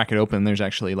and you crack it open. And there's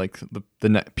actually like the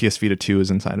PS Vita 2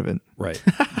 is inside of it. Right.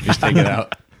 You just take it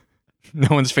out. No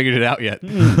one's figured it out yet.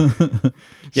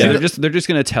 Yeah, they're just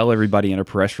gonna tell everybody in a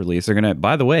press release. They're gonna,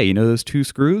 by the way, you know those 2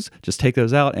 screws? Just take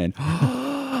those out and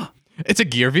It's a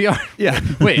Gear VR. yeah.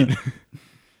 Wait.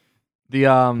 The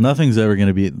Nothing's ever going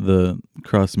to beat the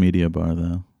cross media bar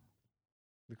though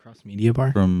The cross media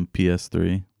bar. from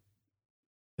PS3.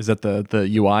 is that the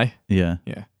UI? Yeah.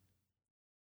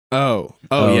 Oh,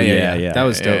 yeah. That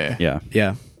was dope. Yeah.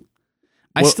 Yeah.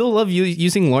 I still love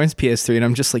using Lauren's PS3, and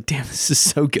I'm just like, damn, this is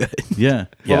so good. Yeah.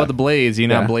 What about the Blades? You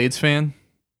know, Yeah. Blades fan?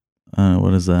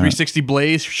 What is that? 360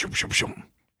 Blaze. Shoom, shoom, shoom.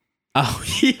 Oh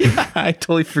yeah, I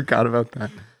totally forgot about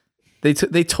that. They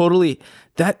totally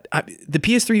the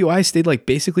PS3 UI stayed like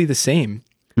basically the same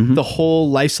the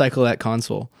whole life cycle of that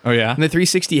console. Oh yeah. And the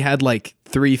 360 had like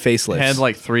 3 facelifts. Had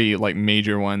like 3 like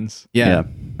major ones. yeah.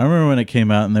 I remember when it came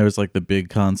out and there was like the big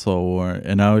console war,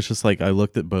 and I was just like, I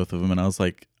looked at both of them and I was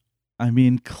like, I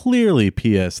mean, clearly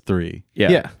PS3.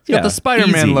 Yeah. It's got the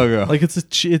Spider-Man Easy. logo. Like it's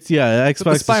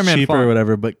Xbox is Spider-Man cheaper font. or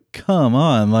whatever, but come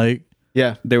on, like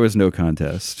Yeah. There was no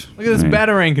contest. Look at this Right.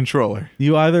 Batarang controller.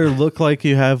 you either look like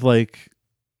you have like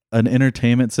an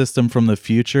entertainment system from the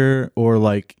future, or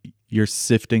like you're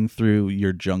sifting through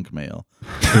your junk mail.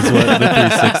 Is what the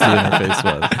 360 interface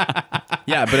was.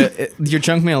 Yeah, but your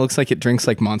junk mail looks like it drinks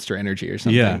like Monster Energy or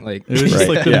something. Yeah, Like it was just Right.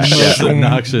 like the Yeah. most Yeah.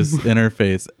 obnoxious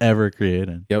interface ever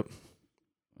created. Yep.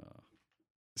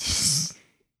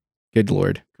 Good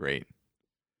lord. Great.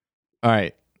 All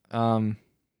right. But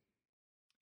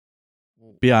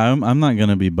yeah, I'm not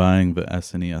gonna be buying the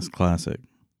SNES Classic.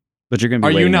 But you're gonna be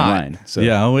Are you waiting not? in line. So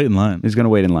Yeah, I'll wait in line. he's gonna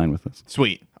wait in line with us.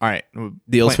 Sweet. All right.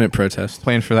 The ultimate protest.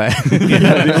 Plan for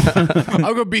that. I'm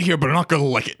gonna be here, but I'm not gonna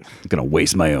like it. I'm gonna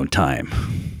waste my own time.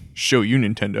 Show you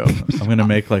Nintendo. I'm gonna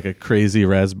make like a crazy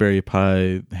Raspberry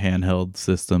Pi handheld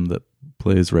system that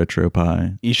plays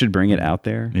RetroPie. You should bring it out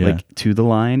there, Yeah. like to the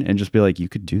line, and just be like, you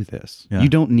could do this. Yeah. You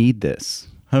don't need this.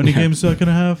 How many games is that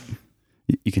gonna have?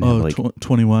 You can have Oh, like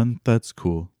 21. That's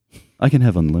cool. I can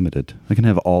have unlimited. I can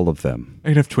have all of them. I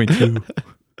can have 22.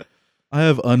 I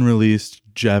have unreleased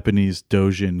Japanese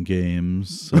Dojin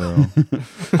games, so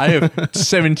I have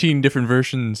 17 different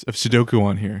versions of Sudoku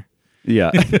on here.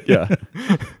 Yeah. Yeah.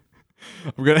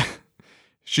 We're gonna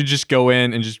should just go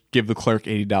in and just give the clerk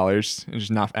 $80 and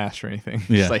just not ask for anything.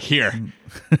 Yeah. Just like, here,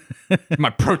 my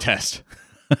protest.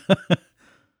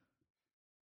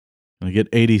 Can I get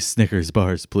 80 Snickers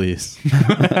bars, please?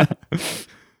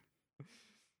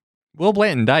 Will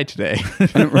Blanton died today.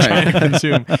 Right. Trying to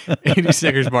consume 80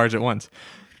 Snickers bars at once.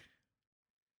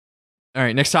 All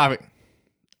right, next topic.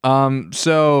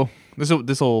 So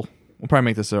we'll probably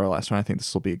make this our last one. I think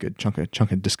this will be a good chunk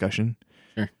of discussion.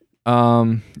 Sure.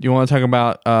 You want to talk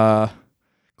about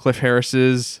Cliff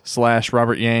Harris's /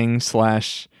 Robert Yang /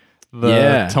 the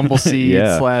Yeah. Tumbleseed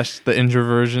Yeah. / the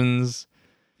introversions.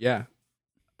 Yeah.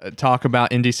 Talk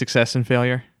about indie success and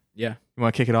failure. Yeah. You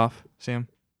want to kick it off, Sam?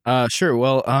 Sure.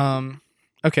 Well,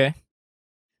 okay.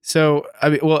 So, I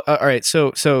mean, well, all right.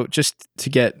 So just to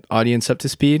get audience up to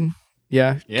speed.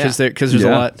 Yeah. Yeah. Because there's a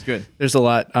Yeah. lot, It's good. there's a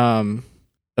lot, of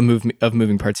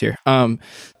moving parts here.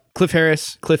 Cliff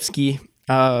Harris, Cliffsky,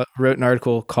 wrote an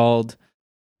article called,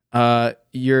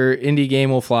 your indie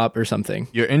game will flop or something.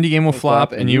 Your indie game will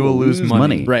flop and you will lose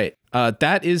money. Right.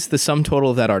 That is the sum total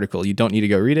of that article. You don't need to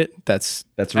go read it. That's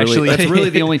Actually- really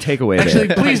the only takeaway Actually,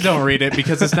 there. please don't read it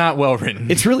because it's not well written.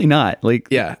 It's really not. Like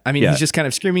Yeah, I mean, Yeah. he's just kind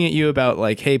of screaming at you about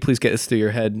like, "Hey, please get this through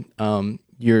your head.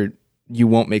 You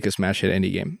won't make a smash hit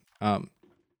indie game."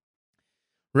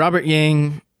 Robert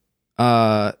Yang,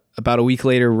 about a week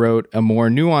later, wrote a more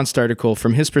nuanced article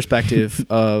from his perspective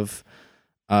of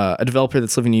a developer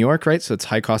that's living in New York, right? So it's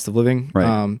high cost of living.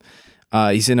 Right.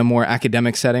 He's in a more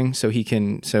academic setting, so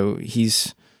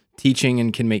he's teaching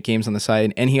and can make games on the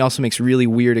side, and he also makes really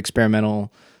weird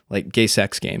experimental like gay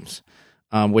sex games,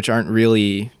 which aren't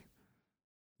really,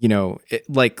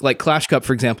 like Clash Cup,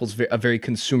 for example, is a very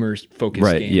consumer focused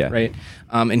Right, game, yeah. right?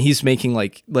 And he's making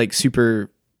like super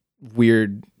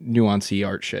weird nuancy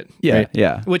art shit, yeah, right?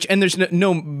 yeah. Which, and there's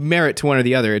no merit to one or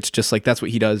the other. It's just like that's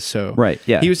what he does. So Right.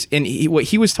 Yeah. what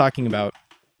he was talking about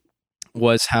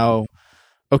was how,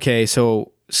 okay,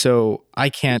 so I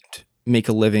can't make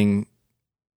a living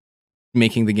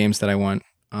making the games that I want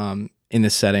in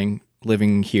this setting,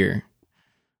 living here.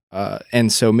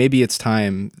 And so maybe it's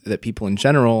time that people in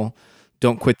general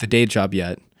don't quit the day job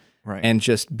yet Right. and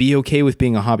just be okay with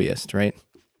being a hobbyist, right?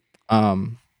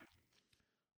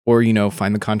 Or,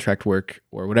 find the contract work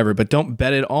or whatever, but don't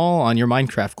bet it all on your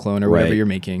Minecraft clone or whatever Right. you're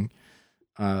making.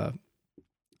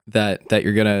 that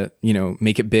you're gonna, you know,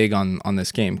 make it big on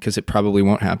this game, because it probably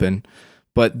won't happen.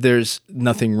 But there's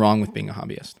nothing wrong with being a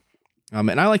hobbyist.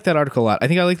 And I like that article a lot. I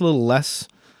think I like it a little less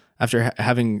after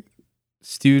having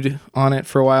stewed on it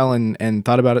for a while and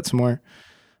thought about it some more.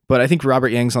 But I think Robert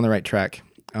Yang's on the right track.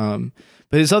 But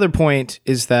his other point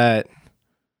is that,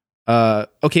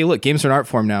 okay, look, games are an art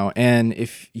form now. And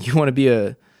if you want to be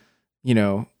a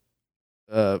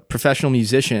professional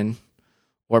musician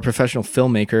or a professional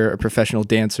filmmaker or professional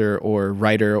dancer or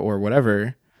writer or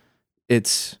whatever,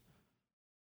 it's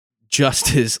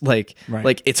just as like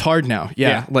it's hard now.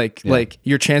 Like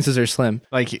your chances are slim.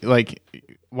 Like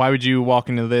why would you walk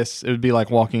into this? It would be like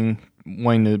wanting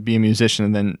to be a musician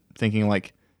and then thinking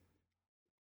like,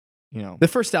 you know, the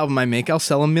first album I make, I'll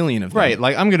sell 1 million of them. Right,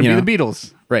 like I'm gonna be the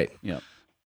Beatles. Right. Yeah.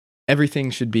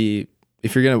 Everything should be,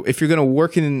 if you're gonna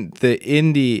work in the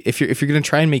indie, if you're gonna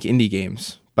try and make indie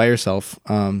games by yourself,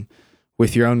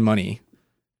 with your own money,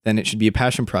 then it should be a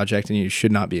passion project, and you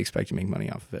should not be expecting to make money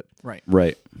off of it.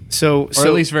 Right. So or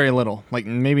at least very little. Like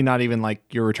maybe not even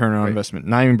like your return on investment,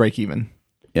 not even break even.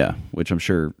 Yeah, which I'm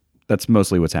sure that's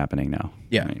mostly what's happening now.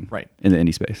 Yeah, right. In the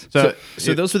indie space. So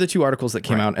those were the two articles that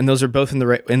came out, and those are both in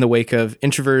the wake of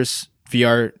Introverse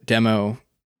VR demo,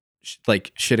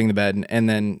 like shitting the bed, and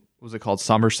then what was it called?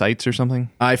 Somber Sights or something?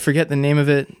 I forget the name of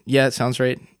it. Yeah, it sounds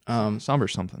right. Somber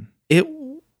something.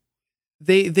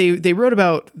 They wrote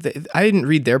about. I didn't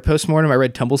read their postmortem. I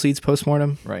read Tumbleseed's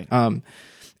postmortem. Right. And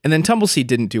then Tumbleseed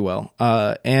didn't do well.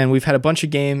 And we've had a bunch of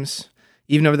games,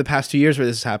 even over the past 2 years, where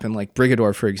this has happened. Like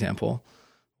Brigador, for example,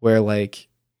 where like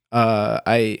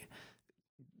the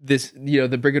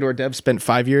Brigador devs spent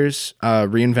 5 years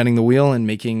reinventing the wheel and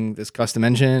making this custom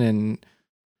engine and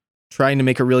trying to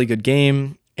make a really good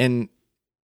game, and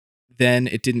then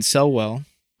it didn't sell well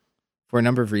for a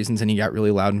number of reasons, and he got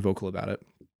really loud and vocal about it.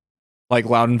 Like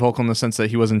loud and vocal in the sense that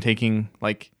he wasn't taking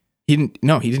like he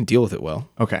didn't deal with it well.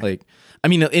 Okay. Like, I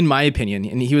mean, in my opinion,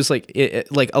 and he was like,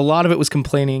 like a lot of it was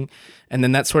complaining, and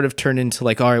then that sort of turned into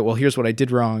like, all right, well, here's what I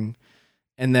did wrong,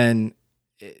 and then,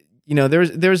 you know,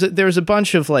 there's a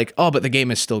bunch of like, oh, but the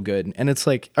game is still good, and it's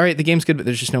like, all right, the game's good, but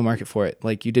there's just no market for it.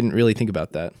 Like, you didn't really think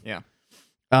about that. Yeah.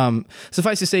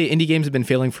 Suffice to say, indie games have been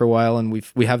failing for a while, and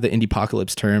we have the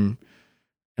indie-pocalypse term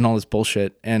and all this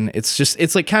bullshit, and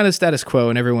it's like kind of status quo,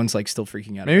 and everyone's like still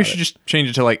freaking out. Maybe we should just change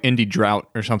it to like indie drought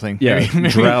or something. Yeah, maybe,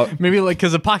 drought. Maybe like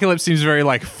because apocalypse seems very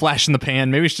like flash in the pan.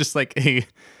 Maybe it's just like it's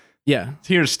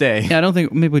here to stay. Yeah, I don't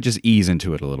think maybe we just ease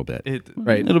into it a little bit.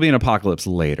 Right, it'll be an apocalypse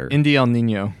later. Indie El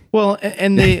Nino. Well,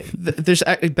 and there's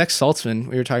Beck Saltzman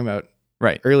we were talking about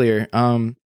earlier.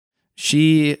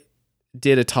 She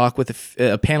did a talk with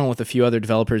a panel with a few other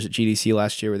developers at GDC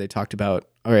last year where they talked about,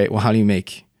 all right, well, how do you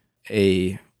make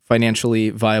a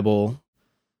financially viable,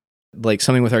 like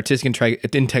something with artistic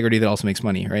integrity that also makes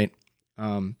money, right?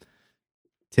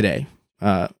 Today,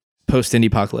 post indie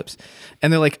apocalypse,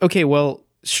 and they're like, okay, well,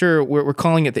 sure, we're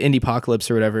calling it the indie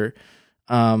apocalypse or whatever,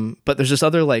 but there's this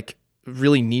other like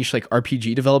really niche like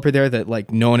RPG developer there that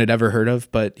like no one had ever heard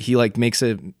of, but he like makes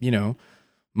a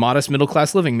modest middle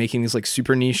class living making these like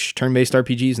super niche turn based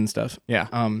RPGs and stuff. Yeah,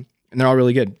 and they're all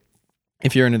really good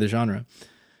if you're into the genre.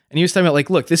 And he was talking about like,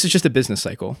 look, this is just a business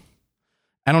cycle.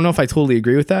 I don't know if I totally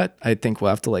agree with that. I think we'll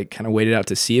have to like kind of wait it out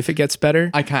to see if it gets better.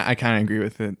 I kind of agree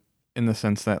with it in the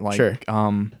sense that like, sure.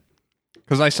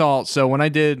 Because I saw, so when I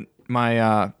did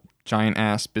my giant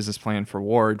ass business plan for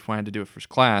Ward, when I had to do it for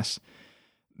class,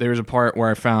 there was a part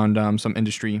where I found some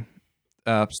industry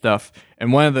stuff.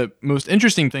 And one of the most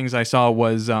interesting things I saw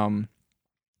was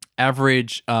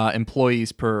average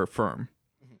employees per firm.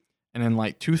 And in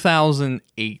like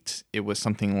 2008, it was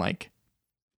something like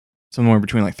somewhere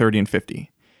between like 30 and 50.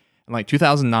 And like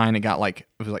 2009, it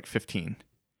was like 15.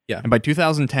 Yeah. And by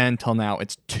 2010 till now,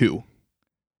 it's 2.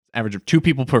 Average of 2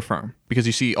 people per firm, because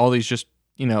you see all these just,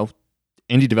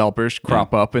 indie developers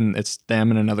crop up, and it's them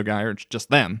and another guy, or it's just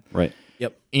them. Right.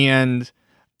 Yep. And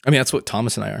I mean, that's what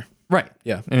Thomas and I are. Right.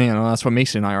 Yeah. And that's what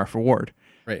Mason and I are for Ward.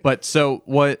 Right. But so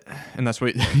what, and that's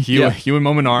what you and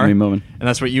Momin are, and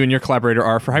that's what you and your collaborator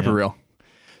are for Hyperreal.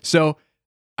 So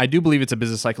I do believe it's a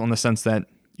business cycle in the sense that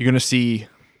you're going to see,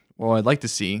 well, I'd like to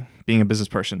see, being a business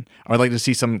person, I'd like to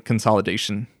see some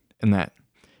consolidation in that.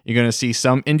 You're going to see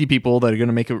some indie people that are going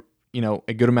to make a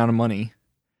good amount of money,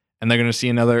 and they're going to see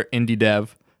another indie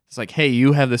dev. It's like, hey,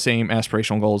 you have the same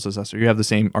aspirational goals as us, or you have the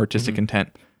same artistic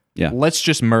intent. Yeah. Let's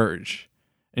just merge.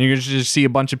 And you're going to just see a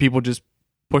bunch of people just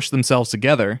push themselves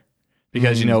together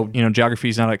because geography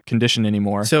is not a condition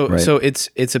anymore. So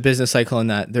it's a business cycle in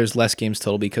that there's less games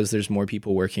total because there's more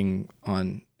people working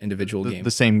on individual games.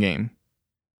 The same game.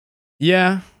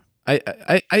 Yeah.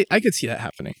 I could see that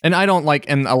happening. And I don't like,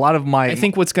 and a lot of my, I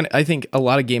think a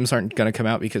lot of games aren't gonna come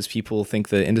out because people think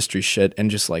the industry's shit and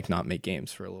just like not make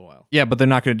games for a little while. yeah, but they're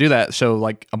not going to do that. So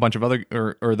like a bunch of other,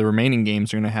 or the remaining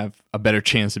games are going to have a better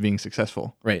chance of being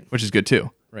successful, Right. which is good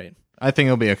too. Right. I think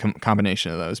it'll be a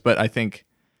combination of those, but I think,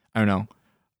 I don't know.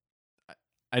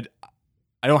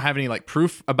 I don't have any like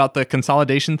proof about the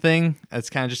consolidation thing. It's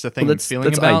kind of just a thing I'm feeling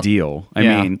that's about. ideal. I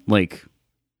Yeah. mean, like,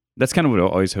 that's kind of what I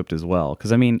always hoped as well.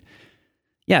 Because I mean,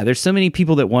 yeah, there's so many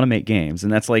people that want to make games,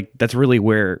 and that's really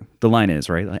where the line is,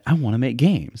 right? Like, I want to make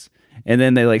games, and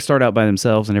then they like start out by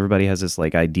themselves, and everybody has this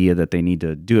like idea that they need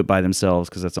to do it by themselves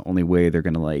because that's the only way they're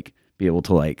gonna like be able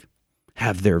to like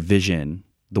have their vision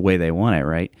the way they want it,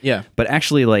 right? Yeah. But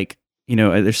actually, like, you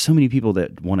know, there's so many people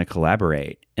that want to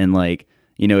collaborate, and like,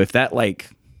 you know, if that like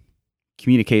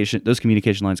those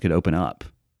communication lines could open up,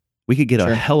 we could get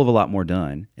a hell of a lot more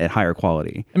done at higher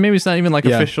quality. And maybe it's not even like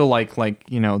Yeah. official, like,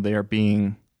 you know, they are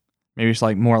being, maybe it's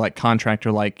like more like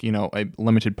contractor, like, you know, a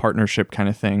limited partnership kind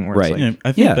of thing. Where Right. It's like, Yeah,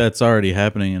 I think Yeah. that's already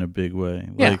happening in a big way.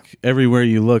 Yeah. Like everywhere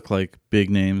you look, like big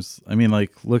names. I mean,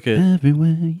 like look at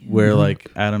Everywhere where like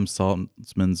Adam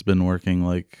Saltzman's been working.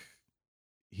 Like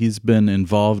he's been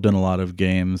involved in a lot of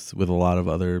games with a lot of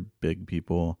other big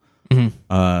people. Mhm.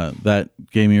 That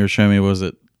game you were showing me, was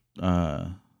it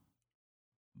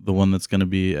the one that's going to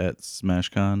be at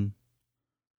SmashCon?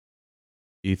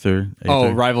 Aether.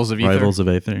 oh, Rivals of Ether. Rivals of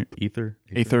Aether.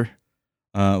 Aether.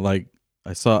 Like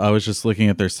I was just looking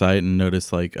at their site and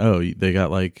noticed like, oh, they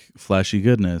got like Flashy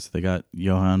Goodness, they got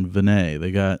Johan Vinay,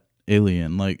 they got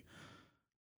Alien. Like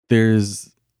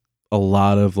there's a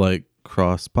lot of like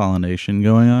cross pollination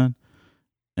going on,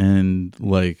 and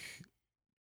like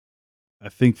I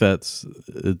think that's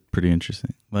pretty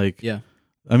interesting. Like, Yeah.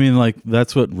 I mean, like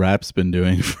that's what rap's been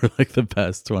doing for like the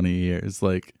past 20 years.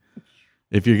 Like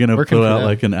if you're gonna Working put for out them.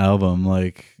 like an album,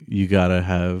 like you gotta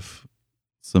have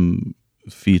some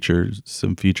featured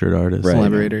artists. Right.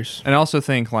 Collaborators. And I also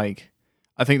think like,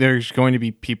 I think there's going to be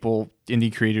people,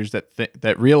 indie creators that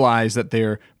that realize that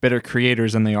they're better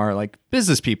creators than they are like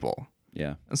business people.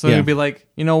 Yeah. And so Yeah. they'd be like,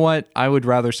 you know what? I would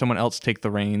rather someone else take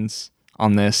the reins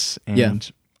on this, and Yeah.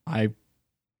 I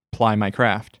ply my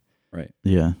craft.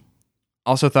 Yeah.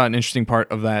 Also thought an interesting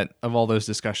part of that, of all those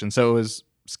discussions. So it was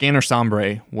Scanner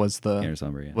Sombre was the Scanner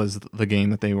Sombre, yeah. was the game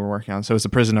that they were working on. So it's the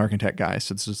Prison Architect guys.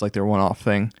 So this was like their one-off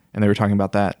thing, and they were talking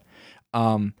about that.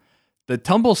 The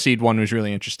Tumbleseed one was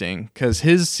really interesting because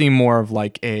his seemed more of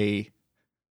like a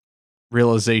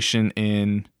realization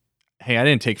in, hey, I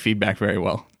didn't take feedback very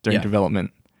well during Yeah.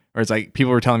 development. Or it's like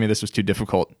people were telling me this was too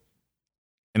difficult,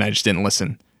 and I just didn't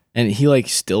listen. And he like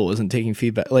still wasn't taking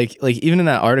feedback. Like even in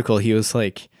that article, he was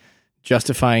like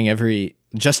justifying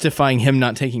him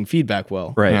not taking feedback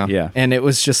well. Right. Yeah. Yeah. And it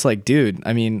was just like, dude,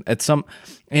 I mean,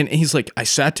 and he's like, I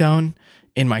sat down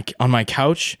on my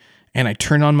couch and I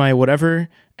turned on my whatever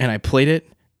and I played it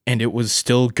and it was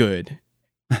still good.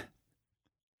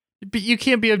 But you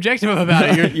can't be objective about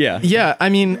it. You're, Yeah. Yeah, I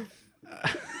mean,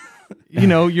 you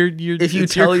know, you're if you it's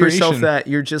your tell yourself creation. that,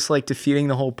 you're just like defeating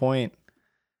the whole point.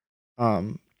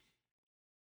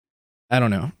 I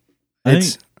don't know. I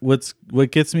It's think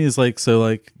what gets me is like, so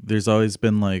like there's always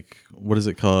been like, what is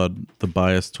it called? The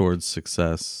bias towards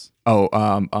success.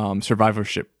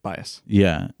 Survivorship bias.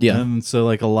 Yeah. Yeah. And so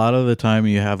like a lot of the time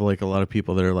you have like a lot of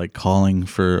people that are like calling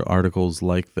for articles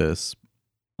like this.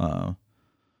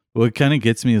 What kind of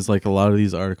gets me is like a lot of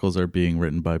these articles are being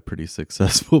written by pretty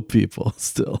successful people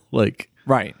still. Like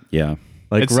Right. Yeah.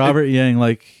 Robert Yang,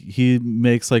 like he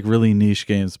makes like really niche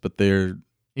games, but they're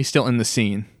He's still in the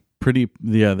scene.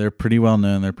 they're pretty well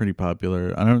known, they're pretty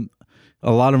popular.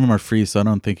 A lot of them are free, so I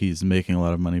don't think he's making a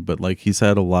lot of money, but like he's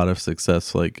had a lot of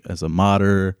success like as a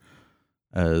modder,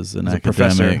 as an As a academic.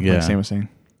 professor, Yeah. like Sam was saying.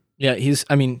 yeah, he's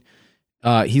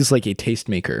like a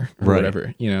tastemaker or Right.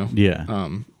 whatever, you know. Yeah.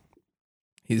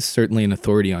 He's certainly an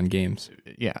authority on games.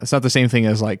 Yeah, it's not the same thing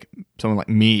as like someone like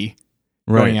me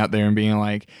going out there and being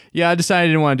like, yeah, I decided I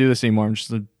didn't want to do this anymore. I'm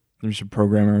just a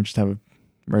programmer. I just have a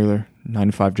regular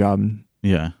 9-to-5 job. And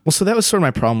Yeah. Well, so that was sort of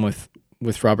my problem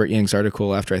with Robert Yang's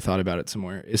article after I thought about it some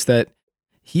more, is that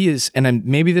he is, and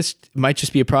maybe this might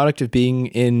just be a product of being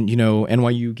in, you know,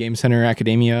 NYU Game Center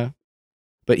academia,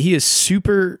 but he is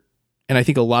super, and I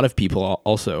think a lot of people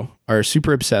also are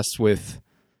super obsessed with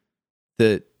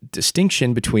the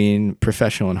distinction between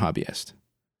professional and hobbyist.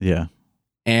 Yeah.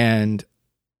 And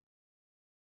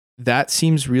that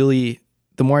seems really,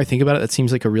 the more I think about it, that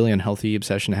seems like a really unhealthy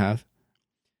obsession to have.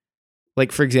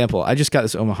 Like, for example, I just got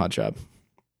this Omaha job.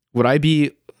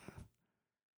 I'm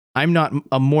not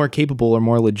a more capable or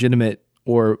more legitimate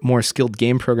or more skilled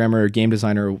game programmer or game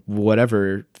designer or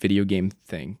whatever video game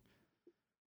thing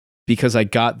because I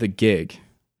got the gig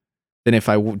than if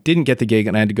I didn't get the gig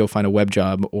and I had to go find a web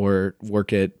job or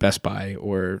work at Best Buy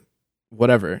or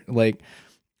whatever. Like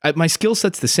my skill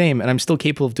set's the same and I'm still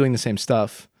capable of doing the same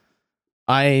stuff.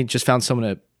 I just found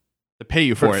someone To pay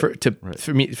you for it.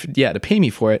 to pay me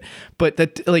for it. But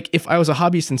that, like, if I was a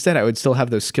hobbyist instead, I would still have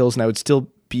those skills and I would still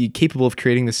be capable of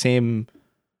creating the same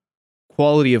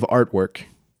quality of artwork,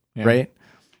 Yeah. right?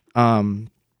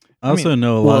 I also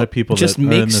know a well, lot of people just that are in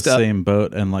make the stuff- same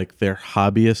boat, and like their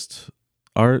hobbyist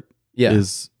art Yeah.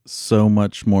 is so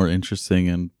much more interesting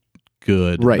and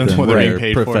good Right. than That's what they're being their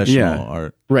paid for. professional Yeah.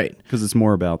 art. Right. Because it's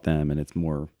more about them and it's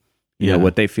more, you Yeah. know,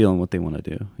 what they feel and what they want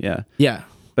to do. Yeah. Yeah.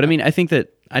 But I mean, I think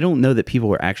that I don't know that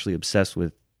people are actually obsessed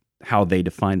with how they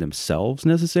define themselves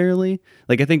necessarily.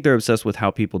 Like, I think they're obsessed with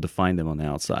how people define them on the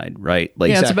outside, right?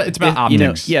 Like, Yeah, it's about optics. You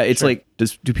know, yeah, it's Sure. like,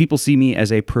 do people see me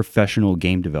as a professional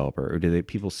game developer, or do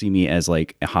people see me as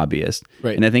like a hobbyist?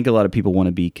 Right. And I think a lot of people want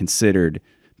to be considered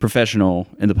professional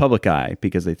in the public eye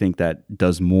because they think that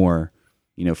does more,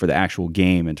 you know, for the actual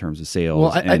game in terms of sales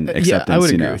Well, and acceptance. I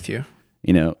would you agree know? with you.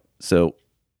 You know, so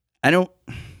I don't.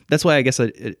 That's why I guess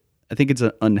I think it's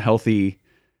an unhealthy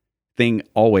thing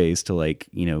always to, like,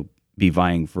 you know, be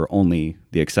vying for only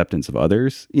the acceptance of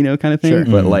others, you know, kind of thing. Sure.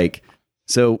 But Mhm. like,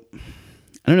 so I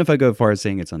don't know if I go as far as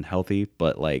saying it's unhealthy,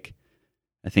 but like,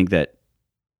 I think that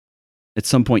at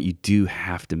some point you do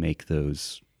have to make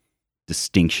those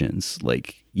distinctions.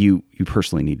 Like, you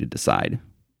personally need to decide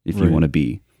if you Right. want to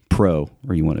be pro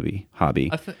or you want to be hobby,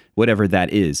 I whatever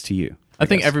that is to you. I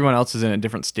think guess. everyone else is in a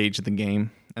different stage of the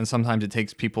game, and sometimes it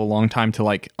takes people a long time to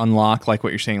like unlock, like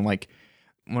what you're saying. Like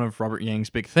one of Robert Yang's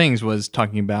big things was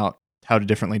talking about how to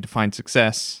differently define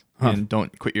success and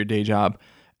don't quit your day job.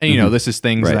 And you know, this is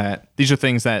things Right. these are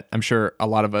things that I'm sure a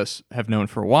lot of us have known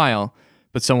for a while,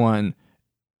 but someone,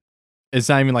 it's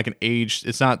not even like an age.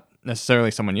 It's not necessarily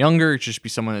someone younger. It should just be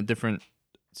someone at a different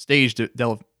stage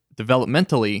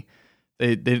developmentally.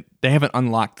 They haven't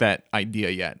unlocked that idea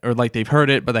yet, or like they've heard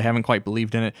it, but they haven't quite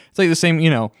believed in it. It's like the same, you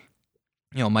know,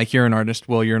 Mike, you're an artist.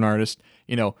 Will, you're an artist.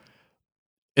 You know,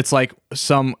 it's like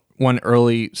someone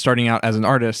early starting out as an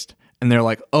artist, and they're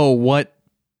like, "Oh, what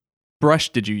brush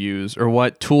did you use, or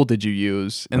what tool did you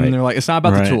use?" And then Right. they're like, "It's not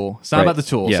about Right. the tool. It's not Right. about the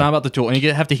tool. It's Yeah. not about the tool." And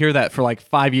you have to hear that for like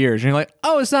 5 years, and you're like,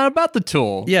 "Oh, it's not about the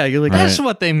tool." Yeah, you're like, That's Right.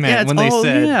 what they meant Yeah, it's when they all-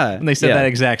 said yeah. Yeah. that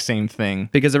exact same thing.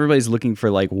 because everybody's looking for,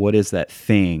 like, what is that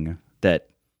thing that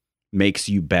makes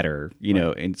you better, you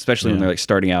know, and especially when Yeah. they're like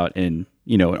starting out in,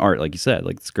 you know, in art, like you said,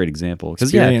 like, it's a great example. Because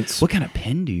Experience. what kind of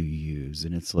pen do you use?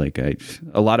 And it's like, I used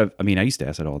to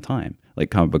ask that all the time, like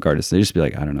comic book artists. They just be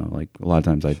like, I don't know, like a lot of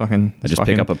times I just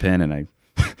pick up a pen and I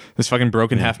this fucking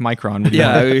broken half micron.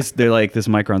 they're like, this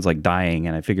micron's like dying,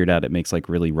 and I figured out it makes like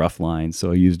really rough lines,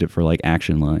 so I used it for like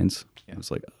action lines. I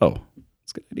was like, oh,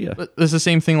 that's a good idea. But it's the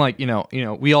same thing. Like, you know,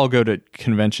 we all go to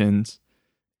conventions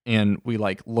and we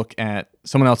like look at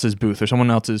someone else's booth or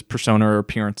someone else's persona or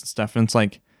appearance and stuff. And it's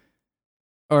like,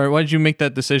 all right, why did you make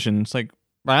that decision? It's like,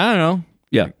 I don't know.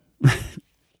 Yeah.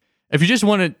 If you just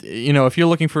want to, you know, if you're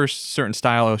looking for a certain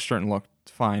style or a certain look,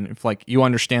 fine. If like you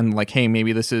understand, like, hey,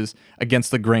 maybe this is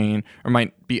against the grain or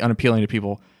might be unappealing to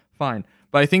people, fine.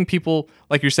 But I think people,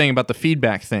 like you're saying about the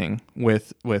feedback thing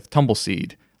with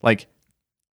Tumbleseed, like,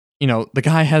 you know, the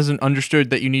guy hasn't understood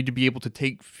that you need to be able to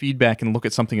take feedback and look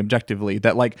at something objectively.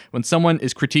 That, like, when someone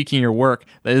is critiquing your work,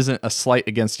 that isn't a slight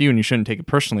against you and you shouldn't take it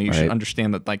personally. You should Right.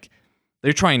 understand that, like,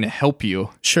 they're trying to help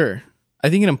you. Sure. I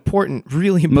think an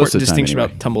really Most important of the time, distinction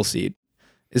anyway. about Tumbleseed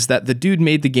is that the dude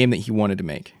made the game that he wanted to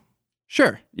make.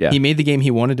 Sure. Yeah. He made the game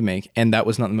he wanted to make, and that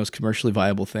was not the most commercially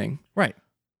viable thing. Right.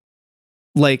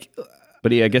 Like,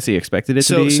 But I guess he expected it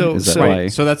So- to be. so- Is that so- why?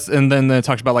 So that's, and then it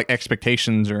talks about like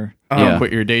expectations or Yeah.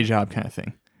 quit your day job kind of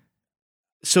thing.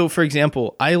 so for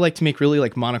example, I like to make really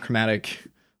like monochromatic,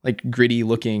 like gritty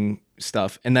looking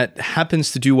stuff, and that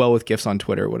happens to do well with GIFs on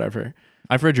Twitter or whatever.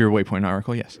 I've read your Waypoint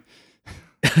article. Yes.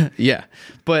 Yeah.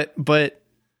 But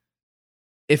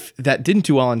if that didn't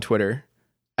do well on Twitter,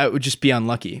 I would just be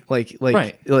unlucky. Like,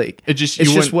 Right. It just, it's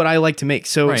you just wouldn't- what I like to make.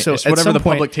 So, right. so it's at whatever some the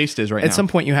point, public taste is right at now. some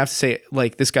point you have to say,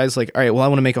 like, this guy's like, all right, well, I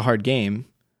want to make a hard game.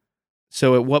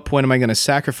 So at what point am I going to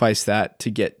sacrifice that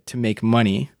to make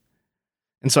money?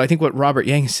 And so I think what Robert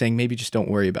Yang is saying, maybe just don't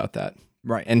worry about that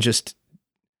right. and just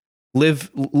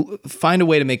find a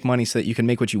way to make money so that you can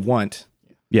make what you want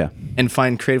Yeah. and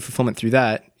find creative fulfillment through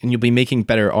that. And you'll be making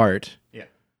better art. Yeah.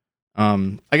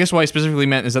 I I guess what I specifically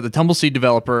meant is that the Tumbleseed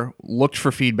developer looked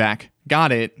for feedback,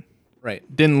 got it, right.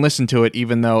 didn't listen to it,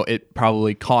 even though it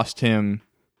probably cost him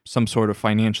some sort of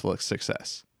financial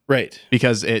success Right.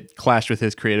 because it clashed with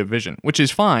his creative vision, which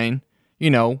is fine.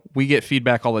 we get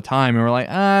feedback all the time, and we're like,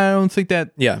 I don't think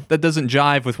that that doesn't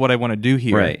jive with what I want to do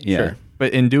here. Right. Yeah. Sure.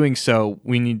 But in doing so,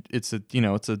 we need it's a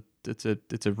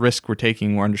risk we're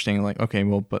taking. We're understanding like, okay,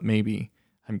 well, but maybe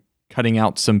I'm cutting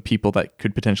out some people that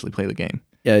could potentially play the game.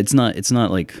 Yeah, it's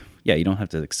not like, you don't have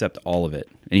to accept all of it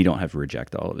and you don't have to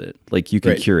reject all of it. Like, you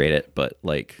can curate it, but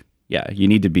like, you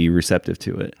need to be receptive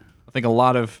to it. I think a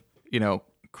lot of,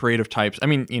 creative types, I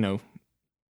mean,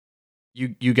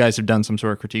 you guys have done some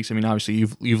sort of critiques. I mean, obviously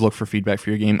you've looked for feedback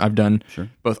for your game. I've done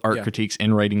both art critiques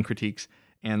and writing critiques,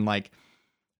 and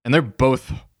they're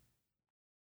both,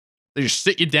 they just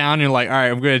sit you down and you're like, all right,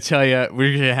 I'm going to tell you,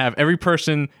 we're going to have every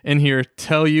person in here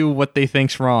tell you what they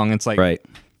think's wrong. It's like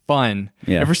fun.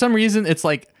 Yeah. And for some reason, it's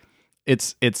like,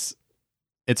 it's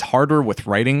harder with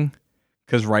writing,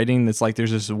 because writing, it's like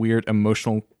there's this weird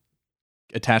emotional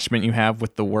attachment you have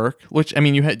with the work, which, I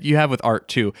mean, you have with art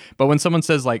too. But when someone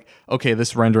says like, okay,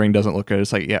 this rendering doesn't look good,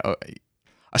 it's like,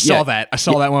 I saw that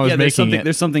when I was making it.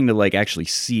 There's something to like actually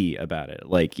see about it.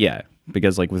 Like,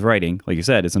 because like with writing, like you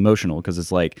said, it's emotional, because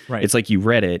it's like, it's like you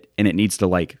read it and it needs to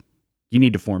like, you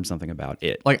need to form something about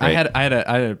it. Like I had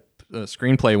a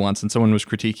screenplay once, and someone was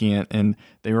critiquing it, and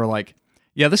they were like,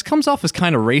 yeah, this comes off as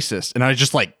kind of racist. And I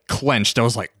just like clenched. I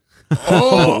was like,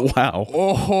 oh, wow.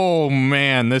 Oh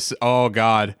man, this is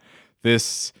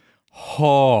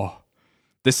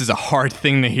a hard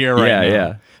thing to hear right now.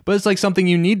 Yeah. But it's like something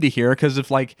you need to hear, because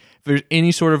if there's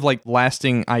any sort of like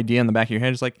lasting idea in the back of your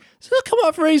head, it's like, does this come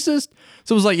off racist?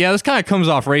 So it was like, yeah, this kind of comes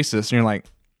off racist. And you're like,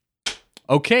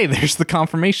 okay, there's the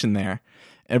confirmation there.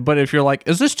 But if you're like,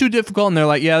 is this too difficult? And they're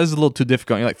like, yeah, this is a little too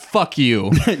difficult. And you're like, fuck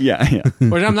you. yeah.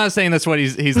 Which I'm not saying that's what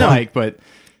he's like, but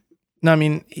no, I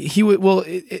mean, he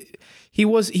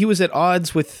was at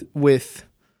odds with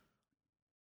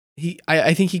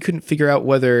I think he couldn't figure out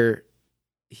whether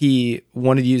he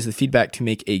wanted to use the feedback to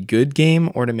make a good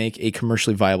game or to make a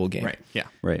commercially viable game. Right. Yeah.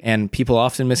 Right. And people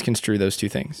often misconstrue those two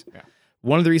things. Yeah.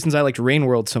 One of the reasons I liked Rain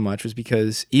World so much was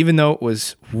because even though it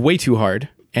was way too hard,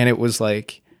 and it was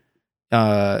like,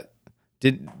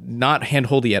 did not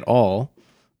handholdy at all,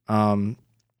 and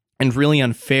really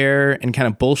unfair and kind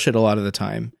of bullshit a lot of the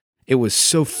time, it was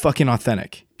so fucking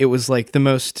authentic. It was like the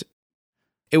most.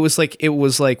 It was like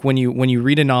when you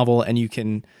read a novel and you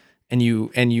can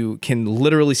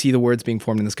literally see the words being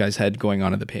formed in this guy's head going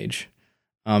onto the page,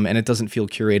 and it doesn't feel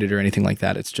curated or anything like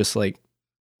that. It's just like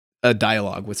a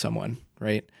dialogue with someone,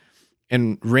 right?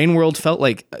 And Rain World felt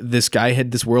like this guy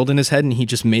had this world in his head and he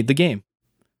just made the game.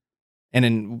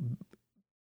 And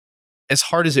as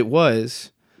hard as it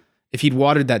was, if he'd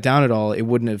watered that down at all, it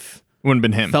wouldn't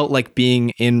been him. Felt like being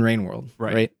in Rain World,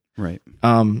 right?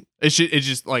 It's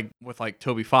just like with like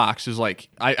Toby Fox is like,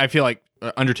 I feel like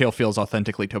Undertale feels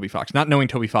authentically Toby Fox. Not knowing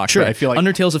Toby Fox, sure. But I feel like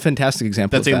Undertale's a fantastic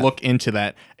example. That's a look into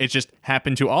that. It just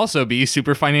happened to also be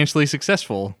super financially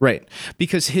successful, right?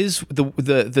 Because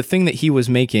the thing that he was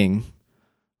making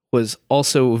was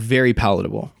also very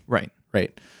palatable, right?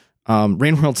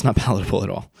 Rain World's not palatable at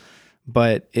all,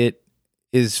 but it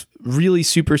is really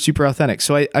super, super authentic.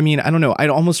 So I mean, I don't know. I'd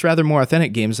almost rather more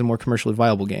authentic games than more commercially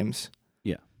viable games.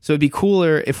 Yeah. So it'd be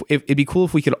cooler if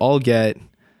we could all get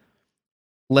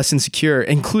less insecure,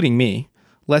 including me,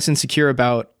 less insecure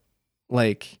about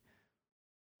like,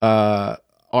 are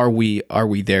we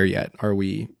there yet? Are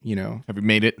we, have we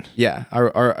made it? Yeah.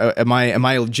 Am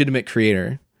I a legitimate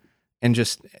creator? And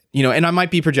just, and I might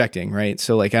be projecting, right?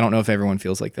 So like, I don't know if everyone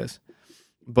feels like this,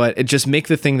 but it just make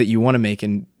the thing that you want to make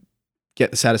and get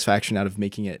the satisfaction out of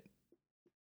making it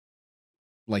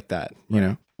like that, you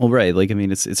know? Well, right. Like, I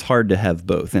mean, it's hard to have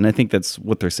both. And I think that's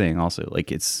what they're saying also.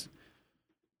 Like,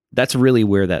 that's really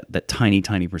where that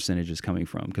tiny percentage is coming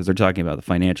from, because they're talking about the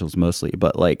financials mostly.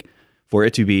 But like, for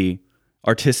it to be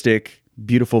artistic,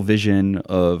 beautiful vision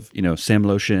of, Sam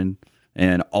Lotion,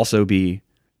 and also be,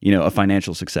 a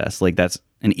financial success, like that's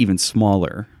an even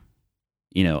smaller,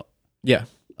 yeah.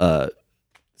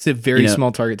 It's a very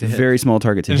small target to hit. Very small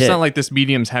target to hit. It's not like this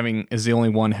medium's is the only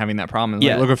one having that problem.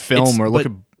 Like, look at film or look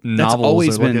at novels. That's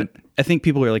always been. I think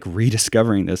people are like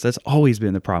rediscovering this. That's always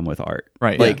been the problem with art,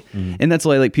 right? Like, and that's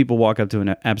why like people walk up to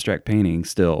an abstract painting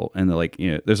still, and they're like,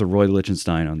 there's a Roy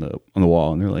Lichtenstein on the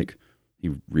wall, and they're like, he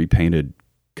repainted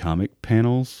comic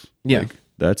panels. Yeah, like,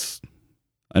 that's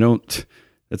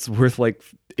worth like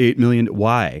 $8 million.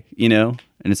 Why? And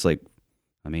it's like,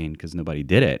 I mean, because nobody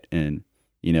did it, and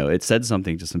it said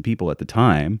something to some people at the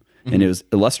time, and it was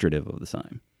illustrative of the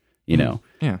time. Yeah.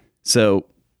 So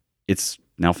it's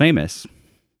now famous.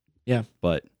 Yeah.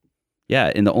 But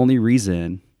yeah, and the only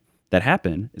reason that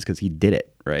happened is because he did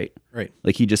it, right? Right.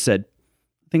 Like he just said,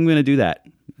 I think I'm going to do that.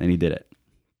 And he did it.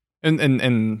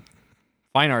 And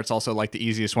fine art's also like the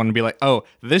easiest one to be like, oh,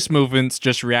 this movement's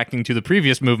just reacting to the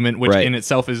previous movement, which Right. in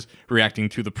itself is reacting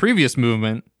to the previous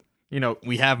movement.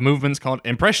 We have movements called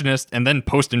impressionist and then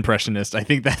post-impressionist. I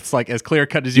think that's like as clear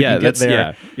cut as you can get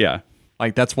there. Yeah.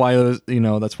 Like that's why those,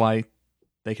 that's why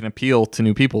they can appeal to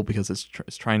new people, because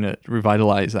it's trying to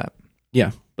revitalize that.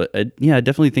 Yeah. But I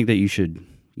definitely think that you should,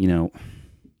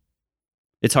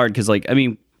 it's hard because like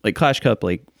Clash Cup,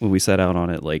 like when we set out on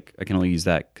it, like I can only use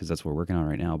that because that's what we're working on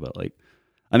right now. But like,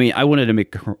 I wanted to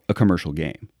make a commercial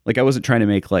game. Like I wasn't trying to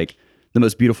make like the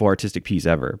most beautiful artistic piece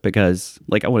ever, because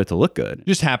like I want it to look good. It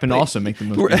just happened to also make the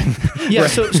movie. Yeah.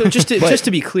 So just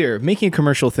to be clear, making a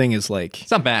commercial thing is like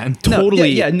It's not bad.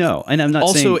 totally. No, and I'm not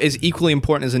Also, saying, is equally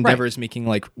important as Endeavor is making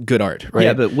like good art, right?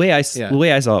 yeah, but the way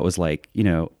I saw it was like,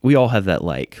 we all have that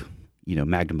like,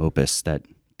 magnum opus, that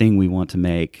thing we want to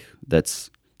make that's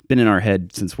been in our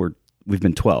head since we've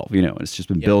been 12, it's just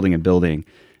been building and building,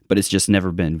 but it's just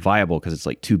never been viable because it's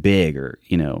like too big, or,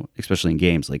 especially in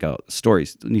games, like,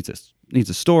 stories needs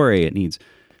a story, it needs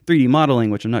 3D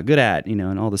modeling, which I'm not good at,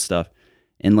 and all this stuff.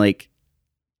 And like,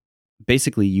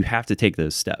 basically you have to take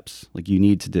those steps. Like you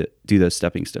need to do those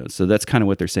stepping stones. So that's kind of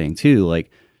what they're saying too.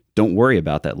 Like, don't worry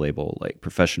about that label, like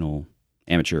professional,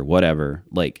 amateur, whatever.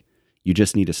 Like you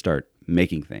just need to start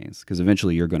making things, because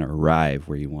eventually you're going to arrive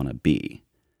where you want to be.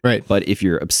 Right. But if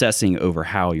you're obsessing over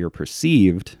how you're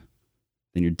perceived,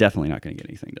 then you're definitely not going to get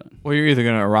anything done. Well, you're either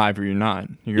going to arrive or you're not.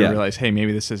 You're going to realize, hey,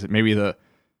 maybe this isn't, maybe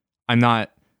I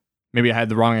had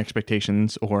the wrong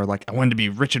expectations, or like I wanted to be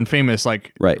rich and famous,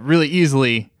 like really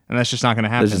easily, and that's just not going to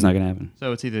happen. That's just not going to happen.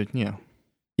 So it's either,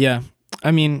 Yeah.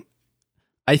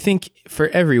 I think for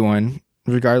everyone,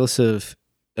 regardless of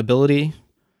ability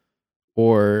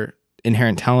or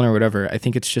inherent talent or whatever, I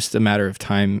think it's just a matter of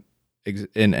time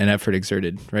and effort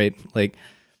exerted, right? Like,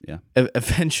 yeah,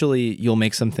 eventually you'll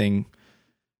make something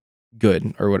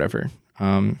good or whatever.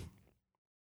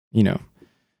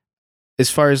 As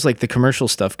far as like the commercial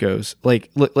stuff goes,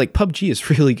 like PUBG is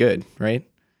really good, right?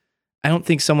 I don't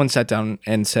think someone sat down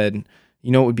and said,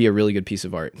 it would be a really good piece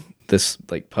of art, this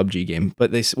like PUBG game.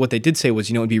 But what they did say was,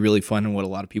 it would be really fun and what a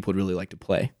lot of people would really like to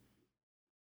play.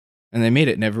 And they made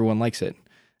it, and everyone likes it.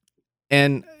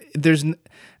 And there's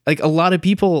like a lot of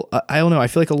people, I don't know, I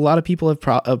feel like a lot of people have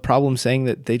a problem saying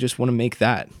that they just want to make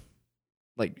that.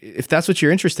 Like, if that's what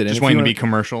you're interested in, just wanting to be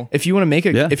commercial. If you want to make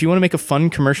if you want to make a fun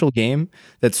commercial game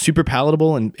that's super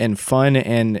palatable and fun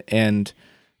and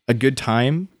a good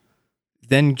time,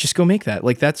 then just go make that.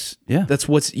 Like that's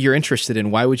what you're interested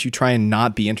in. Why would you try and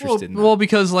not be interested in that? Well,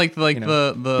 because like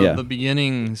the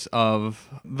beginnings of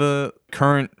the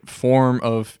current form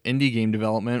of indie game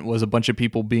development was a bunch of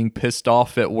people being pissed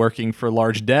off at working for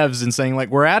large devs and saying like,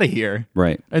 we're out of here.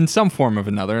 Right. In some form of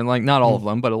another. And like, not all of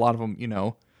them, but a lot of them,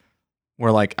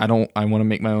 were like, I want to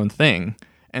make my own thing.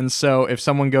 And so if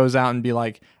someone goes out and be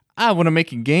like, I want to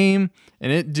make a game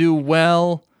and it do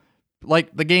well,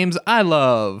 like the games I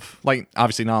love, like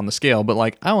obviously not on the scale, but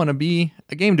like I want to be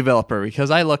a game developer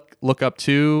because I look up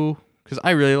to, because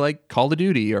I really like Call of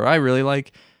Duty, or I really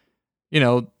like,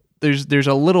 there's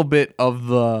a little bit of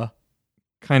the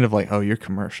kind of like, oh, you're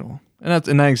commercial, and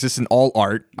that exists in all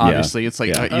art. Obviously, it's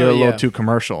like you're a little too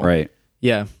commercial, right?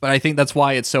 Yeah, but I think that's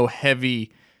why it's so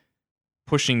heavy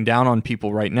pushing down on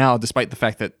people right now, despite the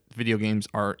fact that video games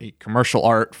are a commercial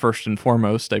art first and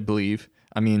foremost. I believe.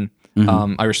 I mean. Never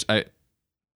mind.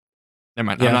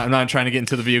 Yeah. I'm not trying to get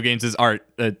into the video games as art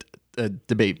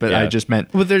debate, but I just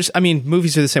meant. Well,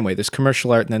 movies are the same way. There's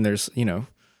commercial art, and then there's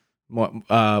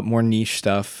more niche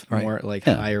stuff, more like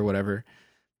high or whatever.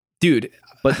 Dude,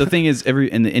 but the thing is,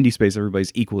 in the indie space,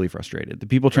 everybody's equally frustrated. The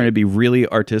people trying to be really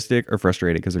artistic are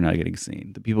frustrated because they're not getting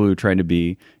seen. The people who are trying to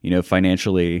be,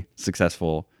 financially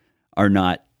successful are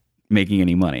not making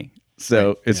any money.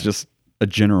 So it's just a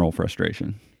general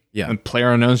frustration. Yeah. And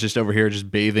PlayerUnknown's just over here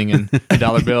just bathing in a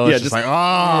dollar bill. It's just like,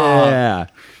 oh.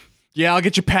 Yeah, I'll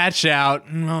get your patch out.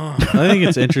 I think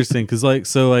it's interesting because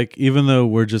even though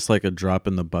we're just like a drop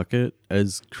in the bucket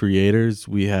as creators,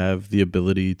 we have the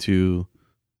ability to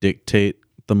dictate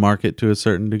the market to a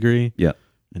certain degree. Yeah.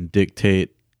 And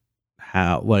dictate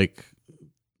how,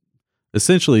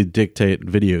 essentially dictate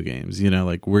video games,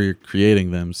 like we're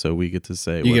creating them, so we get to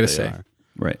say what they are.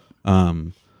 Right.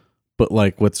 But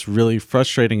what's really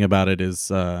frustrating about it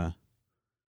is I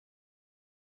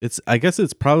guess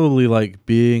it's probably like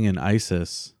being in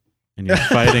ISIS and you're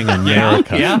fighting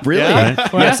America. Yeah. Really? Yeah.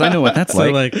 Right? Yes, I know what that's so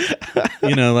like.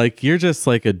 You're just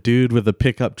like a dude with a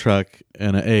pickup truck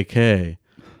and an AK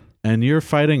and you're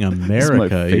fighting America, This is my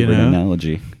favorite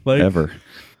analogy ever.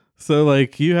 So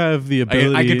like you have the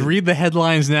ability. I could read the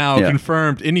headlines now. Yeah.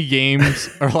 Confirmed. Indie games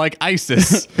are like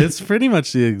ISIS. It's pretty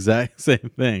much the exact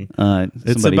same thing.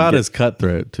 It's somebody about get as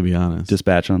cutthroat, to be honest.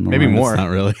 dispatch on the Maybe line. more. It's not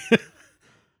really.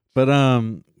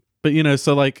 but you know,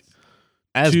 so like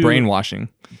As To- brainwashing.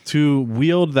 to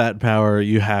wield that power,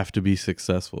 you have to be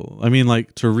successful. I mean,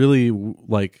 like to really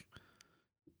like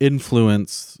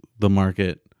influence the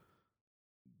market,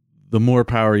 the more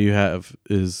power you have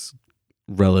is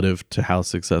relative to how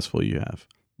successful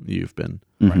you've been.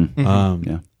 Mhm. Mhm.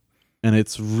 Yeah. And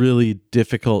it's really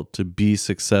difficult to be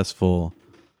successful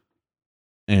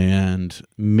and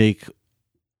make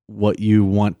what you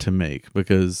want to make,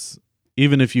 because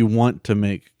even if you want to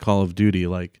make Call of Duty,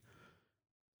 like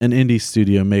an indie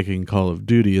studio making Call of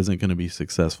Duty isn't going to be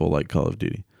successful like Call of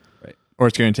Duty. Or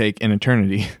it's going to take an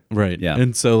eternity. Right. Yeah.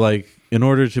 And so like in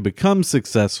order to become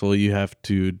successful, you have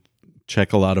to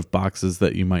check a lot of boxes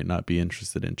that you might not be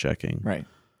interested in checking. Right.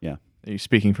 Yeah. Are you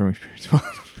speaking from experience?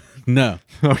 No.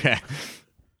 Okay.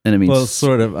 And I mean, Well,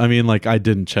 sort of. I mean, like I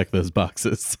didn't check those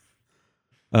boxes.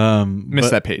 Missed but-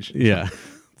 that page. Yeah.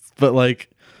 But like,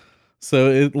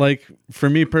 so it like for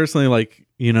me personally, like,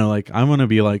 you know, like I want to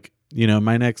be like, you know,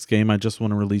 my next game, I just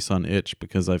want to release on itch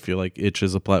because I feel like itch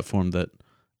is a platform that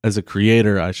as a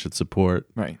creator, I should support.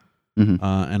 Right.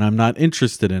 And I'm not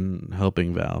interested in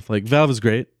helping Valve. Like Valve is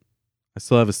great. I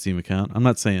still have a Steam account. I'm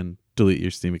not saying delete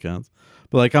your Steam accounts,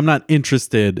 but like I'm not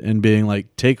interested in being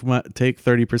like take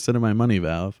 30% of my money,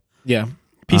 Valve. Yeah.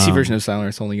 PC version of Silent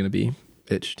is only going to be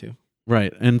itch too.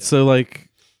 Right. And so like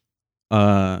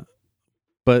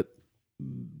but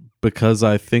because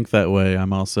I think that way,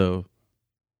 I'm also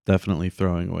definitely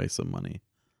throwing away some money.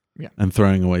 Yeah. And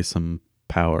throwing away some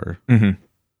power. Mm-hmm.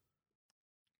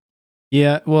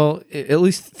 Yeah. Well, at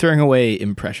least throwing away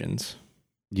impressions.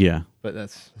 Yeah. But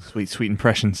that's Sweet, sweet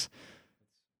impressions.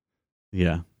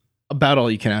 Yeah. about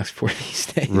all you can ask for these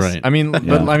days. Right. I mean, but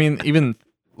Yeah. I mean, even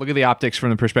look at the optics from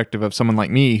the perspective of someone like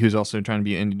me who's also trying to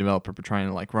be an indie developer, but trying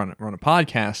to like run a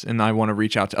podcast, and I want to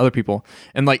reach out to other people.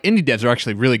 And like indie devs are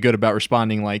actually really good about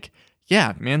responding. Like,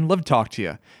 yeah, man, love to talk to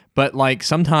you. But like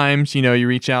sometimes, you know, you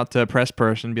reach out to a press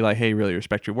person, be like, hey, really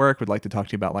respect your work. Would like to talk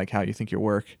to you about like how you think your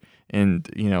work, and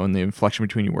you know, and the inflection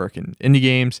between your work and indie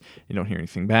games. You don't hear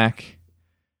anything back.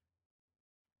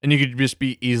 And you could just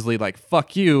be easily like,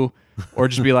 fuck you, or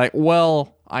just be like,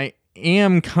 well, I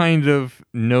am kind of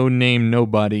no name,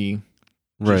 nobody.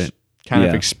 Right. Just kind of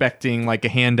Yeah. expecting like a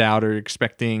handout or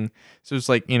expecting. So it's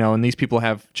like, you know, and these people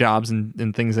have jobs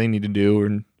and things they need to do.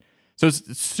 And so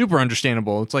it's super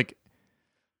understandable. It's like,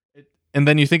 and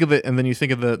then you think of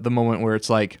the moment where it's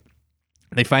like,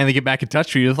 they finally get back in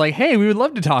touch with you. It's like, hey, we would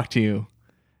love to talk to you.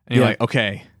 And you're Yeah. like,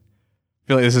 okay. I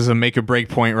feel like this is a make or break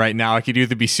point right now. I could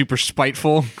either be super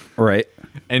spiteful Right.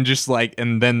 and just like,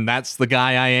 and then that's the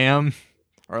guy I am,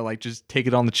 or like just take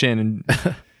it on the chin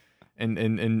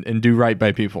and do right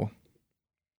by people.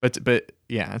 But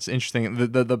yeah, it's interesting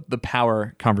the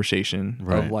power conversation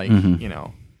Right. of like Mhm. you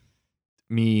know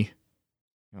me,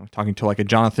 you know, talking to like a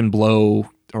Jonathan Blow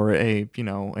or a you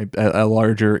know a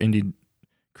larger indie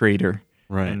creator.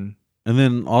 Right. And And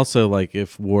then also, like,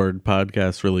 if Ward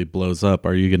Podcast really blows up,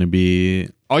 are you going to be?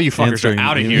 all you fuckers Answering- are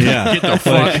out of here. Yeah. Get the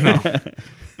fuck.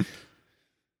 No.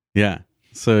 Yeah.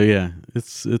 So yeah,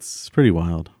 it's pretty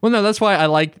wild. Well, no, that's why I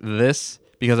like this,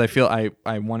 because I feel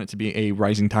I want it to be a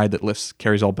rising tide that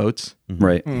carries all boats.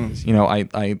 Right. You know,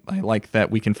 I like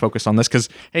that we can focus on this because,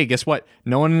 hey, guess what?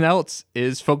 No one else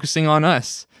is focusing on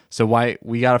us. So why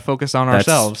we got to focus on That's-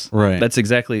 ourselves? Right. That's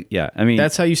exactly. Yeah. I mean,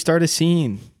 That's how you start a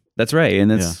scene. that's right.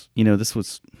 And that's, you know, that's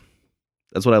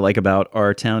what I like about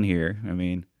our town here. I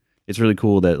mean, it's really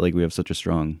cool that like we have such a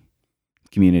strong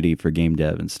community for game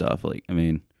dev and stuff. Like, I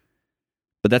mean,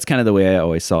 but that's kind of the way I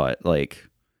always saw it. Like,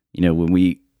 you know, when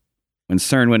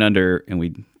CERN went under and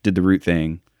we did the root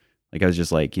thing, like I was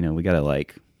just like, you know, we got to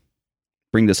like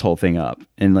bring this whole thing up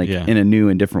and like Yeah. in a new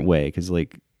and different way. Cause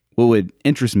like what would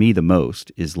interest me the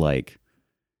most is like,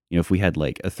 you know, if we had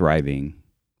like a thriving,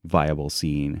 viable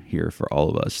scene here for all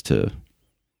of us to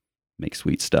make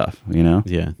sweet stuff, you know?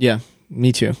 yeah. Yeah,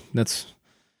 me too.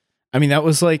 I mean, that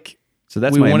was like, So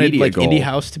that's we my wanted immediate like goal. Indie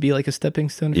House to be like a stepping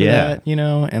stone for Yeah. that, you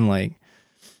know? And like,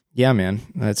 yeah, man,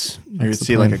 that's I could the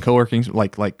see like plan. a co-working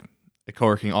like a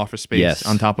co-working office space Yes.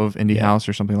 on top of Indie Yeah. House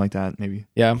or something like that. Maybe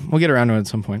Yeah, we'll get around to it at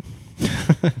some point.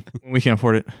 we can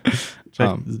afford it.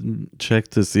 Check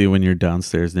to see when your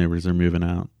downstairs neighbors are moving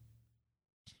out.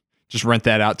 Just rent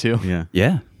that out too. Yeah.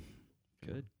 Yeah.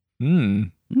 Hmm.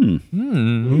 Hmm.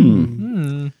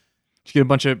 Hmm. Just get a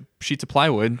bunch of sheets of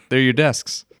plywood. They're your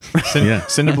desks. Yeah.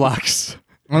 Cinder blocks.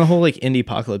 On the whole like indie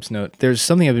apocalypse note, there's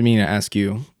something I've been meaning to ask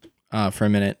you for a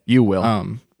minute. You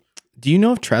will. Do you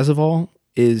know if Trazaval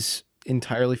is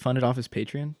entirely funded off his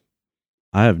Patreon?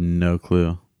 I have no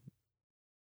clue.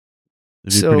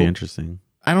 It'd be pretty interesting.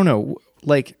 I don't know.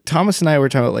 Like Thomas and I were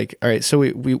talking about like, all right, so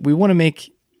we want to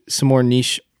make some more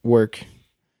niche work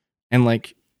and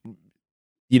like,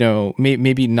 you know,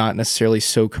 maybe not necessarily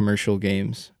so commercial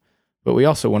games, but we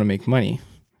also want to make money.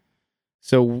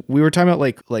 So we were talking about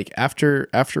like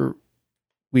after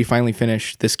we finally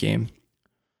finish this game,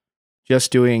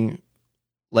 just doing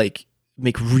like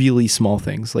make really small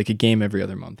things, like a game every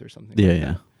other month or something. Yeah, like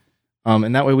yeah. that.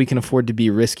 And that way we can afford to be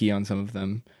risky on some of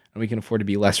them, and we can afford to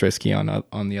be less risky on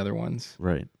the other ones.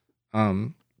 Right.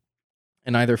 And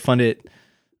either fund it,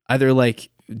 either like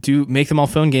make them all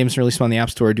phone games and release them on the App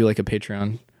Store, or do like a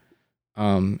Patreon,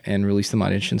 and release them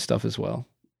on itch and stuff as well.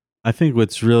 I think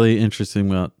what's really interesting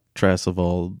about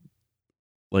Trazaval,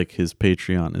 like his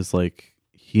Patreon, is like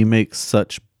he makes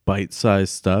such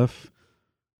bite-sized stuff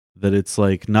that it's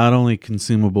like not only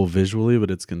consumable visually, but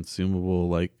it's consumable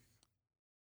like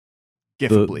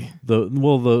Giftedly.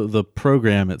 the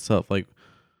program itself. Like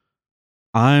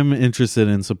I'm interested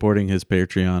in supporting his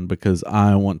Patreon because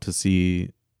I want to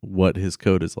see what his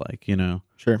code is like, you know?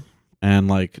 Sure. And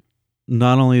like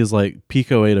not only is like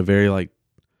Pico 8 a very like,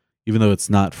 even though it's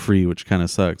not free, which kind of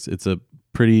sucks, it's a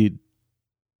pretty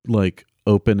like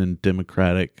open and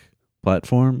democratic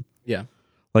platform. Yeah.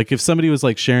 Like if somebody was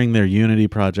like sharing their Unity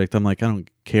project, I'm like, I don't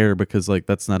care because like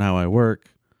that's not how I work.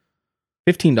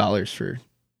 $15 for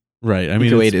Right. I mean,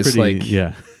 Pico it's 8 is pretty, like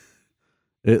yeah,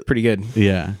 pretty good.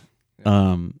 yeah.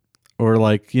 Or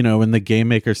like, you know, when the Game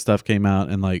Maker stuff came out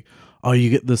and like, oh, you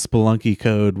get the Spelunky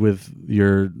code with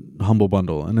your Humble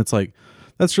Bundle. And it's like,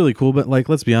 that's really cool. But like,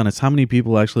 let's be honest, how many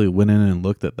people actually went in and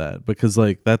looked at that? Because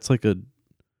like, that's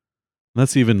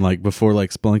even like before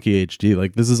like Spelunky HD.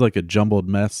 Like this is like a jumbled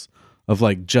mess of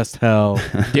like just how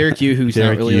Derek Yu, who's not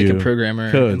Derek really like Yu a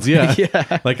programmer. codes. Yeah.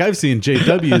 Yeah. Like I've seen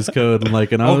JW's code and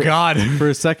like, and Oh God. for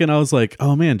a second I was like,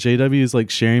 oh man, JW is like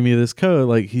sharing me this code.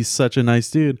 Like he's such a nice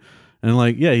dude. And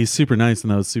like, yeah, he's super nice and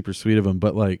that was super sweet of him,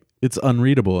 but like it's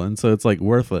unreadable. And so it's like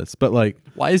worthless. But like,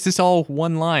 Why is this all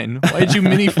one line? Why did you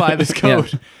minify this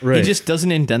code? right. He just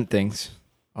doesn't indent things.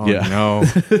 Oh Yeah. no.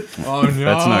 Oh no.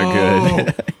 That's not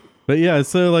good. But yeah,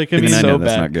 so like, I I mean, mean, I so know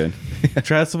that's bad. not good.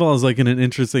 Trazaval is like in an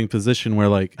interesting position where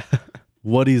like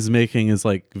what he's making is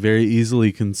like very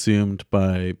easily consumed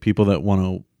by people that want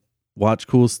to watch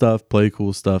cool stuff, play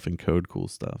cool stuff, and code cool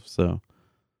stuff. So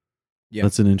Yeah.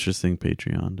 that's an interesting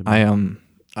Patreon. To me.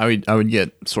 I would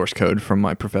get source code from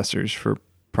my professors for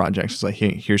projects. It's like,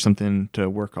 hey, here's something to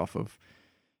work off of,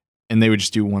 and they would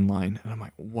just do one line, and I'm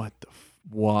like, what the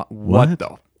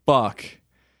fuck?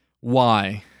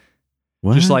 Why?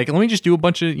 What? Just like, let me just do a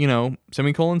bunch of,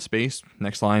 semicolon space,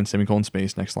 next line, semicolon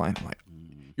space, next line. I'm like,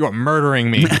 you are murdering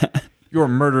me. You are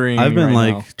murdering I've me been right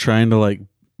like now. trying to like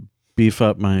beef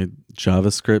up my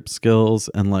JavaScript skills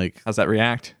and like, How's that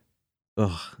react?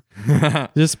 ugh.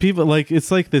 Just people like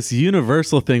it's like this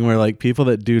universal thing where like people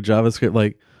that do JavaScript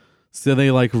like so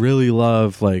they like really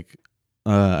love like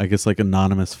I guess like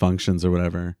anonymous functions or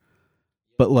whatever.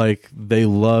 But like they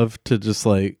love to just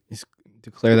like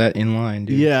Declare that in line,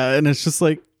 dude. yeah, and it's just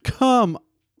like come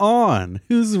on,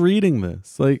 who's reading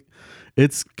this? Like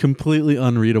it's completely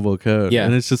unreadable code. Yeah.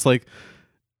 And it's just like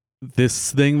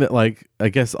this thing that like I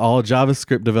guess all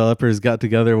JavaScript developers got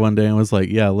together one day and was like,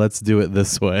 yeah, let's do it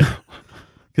this way.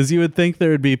 Because you would think there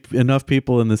would be enough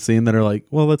people in the scene that are like,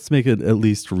 well, let's make it at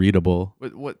least readable.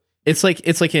 What? It's like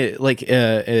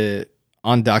a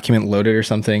on document loaded or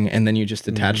something, and then you just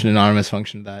attach an anonymous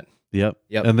function to that. Yep.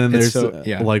 Yep. And then It's there's so-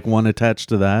 yeah. like one attached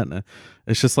to that.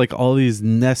 It's just like all these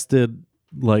nested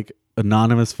like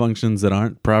anonymous functions that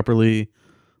aren't properly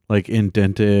like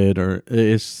indented or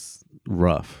it's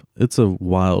rough. It's a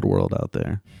wild world out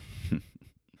there.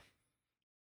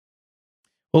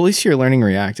 Well, at least you're learning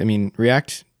React. I mean,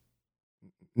 React,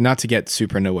 not to get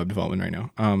super into web development right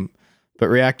now, but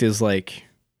React is like,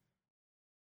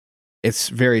 it's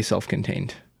very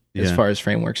self-contained as Yeah. far as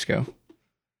frameworks go.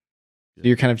 So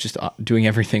you're kind of just doing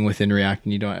everything within React,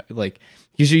 and you don't like,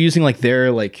 because you're using like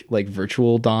their like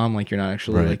virtual DOM, like you're not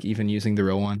actually Right. like even using the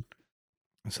real one.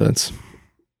 So that's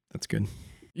good.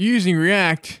 Using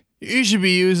React, you should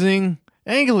be using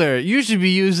Angular. You should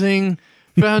be using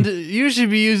you should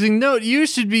be using Node. You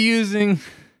should be using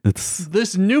It's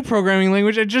this new programming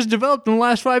language I just developed in the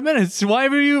last 5 minutes. Why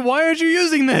aren't you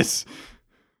using this?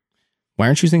 Why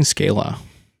aren't you using Scala?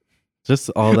 just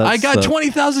all that I got stuff.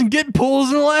 20,000 Git pulls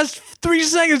in the last 3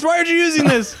 seconds. Why aren't you using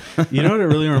this? You know what it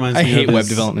really reminds I me hate of web is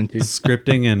development, dude.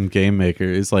 scripting and game maker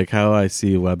is like how I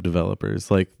see web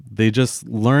developers. Like they just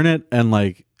learn it and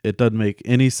like it doesn't make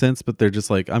any sense, but they're just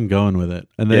like, I'm going with it,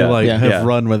 and they Yeah. like Yeah. have Yeah.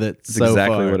 run with it It's so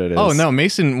exactly far. what it is. Oh no, when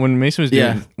Mason was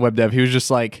doing Yeah. web dev, he was just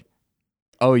like,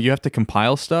 "Oh, you have to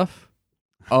compile stuff.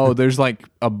 Oh, there's like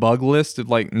a bug list of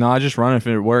like, nah, just run it. If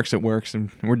it works,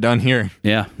 and we're done here."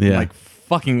 Yeah. Yeah, Like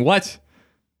fucking what?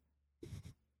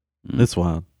 it's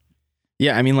wild.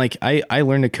 Yeah, I mean, like I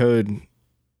learned to code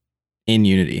in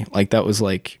Unity. Like that was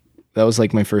like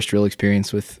my first real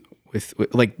experience with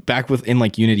like back in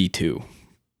like Unity 2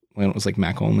 when it was like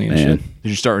Mac only and Man. shit. Did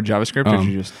you start with JavaScript or did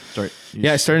you just start?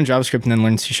 Yeah, I started in JavaScript and then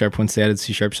learned C# once they added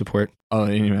C# support. Oh,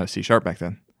 they didn't even have C# back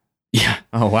then. Yeah,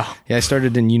 Oh wow. yeah, I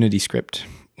started in Unity script,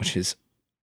 which is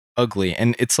ugly,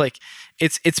 and it's like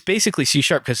it's basically C#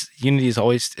 because Unity is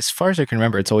always, as far as I can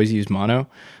remember, it's always used mono,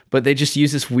 but they just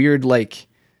use this weird like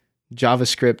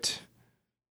JavaScript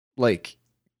like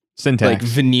Syntax.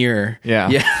 veneer. Yeah.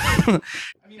 Yeah. I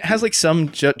mean, it has like some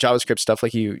JavaScript stuff,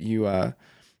 like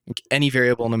any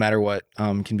variable, no matter what,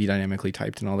 can be dynamically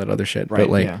typed and all that other shit. Right. But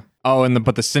like, yeah. Oh, and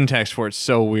but the syntax for it's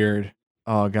so weird.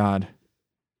 Oh god.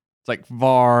 It's like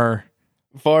var.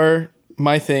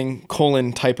 my thing, :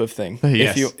 type of thing.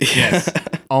 Yes. If you, Yes.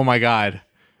 Oh my god.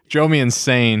 Drove me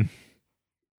insane.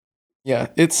 Yeah.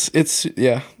 It's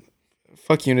yeah.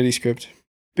 Fuck Unity script.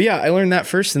 But yeah, I learned that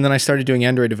first, and then I started doing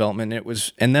Android development.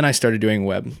 And then I started doing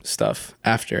web stuff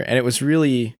after, and it was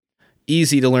really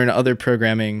easy to learn other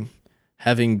programming,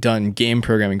 having done game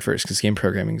programming first, because game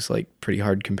programming is like pretty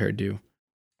hard compared to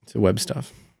web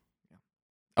stuff.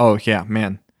 Oh yeah,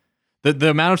 man.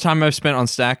 The amount of time I've spent on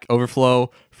Stack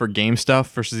Overflow for game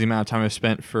stuff versus the amount of time I've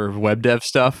spent for web dev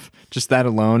stuff, just that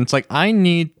alone, it's like I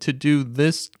need to do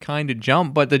this kind of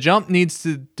jump, but the jump needs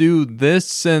to do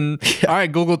this, and all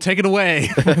right, Google, take it away.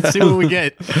 Let's see what we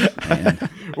get.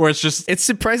 Or it's just It's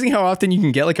surprising how often you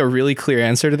can get like a really clear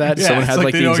answer to that. Yeah, Someone it's had like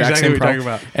like they the know exact exactly same what you're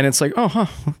problem, talking about. and it's like, oh, huh,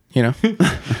 you know.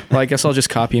 Well, I guess I'll just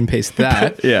copy and paste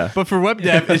that. Yeah. But for web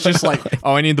dev, it's just like,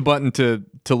 oh, I need the button to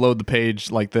load the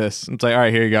page like this. It's like, all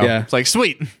right, here you go. Yeah. It's like,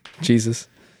 sweet. Jesus,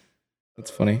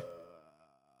 that's funny.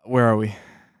 Where are we?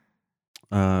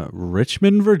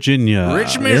 Richmond, Virginia.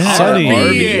 Richmond, Yeah. Sunny.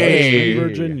 Richmond,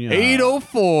 Virginia.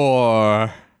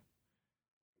 804.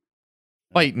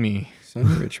 Fight me.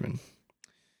 Sunny Richmond.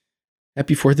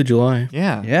 Happy 4th of July.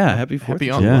 Yeah. Yeah. Happy 4th. Happy,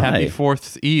 of on, July. happy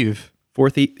 4th Eve.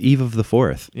 Fourth eve of the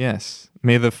 4th. Yes.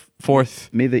 May the 4th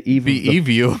May the eve be of the Eve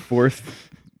you. 4th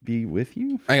be with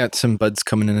you. I got some buds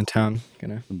coming into town.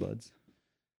 Gonna Some buds.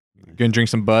 Gonna drink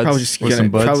some buds. probably just with some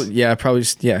buds. probably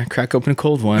just crack open a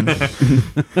cold one. Go with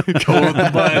the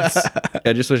buds.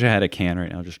 I just wish I had a can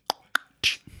right now. Just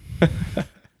All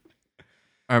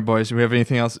right, boys. Do we have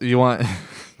anything else you want?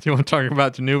 Do you want to talk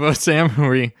about Denuvo, Sam? Or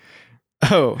we?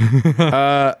 Oh,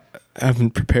 I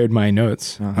haven't prepared my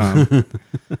notes. I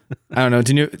don't know.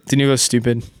 Denuvo's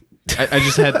stupid. I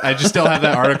just still have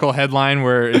that article headline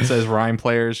where it says Rhyme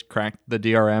players cracked the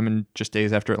DRM in just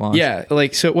days after it launched. Yeah,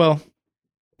 like so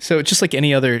just like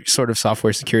any other sort of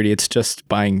software security, it's just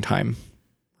buying time,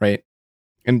 right?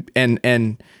 And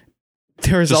there's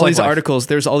Just all like these life. articles.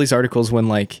 There's all these articles when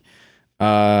like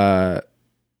MGSV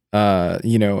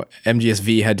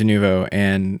had Denuvo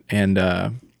and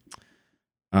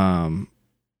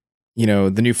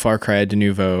the new Far Cry had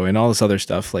Denuvo and all this other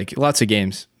stuff. Like lots of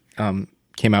games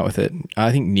came out with it.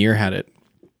 I think Nier had it.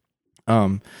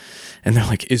 And they're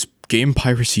like, is game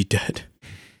piracy dead?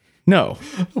 No.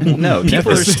 no. People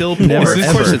never. are still poor. Never, Of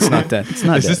course ever. it's not dead. It's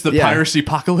not. Is this the Yeah. piracy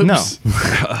apocalypse? No.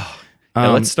 Yeah,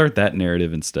 let's start that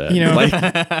narrative instead. You know,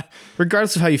 Like,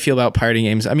 regardless of how you feel about pirating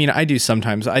games, I mean, I do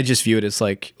sometimes. I just view it as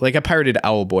like I pirated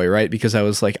Owlboy, right? Because I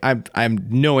was like, I'm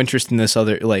no interest in this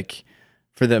other, like,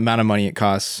 for the amount of money it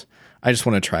costs. I just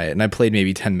want to try it. And I played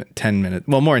maybe 10 minutes,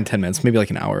 well, more than 10 minutes, maybe like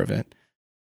an hour of it.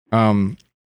 And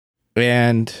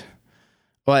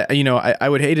well, I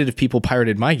would hate it if people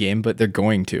pirated my game, but they're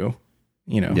going to,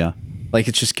 yeah. like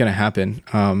it's just going to happen.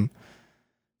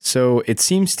 So it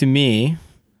seems to me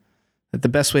that the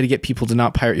best way to get people to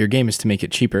not pirate your game is to make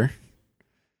it cheaper.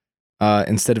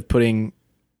 Instead of putting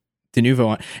Denuvo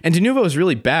on. And Denuvo is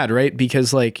really bad, right?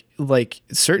 Because like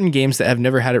certain games that have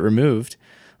never had it removed,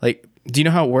 like, do you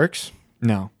know how it works?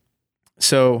 no.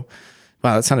 So,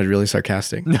 wow, that sounded really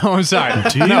sarcastic. No, I'm sorry.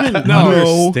 Do you even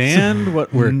understand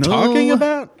what we're talking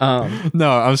about?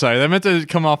 No, I'm sorry. That meant to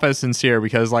come off as sincere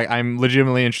because, like, I'm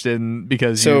legitimately interested in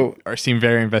because So- you seem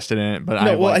very invested in it. But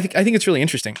I think it's really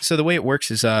interesting. So the way it works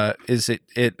is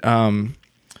it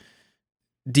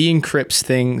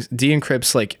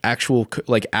de-encrypts like actual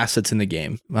like assets in the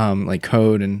game, like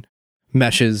code and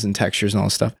meshes and textures and all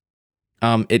this stuff.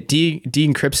 It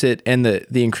de-encrypts it, and the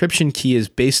encryption key is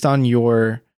based on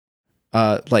your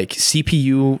like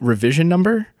CPU revision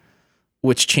number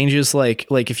which changes like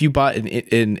if you bought an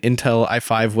Intel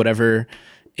i5 whatever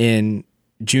in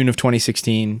June of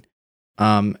 2016,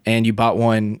 and you bought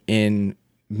one in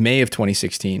May of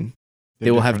 2016,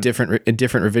 they will have different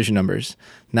revision numbers.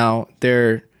 Now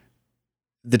the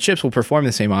chips will perform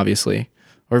the same, obviously,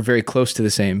 or very close to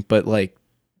the same, but like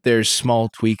there's small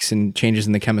tweaks and changes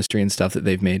in the chemistry and stuff that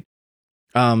they've made.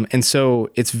 And so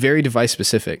it's very device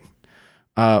specific,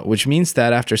 which means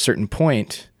that after a certain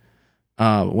point,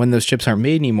 when those chips aren't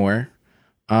made anymore,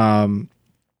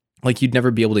 like you'd never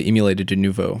be able to emulate a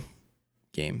Denuvo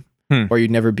game, or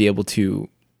you'd never be able to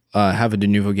have a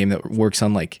Denuvo game that works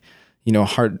on like, you know,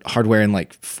 hardware in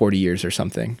like 40 years or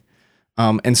something.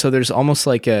 And so there's almost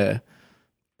like a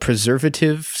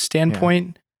preservative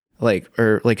standpoint,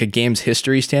 or like a game's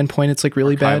history standpoint. It's like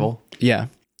really Archival. bad. Yeah.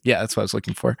 That's what I was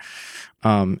looking for.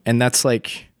 And that's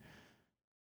like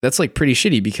pretty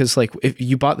shitty because like if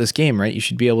you bought this game, right, you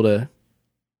should be able to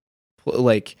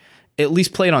like at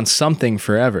least play it on something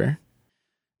forever.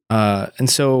 And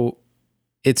so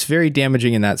it's very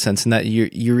damaging in that sense, and that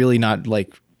you're really not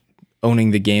like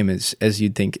owning the game as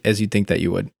you'd think that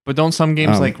you would. But don't some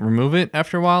games like remove it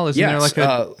after a while? Isn't there like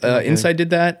a Inside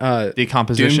did that?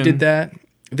 decomposition? Doom did that.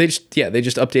 They just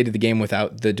updated the game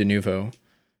without the Denuvo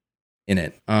in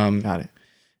it. Got it.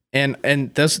 And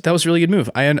that was a really good move.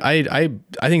 I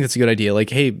think that's a good idea. Like,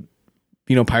 hey,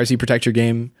 you know, piracy protect your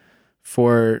game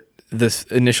for this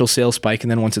initial sales spike,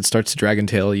 and then once it starts to drag and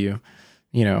tail, you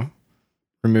know,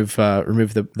 remove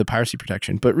the piracy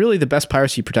protection. But really, the best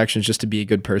piracy protection is just to be a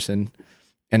good person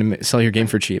and sell your game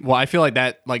for cheap. Well, I feel like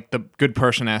that, like the good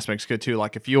person aspect's good too.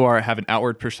 Like if you have an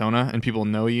outward persona and people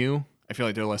know you, I feel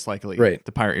like they're less likely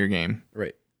to pirate your game.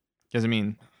 Right. Because I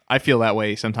mean, I feel that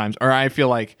way sometimes, or I feel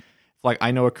like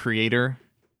I know a creator,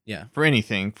 for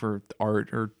anything, for art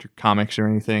or comics or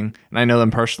anything, and I know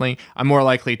them personally, I'm more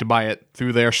likely to buy it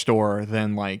through their store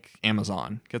than like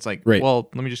Amazon. It's like, well,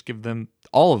 let me just give them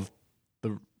all of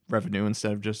the revenue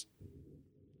instead of just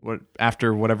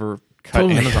after whatever cut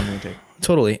Amazon's gonna take.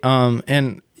 Totally.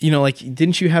 And you know, like,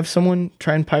 didn't you have someone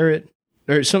try and pirate?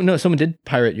 Or someone did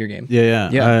pirate your game. Yeah.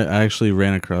 I actually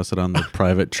ran across it on the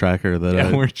private tracker that I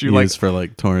use for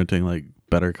like torrenting like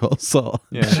Better Call Saul.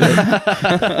 Yeah.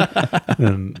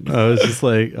 And I was just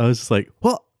like,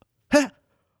 what?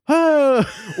 Oh,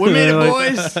 we made it, like,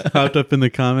 boys. Popped up in the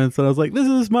comments, and I was like, "This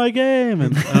is my game."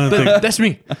 And I don't think that's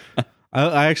me.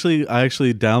 I actually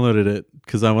downloaded it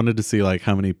because I wanted to see like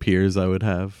how many peers I would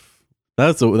have.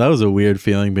 That was a weird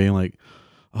feeling, being like,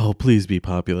 "Oh, please be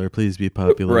popular, please be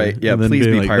popular." Right? Yeah. And then Please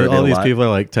being be like, pirated. all a these lot. people are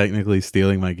like technically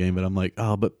stealing my game, but I'm like,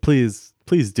 "Oh, but please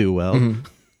do well." Mm-hmm.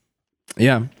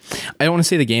 Yeah. I don't want to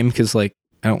say the game because like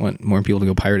I don't want more people to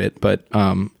go pirate it, but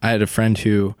I had a friend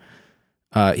who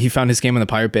he found his game on the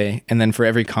Pirate Bay, and then for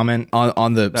every comment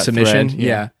on the submission,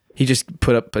 thread, he just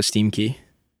put up a Steam key.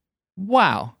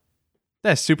 Wow.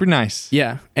 That's super nice.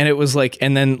 Yeah. And it was like,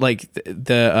 and then like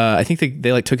the I think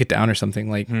they like took it down or something.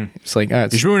 Like it's like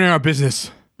He's ruining our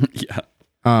business. Yeah.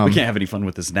 We can't have any fun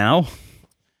with this now.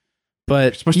 But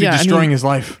You're supposed to be destroying his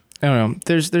life. I don't know.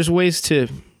 There's ways to.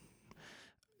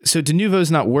 So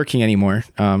Denuvo's not working anymore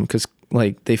because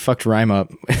like they fucked Rhyme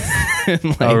up.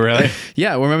 Like, Oh really?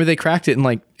 Yeah. Remember they cracked it in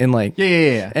like.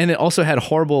 Yeah. And it also had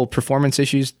horrible performance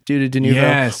issues due to Denuvo,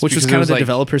 Yes, which was because kind it of was the like-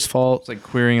 developer's fault. It's like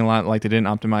querying a lot, like they didn't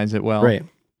optimize it well. Right.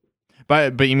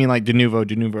 But you mean like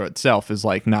Denuvo itself is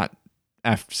like not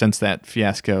since that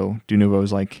fiasco, Denuvo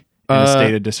is like in a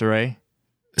state of disarray.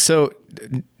 So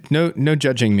no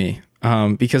judging me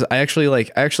because I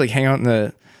actually hang out in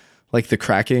the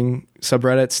cracking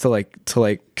subreddits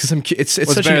to because it's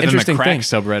What's such better an than interesting the crack thing.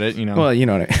 subreddit, you know? Well, you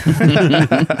know what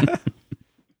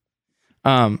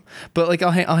I but like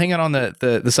I'll hang out on the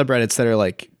subreddits that are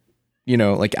like, you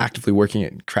know, like actively working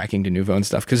at cracking Denuvo and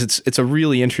stuff, because it's a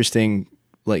really interesting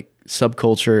like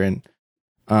subculture and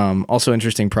also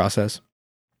interesting process.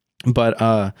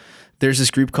 But there's this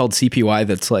group called CPY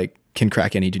that's like can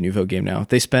crack any Denuvo game now.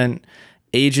 They spent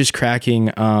ages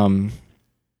cracking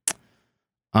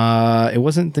it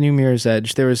wasn't the new Mirror's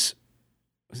Edge. Was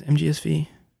it MGSV?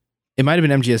 It might have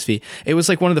been MGSV. It was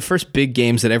like one of the first big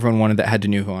games that everyone wanted that had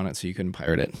Denuvo on it, so you couldn't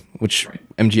pirate it, which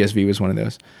MGSV was one of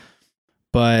those.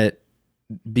 But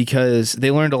because they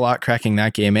learned a lot cracking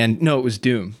that game, and no, it was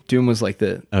Doom. Doom was like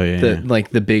the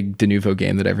big Denuvo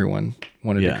game that everyone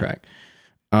wanted to crack.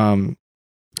 And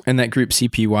that group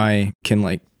CPY can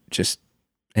like just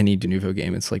any Denuvo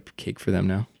game. It's like cake for them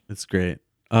now. It's great.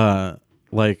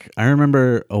 Like I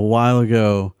remember a while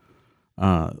ago,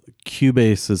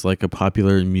 Cubase is like a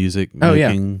popular music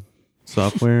making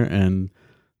software, and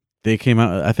they came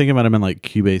out. I think it might have been like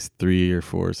Cubase 3 or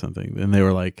 4 or something, and they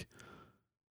were like,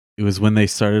 it was when they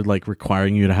started like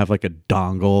requiring you to have like a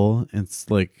dongle. It's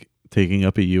like taking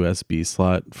up a USB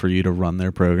slot for you to run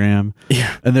their program.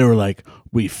 Yeah. And they were like,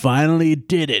 we finally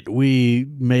did it. We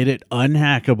made it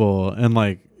unhackable. And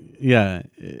like, yeah,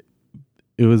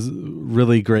 it was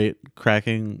really great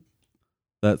cracking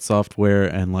that software,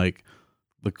 and like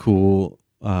the cool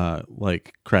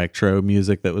like Cracktro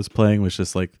music that was playing was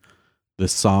just like the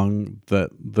song that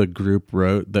the group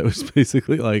wrote that was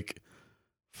basically like,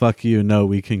 fuck you, no,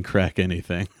 we can crack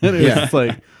anything. And it was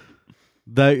like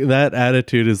that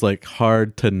attitude is like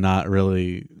hard to not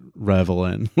really revel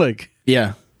in. Like,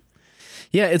 Yeah,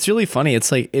 it's really funny.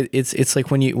 It's like it's like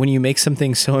when you make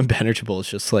something so impenetrable, it's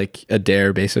just like a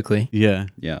dare, basically. yeah.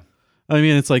 Yeah. I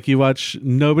mean, it's like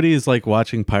nobody is like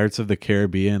watching Pirates of the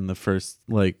Caribbean the first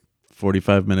like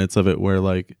 45 minutes of it, where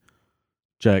like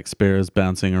Jack Sparrow's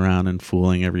bouncing around and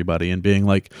fooling everybody and being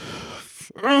like,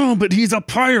 oh, but he's a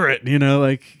pirate, you know,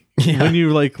 like when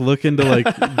you like look into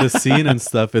like the scene and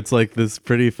stuff, it's like this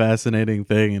pretty fascinating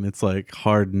thing, and it's like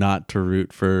hard not to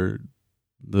root for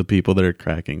the people that are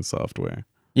cracking software.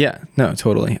 Yeah, no,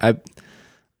 totally.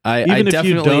 I Even if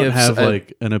you definitely don't have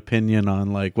like an opinion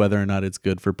on like whether or not it's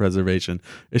good for preservation,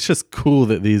 it's just cool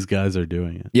that these guys are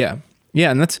doing it. Yeah,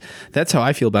 and that's how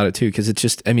I feel about it too, because it's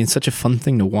just, I mean, it's such a fun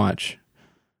thing to watch.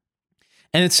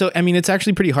 And it's so, I mean, it's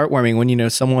actually pretty heartwarming when, you know,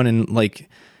 someone in like,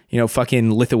 you know,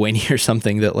 fucking Lithuania or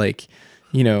something that like,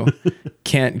 you know,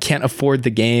 can't afford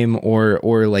the game, or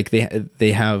like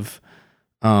they have,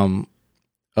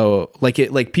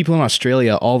 like people in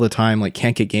Australia all the time like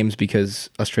can't get games because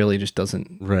Australia just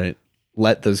doesn't Right.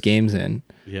 let those games in.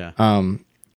 Yeah.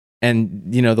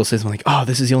 And you know, they'll say something like, "Oh,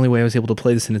 this is the only way I was able to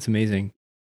play this, and it's amazing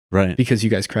Right. because you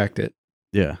guys cracked it."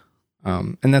 Yeah.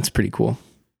 And that's pretty cool.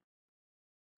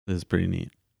 This is pretty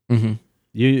neat. Mm-hmm.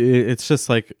 It's just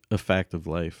like a fact of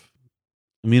life.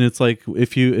 I mean, it's like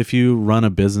if you run a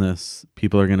business,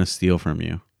 people are going to steal from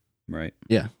you. Right.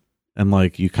 Yeah. And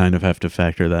like you kind of have to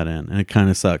factor that in. And it kind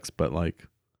of sucks, but like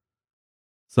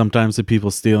sometimes the people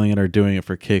stealing it are doing it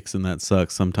for kicks, and that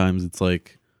sucks. Sometimes it's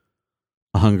like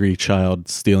a hungry child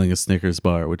stealing a Snickers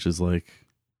bar, which is like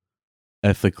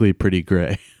ethically pretty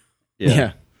gray.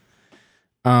 Yeah.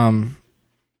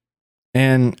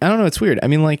 And I don't know, it's weird. I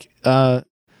mean, like,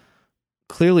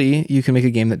 clearly you can make a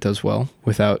game that does well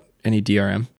without any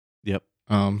DRM. Yep.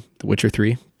 The Witcher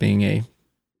 3 being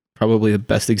probably the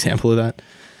best example of that.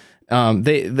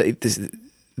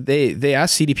 They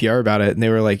asked CDPR about it, and they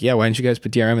were like, "Yeah, why didn't you guys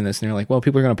put DRM in this?" And they're like, "Well,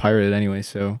 people are going to pirate it anyway,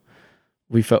 so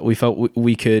we felt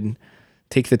we could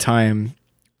take the time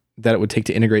that it would take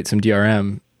to integrate some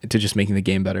DRM to just making the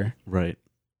game better." Right.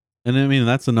 And I mean,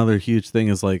 that's another huge thing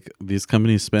is like these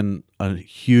companies spend a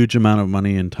huge amount of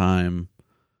money and time.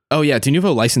 Oh yeah,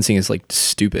 Denuvo licensing is like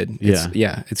stupid.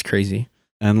 It's crazy.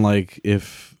 And like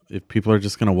if people are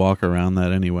just going to walk around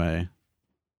that anyway.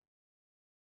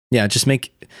 Yeah, just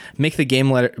make the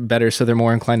game better so they're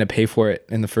more inclined to pay for it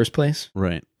in the first place.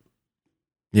 Right.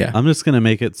 Yeah. I'm just going to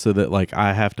make it so that like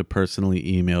I have to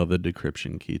personally email the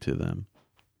decryption key to them.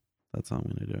 That's how I'm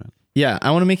going to do it. Yeah,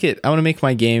 I want to make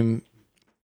my game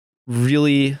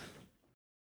really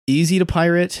easy to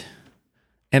pirate,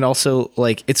 and also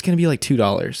like it's going to be like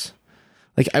 $2.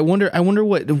 Like I wonder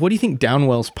what do you think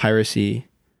Downwell's piracy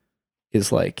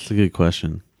is like? It's a good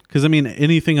question. Cuz I mean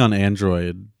anything on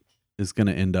Android is going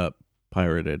to end up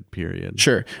pirated, period.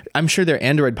 Sure. I'm sure their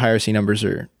Android piracy numbers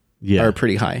are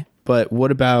pretty high. But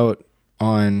what about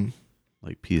on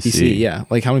like PC? PC, yeah.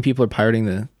 Like how many people are pirating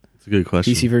the It's a good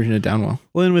question. PC version of Downwell?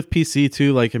 Well, and with PC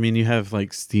too, like I mean, you have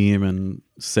like Steam and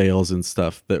sales and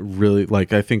stuff that really,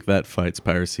 like, I think that fights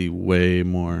piracy way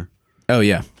more Oh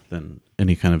yeah, than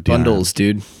any kind of DRM. bundles,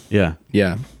 dude. Yeah,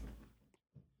 Yeah.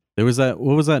 there was that.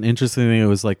 What was that interesting thing? It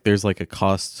was like there's like a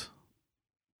cost,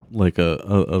 like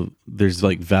there's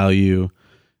like value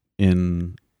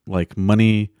in like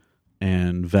money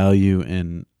and value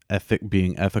in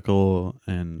being ethical,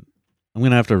 and I'm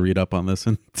gonna have to read up on this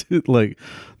and like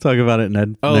talk about it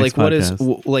next like what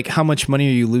podcast. is like how much money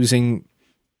are you losing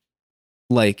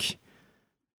like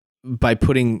by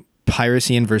putting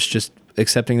piracy in versus just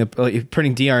accepting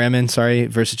putting DRM in,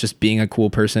 versus just being a cool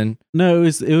person? No,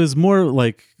 it was more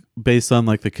like based on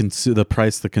like the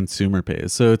price the consumer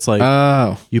pays. So it's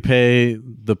like you pay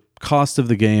the cost of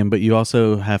the game, but you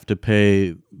also have to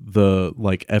pay the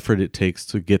like effort it takes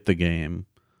to get the game.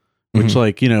 Which,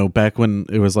 like, you know, back when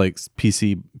it was like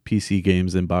PC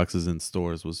games in boxes in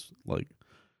stores was like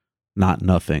not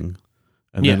nothing.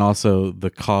 And then also the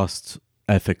cost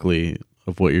ethically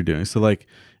of what you're doing. So like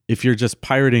if you're just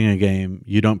pirating a game,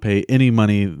 you don't pay any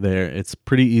money there. It's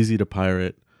pretty easy to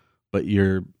pirate, but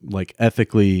you're like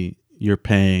ethically you're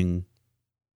paying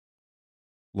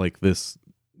like this,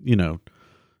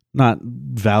 not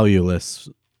valueless.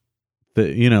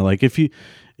 Like if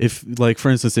like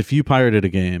for instance, if you pirated a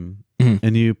game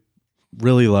and you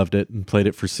really loved it and played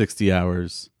it for 60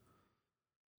 hours,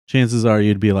 chances are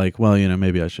you'd be like, well,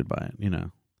 maybe I should buy it,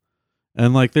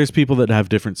 And like there's people that have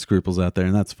different scruples out there,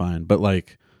 and that's fine. But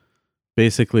like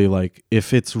basically, like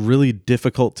if it's really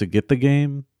difficult to get the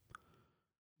game,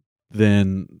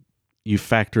 then you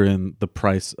factor in the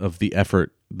price of the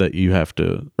effort that you have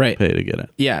to pay to get it.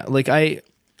 Yeah, like I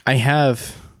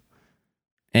have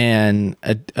I own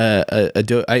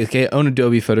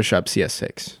Adobe Photoshop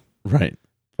CS6. Right.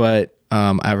 But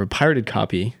I have a pirated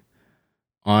copy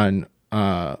on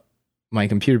my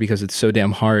computer because it's so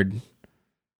damn hard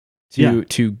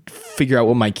to figure out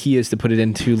what my key is to put it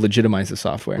in to legitimize the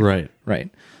software. Right.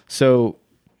 So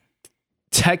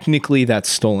technically that's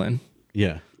stolen.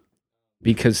 Yeah.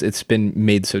 Because it's been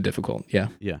made so difficult. Yeah.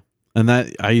 Yeah. And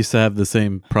that I used to have the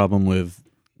same problem with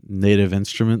Native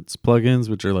Instruments plugins,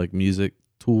 which are like music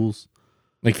tools.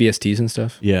 Like VSTs and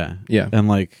stuff? Yeah. Yeah. And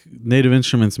like Native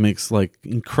Instruments makes like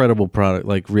incredible product.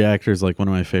 Like Reactor is like one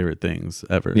of my favorite things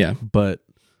ever. Yeah. But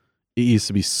it used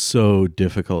to be so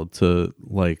difficult to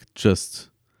like just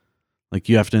like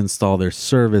you have to install their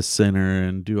service center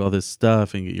and do all this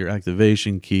stuff and get your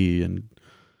activation key. And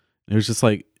it was just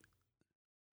like,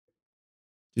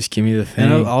 just give me the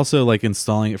thing. and also like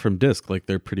installing it from disk, like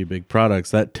they're pretty big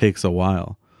products. That takes a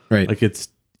while. Right. Like it's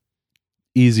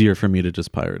easier for me to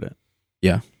just pirate it.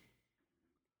 Yeah.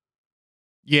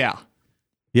 Yeah.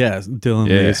 Yeah. Dylan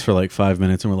leaves for like 5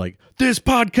 minutes and we're like, this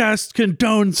podcast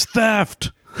condones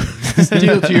theft.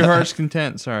 Steal to your heart's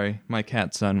content. Sorry, my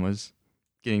cat's son was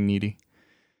getting needy.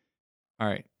 All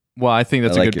right. Well, I think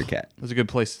that's I a like good. your cat. That's a good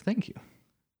place. Thank you.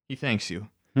 He thanks you.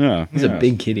 Yeah, He's a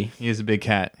big kitty. He is a big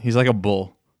cat. He's like a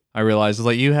bull. I realize it's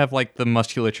like you have like the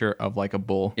musculature of like a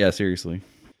bull. Yeah, seriously.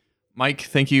 Mike,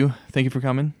 thank you. Thank you for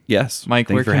coming. Yes, Mike,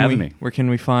 thank you for having me. Where can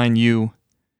we find you?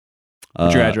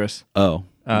 What's your address? Oh,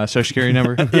 Social security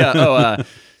number. yeah.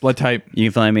 Blood type. You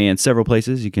can find me in several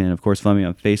places. You can, of course, find me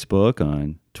on Facebook,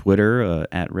 on Twitter,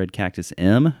 at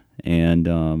RedCactusM,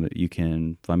 and you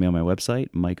can find me on my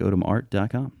website,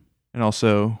 MikeOdomArt.com. And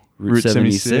also Route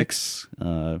 76.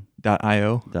 .io.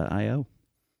 .io.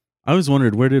 I always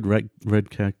wondered, where did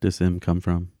Red Cactus M come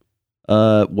from?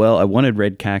 Well, I wanted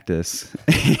Red Cactus,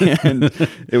 and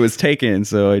it was taken,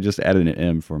 so I just added an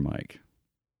M for Mike.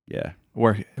 Yeah.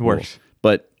 It works.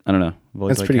 But I don't know. I've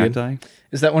always That's liked pretty cacti. good.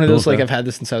 Is that one of those, Cool. like, I've had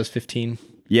this since I was 15?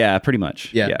 Yeah, pretty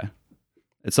much. Yeah.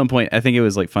 At some point, I think it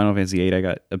was like Final Fantasy VIII, I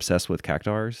got obsessed with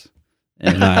cactars.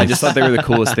 And Nice. I just thought they were the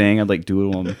coolest thing. I'd like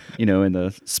doodle them, in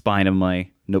the spine of my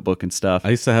notebook and stuff.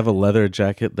 I used to have a leather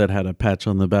jacket that had a patch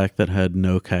on the back that had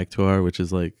no cactuar, which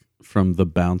is like from the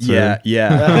bouncer. Yeah.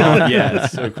 Yeah,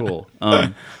 it's so cool.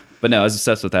 But no, I was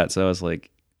obsessed with that. So I was like,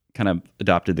 kind of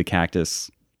adopted the cactus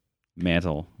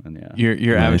mantle. And yeah.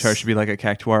 Your Nice. avatar should be like a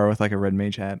cactuar with like a red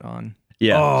mage hat on.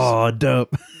 Yeah. Oh,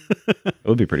 dope. It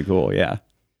would be pretty cool. Yeah.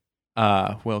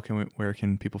 Will, where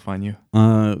can people find you?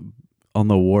 On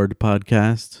the Ward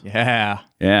podcast, Yeah.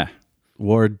 Yeah.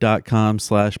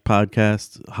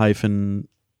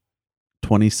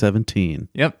 ward.com/podcast-2017.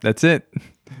 Yep, that's it.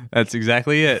 That's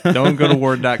exactly it. Don't go to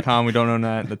ward.com. We don't own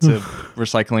that. That's a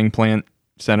recycling plant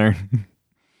center.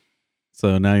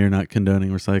 So now you're not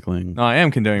condoning recycling. No, I am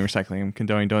condoning recycling. I'm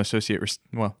condoning don't associate.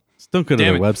 Well, Just don't go to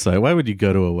Damn their website. Why would you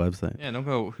go to a website? yeah, don't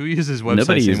go. Who uses websites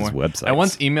Nobody uses anymore? websites. I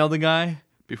once emailed a guy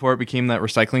before it became that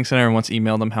recycling center. I once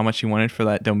emailed him how much he wanted for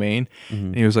that domain.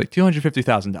 And he was like,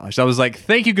 $250,000. I was like,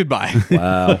 thank you, goodbye.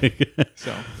 Wow.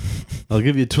 So I'll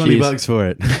give you $20 Jeez. for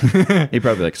it. He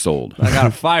probably like sold. I got a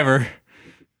 $5.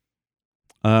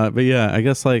 But yeah, I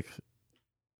guess like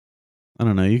I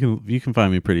don't know. You can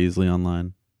find me pretty easily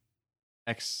online.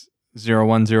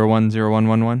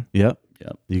 X01010111. Yep.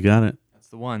 Yep. You got it. That's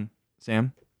the one.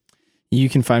 Sam? You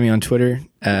can find me on Twitter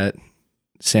at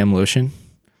SamLotion.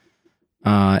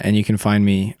 And you can find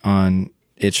me on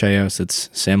itch.io, so it's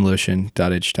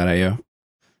samlotion.itch.io.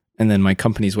 And then my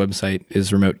company's website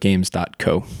is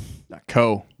remotegames.co.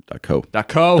 .co. .co. .co.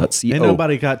 .co. Ain't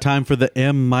nobody got time for the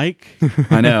M, Mike.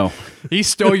 I know. He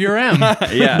stole your M.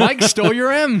 Yeah. Mike stole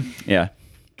your M. Yeah.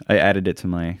 I added it to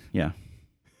my,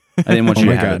 I didn't want you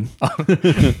to have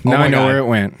it. Now my I know God. where it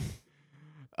went.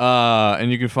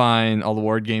 And you can find all the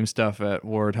Ward Game stuff at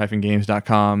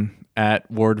ward-games.com, at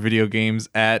Ward Video Games,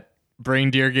 at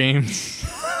Braindeer Games.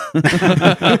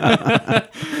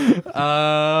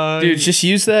 Dude, just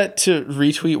use that to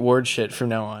retweet Ward shit from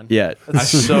now on. Yeah. That's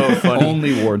so funny.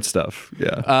 Only Ward stuff.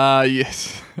 Yeah.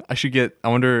 Yes. I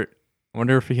wonder I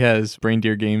wonder if he has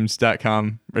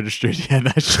reindeergames.com registered yet.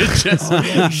 I should just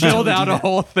build out a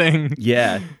whole thing.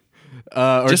 Yeah.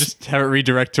 Or just have it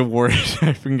redirect to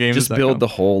ward-games. Just build the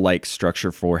whole like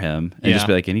structure for him and just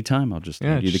be like, anytime I'll just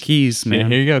give you the keys, man. Yeah,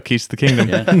 here you go, keys to the kingdom.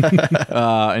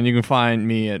 Yeah. And you can find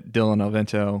me at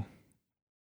dylanovento.com,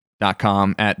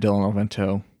 at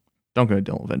dylanovento. Don't go to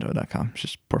dylanovento.com. It's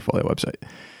just a portfolio website.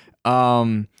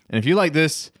 And if you like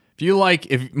this, if you like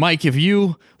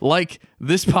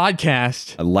this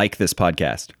podcast, I like this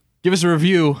podcast. give us a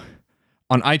review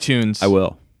on iTunes. I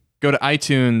will. Go to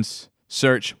iTunes,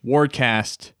 search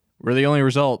Wardcast. We're the only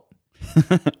result,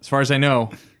 as far as I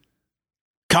know.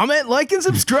 Comment, like, and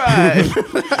subscribe.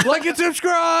 Like and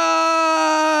subscribe.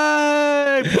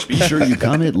 Be sure you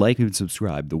comment, like, and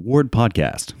subscribe. The Ward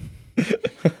Podcast.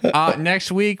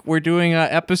 Next week we're doing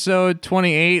episode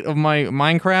 28 of my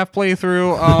Minecraft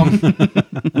playthrough.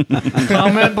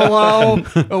 Comment below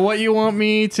what you want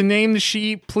me to name the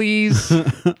sheep, please.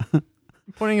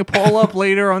 Putting a poll up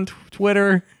later on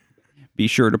Twitter. Be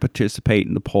sure to participate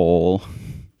in the poll.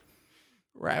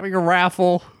 We're having a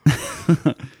raffle.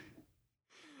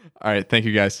 All right, thank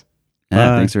you guys.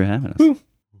 Thanks for having us.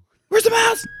 Where's the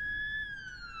mouse?